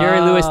 He did the Jerry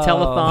Lewis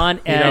telethon,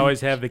 He'd and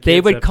always have the kids they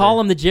would up call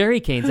there. them the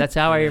Jerry canes. That's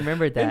how I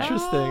remembered that.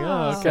 Interesting.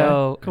 Oh, okay.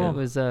 So cool. it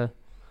was the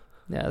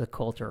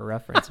cultural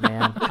reference,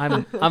 man.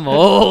 I'm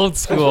old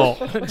school.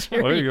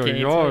 Jerry canes.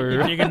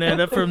 You're digging that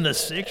up from the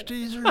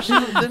 60s or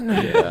something?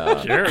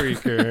 Yeah. Jerry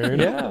Kern.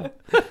 Yeah.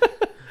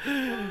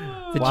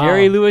 The Wow.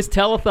 Jerry Lewis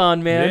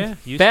telethon, man. Yeah,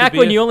 used to Back be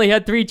when a- you only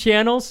had 3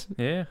 channels,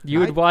 Yeah. you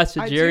would watch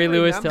the I do Jerry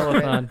Lewis remember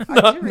it. telethon. I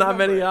do Not remember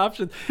many it.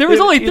 options. There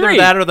was only Either 3.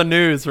 that or the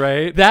news,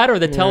 right? That or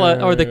the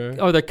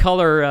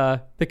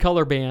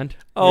color band.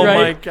 Oh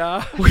right? my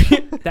god.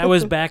 That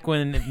was back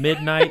when at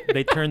midnight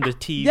they turned the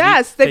TV.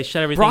 Yes, they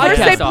shut everything broadcast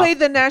First down. they off. play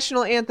the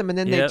national anthem and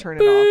then they Yep.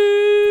 turn it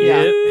off.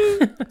 Yeah.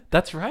 Yep.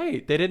 That's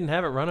right. They didn't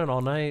have it running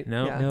all night.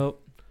 Nope. Yeah.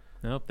 Nope.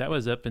 Nope. That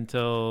was up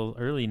until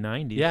early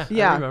 90s. Yeah. I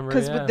Yeah, remember,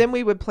 because yeah. then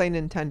we would play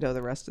Nintendo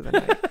the rest of the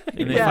night.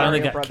 And they Yeah. finally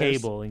Mario got Brothers.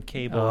 cable, and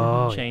cable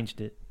Oh,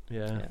 changed it.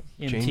 Yeah.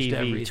 MTV, Changed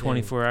everything.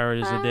 24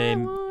 hours a day.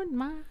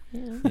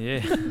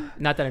 Yeah.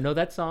 Not that I know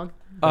that song.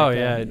 Oh but,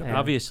 yeah.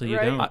 Obviously, you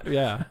Right? don't.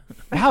 Yeah.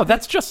 Wow,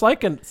 that's just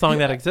like a song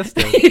that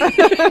existed.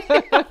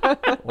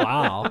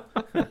 Wow.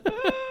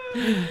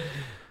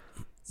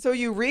 So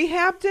you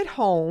rehabbed at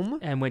home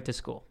And went to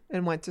school.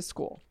 and went to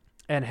school.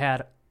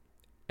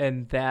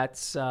 And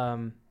that's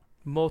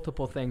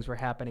multiple things were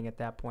happening at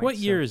that point. What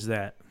So year is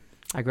that?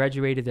 I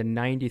graduated in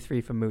 93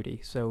 from Moody,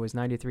 so it was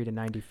 93 to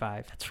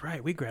 95. That's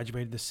right. We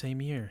graduated the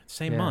same year,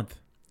 same Yeah. month,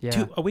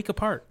 Yeah. a week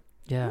apart.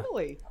 Yeah.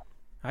 Really?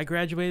 I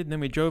graduated, and then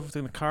we drove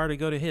in the car to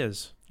go to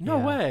his. No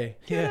Yeah. way.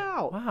 Get Yeah.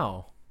 out.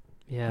 Wow.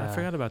 Yeah. I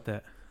forgot about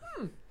that.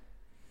 Hmm.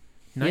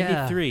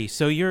 93.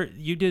 So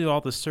you did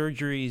all the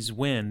surgeries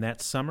when?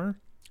 That summer?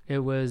 They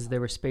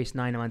were spaced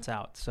 9 months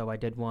out. So I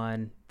did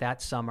one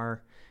that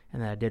summer,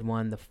 and then I did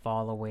one the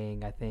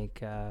following, I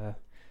think,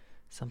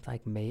 something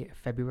like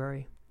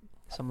February,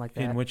 something like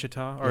that. In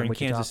Wichita or Yeah, in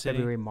Wichita, Kansas City?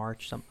 February,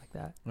 March, something like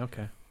that.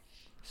 Okay.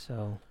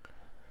 So,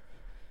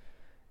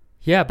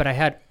 yeah, but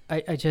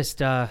I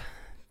just,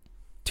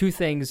 2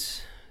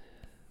 things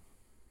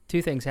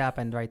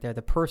happened right there.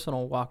 The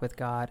personal walk with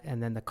God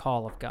and then the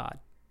call of God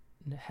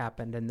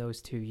happened in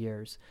those 2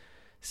 years.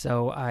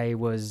 So I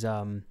was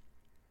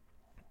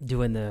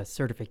doing the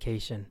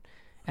certification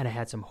and I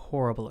had some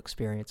horrible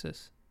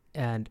experiences.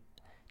 And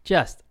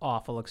just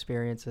awful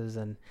experiences,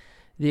 and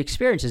the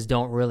experiences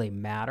don't really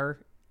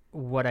matter.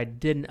 What I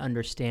didn't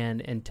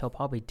understand until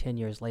probably 10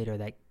 years later,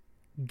 that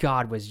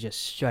God was just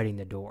shutting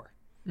the door.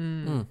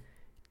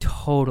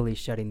 Totally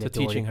shutting the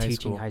door to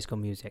teaching high school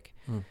music.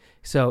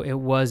 So it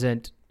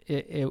wasn't,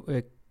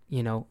 it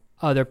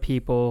other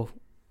people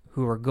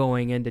who were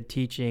going into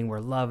teaching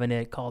were loving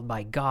it, called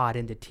by God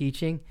into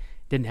teaching,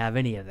 didn't have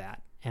any of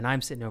that. And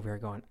I'm sitting over here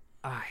going,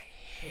 I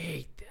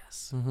hate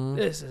this.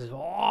 This is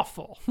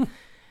awful.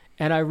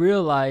 And I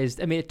realized,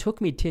 it took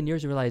me 10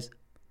 years to realize,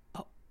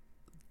 oh,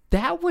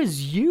 that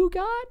was you,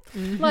 God?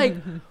 Like,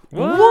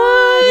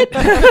 what?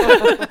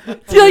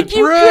 Like,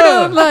 you could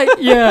have, like,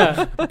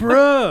 yeah.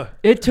 Bruh.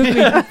 It took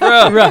me,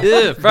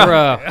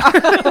 bruh.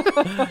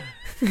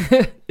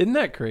 Isn't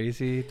that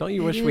crazy? Don't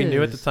you wish we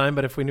knew at the time?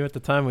 But if we knew at the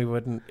time, it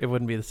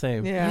wouldn't be the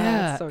same.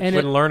 Yeah. So And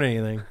wouldn't learn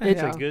anything.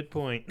 That's a good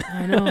point.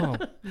 I know.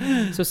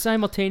 So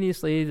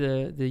simultaneously,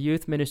 the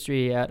youth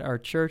ministry at our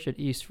church at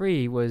East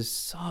Free was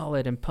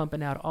solid and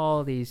pumping out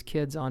all these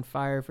kids on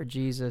fire for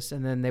Jesus,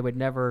 and then they would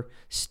never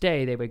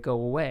stay; they would go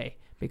away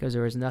because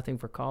there was nothing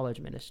for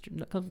college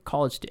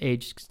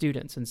age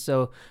students. And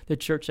so the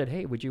church said,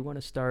 "Hey, would you want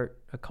to start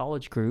a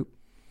college group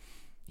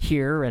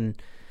here and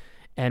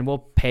we'll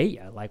pay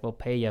you. Like, we'll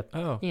pay you,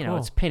 Oh, cool.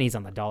 It's pennies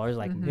on the dollars,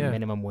 like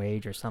minimum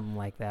wage or something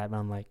like that." And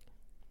I'm like,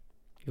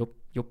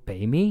 you'll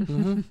pay me?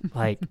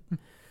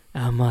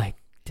 I'm like,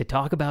 to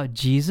talk about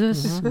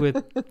Jesus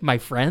with my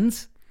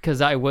friends?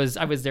 Because I was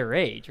their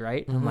age,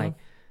 right? I'm like,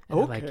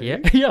 yeah,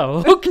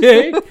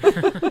 okay.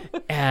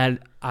 And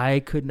I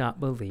could not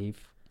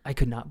believe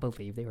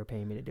they were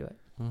paying me to do it.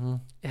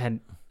 And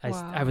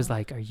I was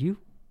like,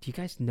 do you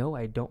guys know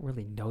I don't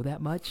really know that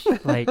much?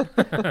 Like,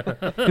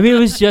 it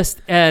was just,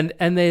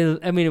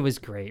 it was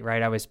great,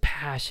 right? I was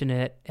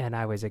passionate and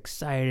I was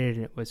excited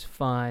and it was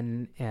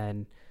fun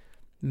and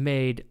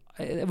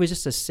it was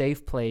just a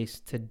safe place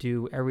to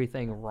do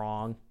everything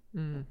wrong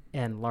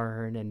and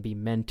learn and be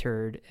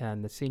mentored.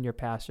 And the senior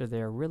pastor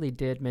there really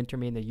did mentor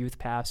me, and the youth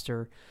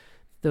pastor,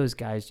 those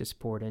guys just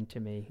poured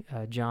into me.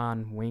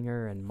 John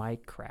Winger and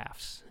Mike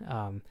Crafts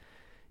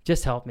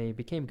just helped me,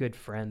 became good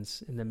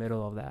friends in the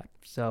middle of that.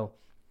 So,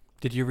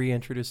 did you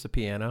reintroduce the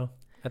piano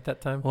at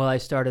that time? Well, I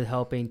started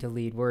helping to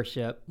lead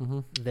worship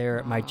there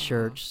at my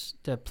church,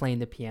 to playing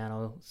the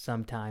piano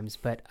sometimes,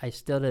 but I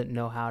still didn't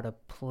know how to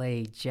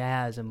play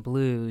jazz and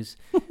blues.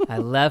 I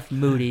left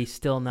Moody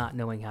still not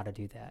knowing how to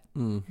do that.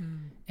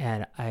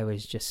 And I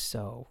was just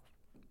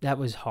that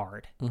was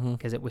hard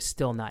because it was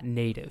still not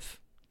native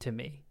to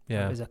me.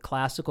 Yeah. I was a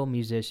classical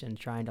musician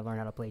trying to learn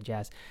how to play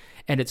jazz.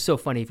 And it's so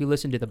funny, if you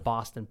listen to the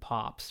Boston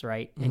Pops,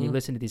 right, and you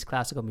listen to these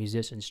classical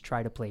musicians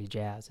try to play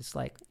jazz, it's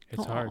like,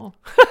 It's hard.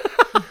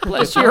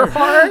 Bless your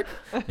heart.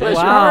 Bless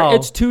your heart.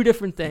 It's two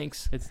different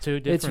things. It's two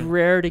different. It's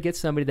rare to get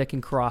somebody that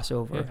can cross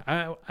over.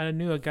 Yeah, I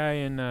knew a guy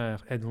in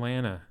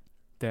Atlanta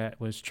that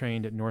was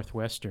trained at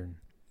Northwestern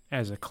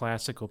as a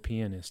classical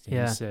pianist.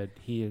 And he said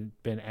he had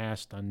been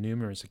asked on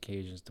numerous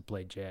occasions to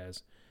play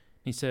jazz.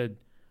 He said,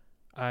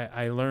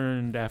 I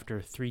learned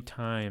after 3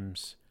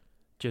 times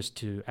just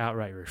to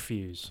outright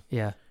refuse.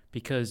 Yeah.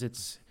 Because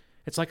it's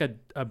like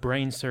a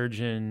brain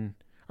surgeon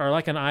or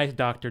like an eye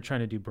doctor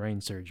trying to do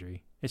brain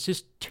surgery. It's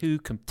just two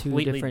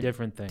completely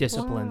different things.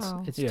 Disciplines.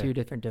 Wow. It's two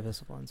different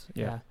disciplines.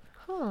 Yeah.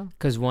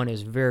 Because one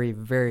is very,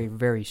 very,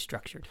 very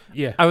structured.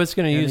 Yeah. I was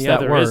going to use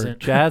that word. Isn't.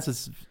 Jazz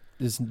is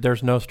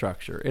there's no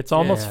structure. It's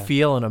almost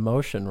feel and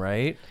emotion,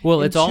 right?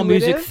 Well, it's all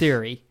music Intuitive?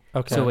 theory.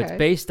 Okay. So it's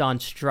based on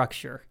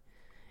structure.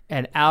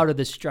 And out of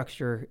the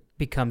structure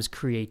becomes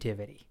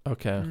creativity.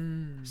 Okay.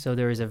 So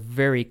there is a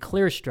very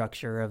clear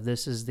structure of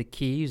this is the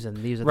keys and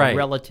these are Right. the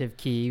relative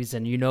keys,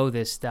 and you know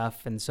this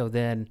stuff, and so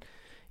then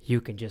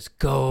you can just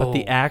go. But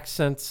the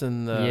accents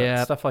and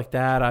the stuff like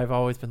that, I've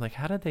always been like,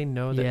 how did they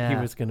know that he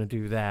was going to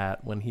do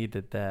that when he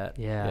did that?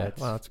 Yeah.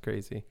 Wow, that's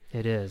crazy.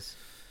 It is.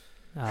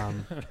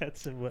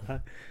 That's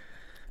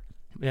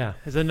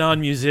as a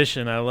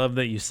non-musician, I love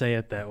that you say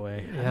it that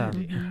way. Yeah. I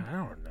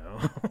don't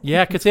know.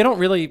 Yeah, because they don't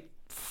really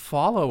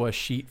follow a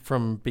sheet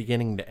from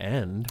beginning to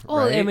end. Well,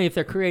 right? I mean, if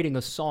they're creating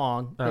a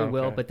song, they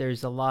will, but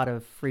there's a lot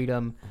of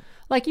freedom.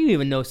 Like, you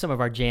even know some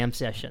of our jam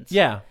sessions.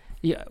 Yeah.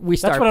 Yeah, we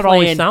start That's what it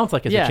playing, always sounds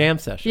like is a jam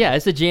session. Yeah,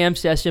 it's a jam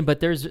session,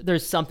 but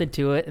there's something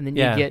to it, and then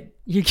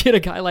you get a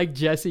guy like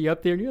Jesse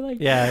up there, and you're like,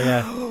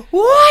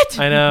 what?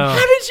 I know.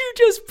 How did you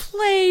just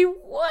play?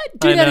 What?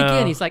 Do that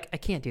again? He's like, I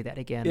can't do that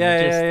again.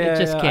 It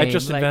just came. I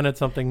just invented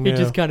something new. He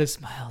just kind of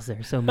smiles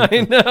there. So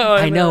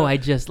I know. I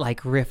just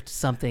like riffed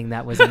something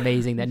that was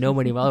amazing that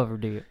nobody will ever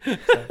do.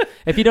 So,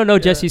 if you don't know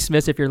Jesse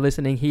Smith, if you're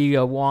listening, he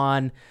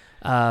won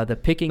the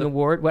Picking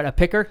Award. What, a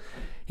picker?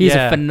 He's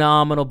a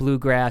phenomenal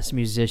bluegrass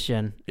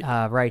musician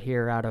right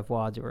here out of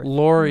Wadsworth.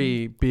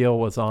 Lori Beale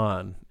was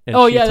on. And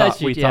We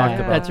talked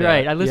about that's that.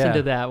 right. I listened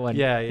to that one.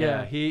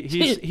 Yeah.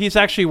 He's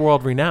actually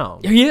world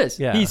renowned. He is.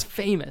 Yeah. He's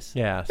famous.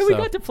 Yeah. And we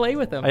got to play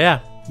with him.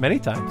 Yeah, many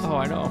times. Oh,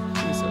 I know.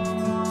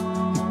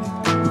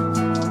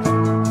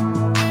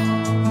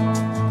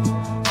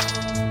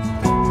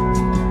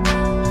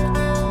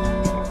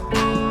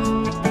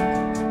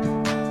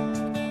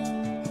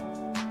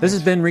 This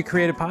has been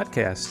Recreated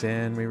Podcast,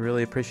 and we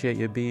really appreciate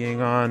you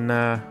being on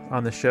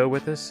the show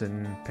with us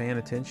and paying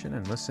attention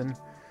and listen.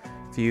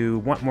 If you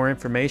want more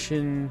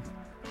information,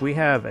 we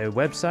have a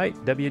website,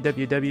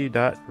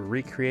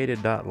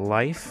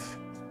 www.recreated.life,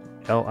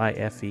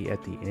 L-I-F-E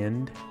at the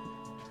end.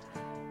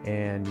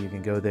 And you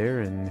can go there,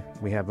 and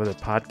we have other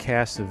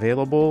podcasts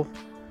available.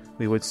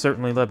 We would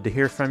certainly love to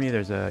hear from you.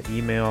 There's an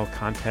email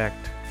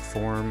contact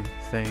form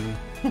thing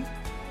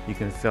you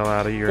can fill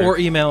out of your... Or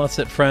email us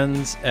at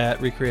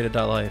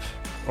friends@recreated.life.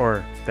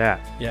 Or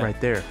that, Yeah.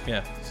 right there.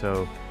 Yeah.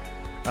 So,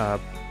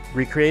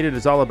 Recreated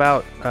is all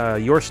about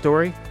your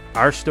story,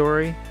 our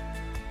story,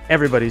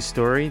 everybody's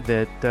story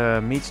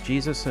that meets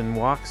Jesus and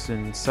walks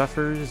and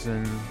suffers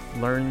and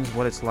learns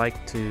what it's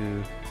like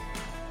to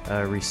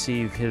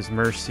receive His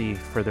mercy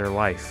for their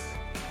life.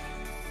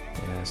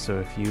 So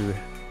if you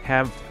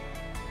have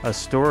a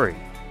story,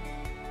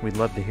 we'd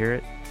love to hear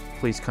it.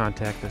 Please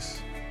contact us.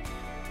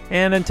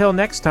 And until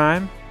next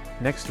time,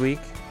 next week,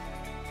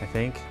 I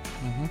think,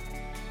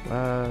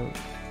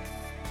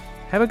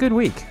 have a good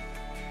week.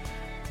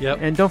 Yep.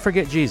 And don't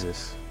forget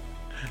Jesus.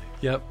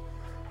 Yep.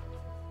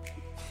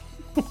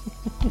 That's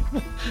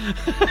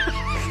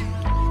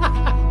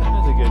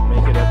a good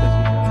make it up as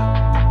you go.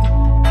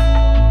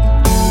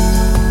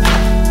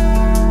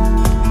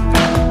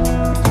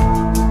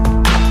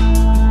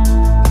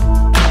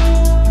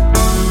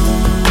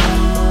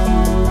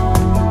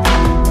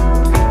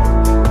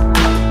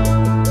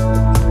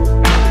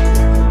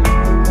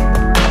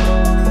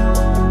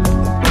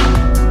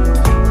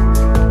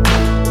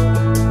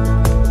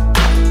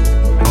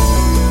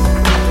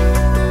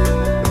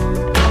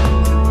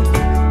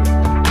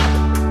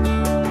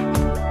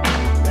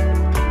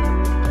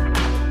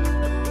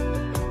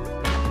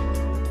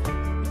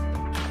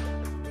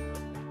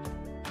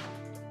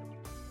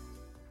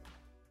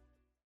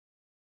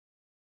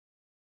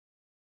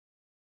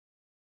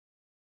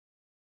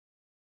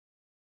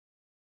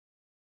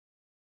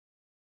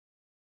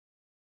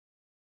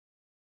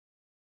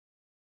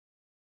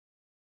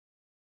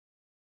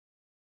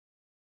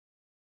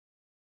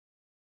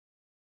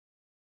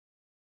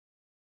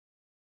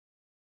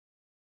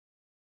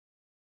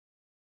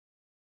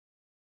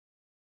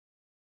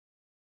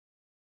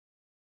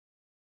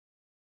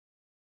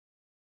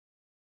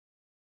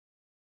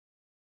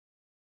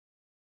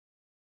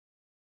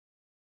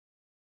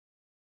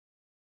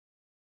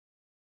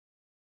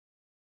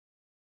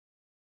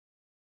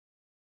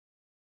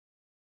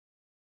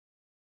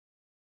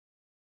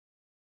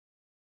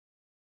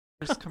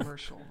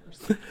 Commercial.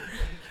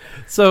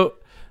 So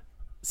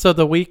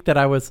the week that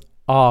I was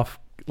off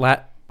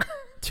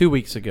 2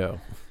 weeks ago,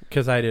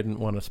 because I didn't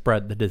want to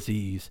spread the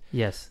disease,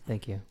 Yes,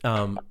 thank you.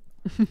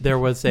 there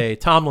was a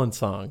Tomlin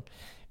song.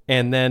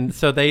 And then,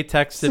 so they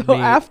texted So me.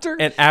 after?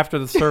 And after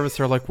the service,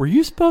 they're like, were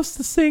you supposed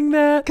to sing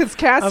that? Because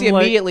Cassie I'm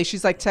like- immediately,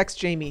 she's like, text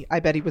Jamie.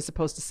 I bet he was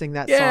supposed to sing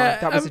that Yeah,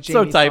 song. That was I'm a Jamie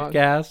so song.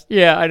 typecast.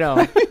 Yeah, I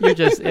know. You're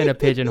just in a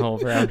pigeonhole,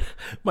 bro.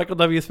 Michael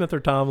W. Smith or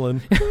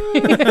Tomlin.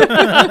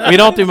 We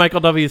don't do Michael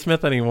W.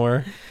 Smith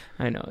anymore.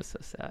 I know, it's so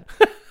sad.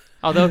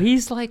 Although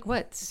he's like,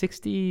 what,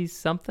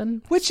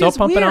 60-something? Which Still is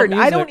pumping out weird. I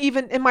music. don't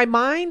even, in my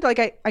mind, like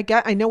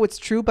I know it's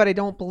true, but I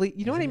don't believe,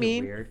 you know what I Isn't it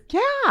mean? weird?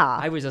 Yeah.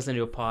 I was listening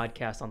to a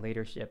podcast on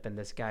leadership, and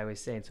this guy was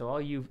saying, so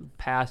all you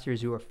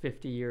pastors who are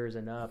 50 years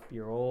and up,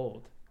 you're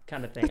old,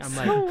 kind of thing. I'm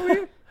like, so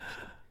weird.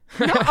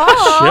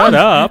 Shut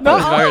up.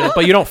 Nuh-uh.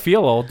 But you don't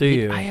feel old, do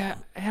you? I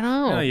don't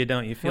know. No, you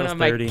don't. You feel When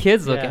my 30.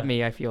 kids look Yeah. at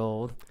me, I feel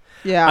old.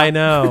 Yeah. I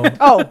know.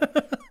 Oh,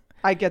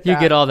 I get that. You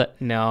get all the,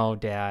 no,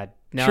 Dad.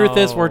 No. Truth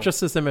is, we're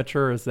just as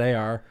immature as they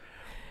are,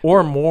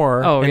 or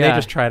more. Oh, and yeah. they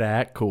just try to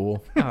act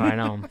cool. Oh, I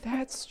know.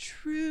 That's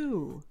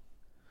true.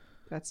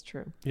 That's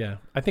true. Yeah,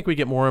 I think we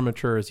get more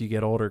immature as you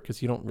get older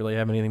because you don't really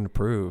have anything to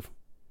prove.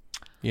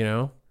 You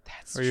know?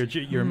 That's Or your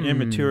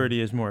immaturity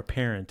is more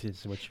apparent,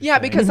 is what you're Yeah,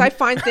 saying. because I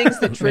find things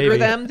that trigger Maybe.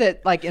 them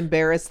that like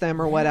embarrass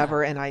them or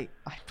whatever, and I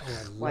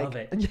Love like,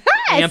 it. Yes!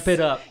 Amp it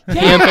up.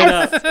 Amp it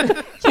up.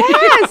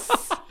 Yes,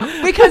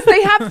 because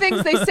they have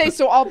things they say.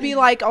 So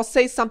I'll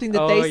say something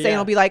that Oh, they say, yeah. and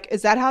I'll be like,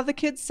 "Is that how the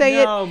kids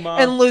say No, it?"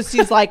 Mom. And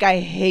Lucy's like, "I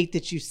hate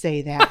that you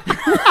say that."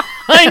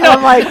 I know.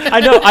 I'm like, I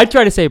know. I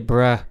try to say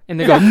bruh, and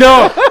they go,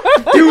 no,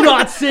 do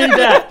not say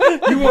that.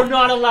 You are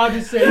not allowed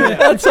to say that.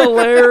 That's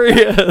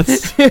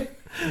hilarious.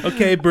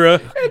 Okay,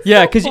 bruh.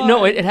 Yeah, because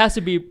it has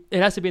to be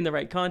in the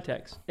right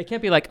context. It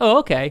can't be like, oh,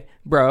 okay,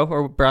 bro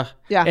or bruh.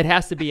 Yeah. It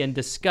has to be in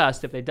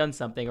disgust if they've done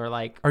something, or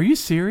like, Are you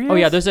serious? oh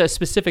yeah, there's a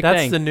specific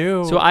That's thing. the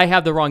new- So I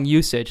have the wrong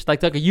usage,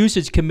 like a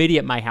usage committee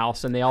at my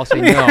house, and they all say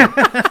no,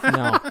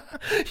 no.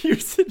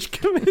 usage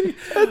committee.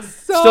 so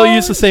Still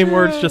use the same true.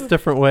 words, just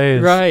different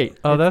ways. Right.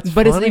 Oh, that's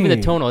But it's not even the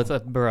funny. tonal. It's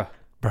like bruh.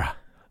 Bruh.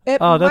 It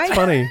Oh, that's might-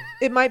 funny.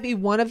 It might be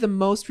one of the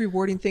most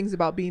rewarding things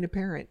about being a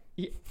parent,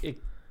 It-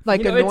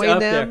 like you know, it's annoying up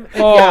them.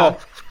 there. Oh,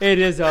 it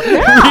is up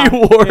there.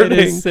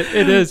 Rewarding.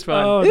 It is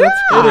fun. Oh,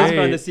 that's Yeah. It is great.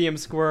 fun to see him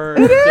squirt.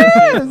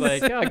 It's is.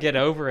 like, oh, get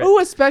over it. Oh,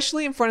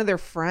 especially in front of their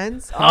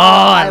friends. Oh,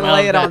 I I love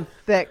lay it that. on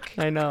thick.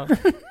 I know.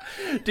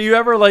 Do you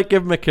ever like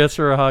give them a kiss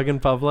or a hug in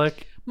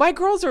public? My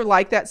girls are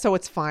like that, so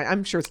it's fine.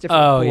 I'm sure it's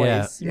different Oh, with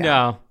boys. yeah.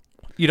 No.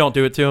 You don't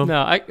do it to him?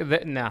 No,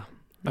 no.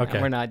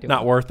 Okay. We're not doing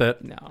Not it. worth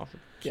it. No.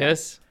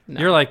 Kiss? No.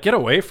 You're like, get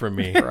away from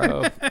me.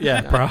 bro.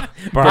 Yeah, bro.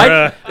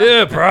 Bruh.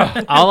 Yeah, bro.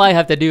 All I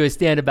have to do is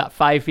stand about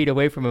 5 feet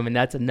away from him, and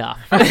that's enough.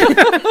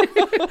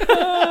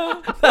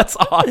 That's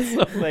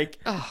awesome. Like,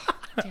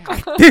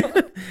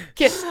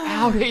 get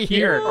out of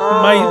here.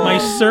 My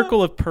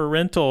circle of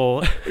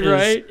parental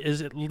Right?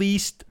 is at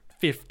least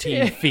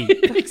 15 feet.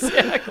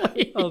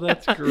 Exactly. Oh,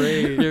 that's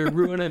great. You're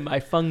ruining my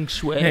feng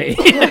shui.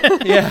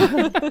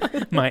 Yeah,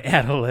 My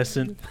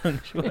adolescent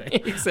feng shui.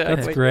 Exactly.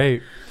 that's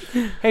great.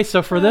 Hey,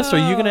 so for this, are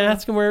you going to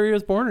ask him where he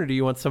was born, or do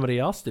you want somebody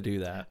else to do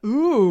that?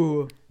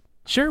 Ooh.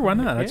 Sure, why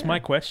not? That's Yeah. my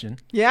question.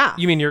 Yeah.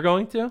 You mean you're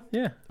going to?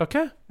 Yeah.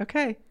 Okay.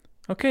 Okay.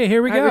 Okay,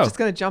 here we All right, go. we're just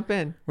gonna jump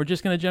in. We're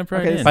just going to jump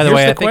right Okay, in. By the Here's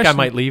way, I think I question.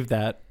 might leave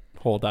that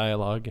whole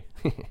dialogue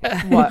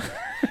What?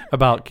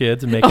 about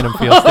kids and making them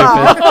feel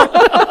stupid.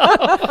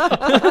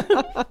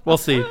 We'll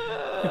see.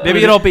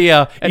 Maybe it'll be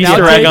a And Easter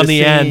now egg take on the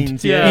the end.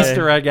 scenes, yeah.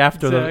 Easter egg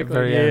after the Exactly.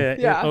 very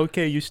end. Yeah. Yeah.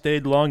 Okay, you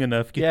stayed long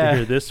enough. Get Yeah. to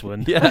hear this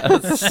one.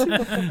 Yes.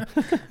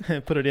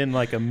 Put it in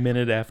like a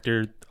minute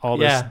after all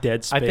Yeah. this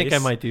dead space. I think I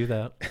might do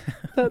that.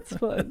 That's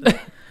fun.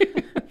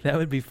 That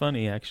would be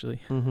funny,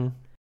 actually. Mm-hmm.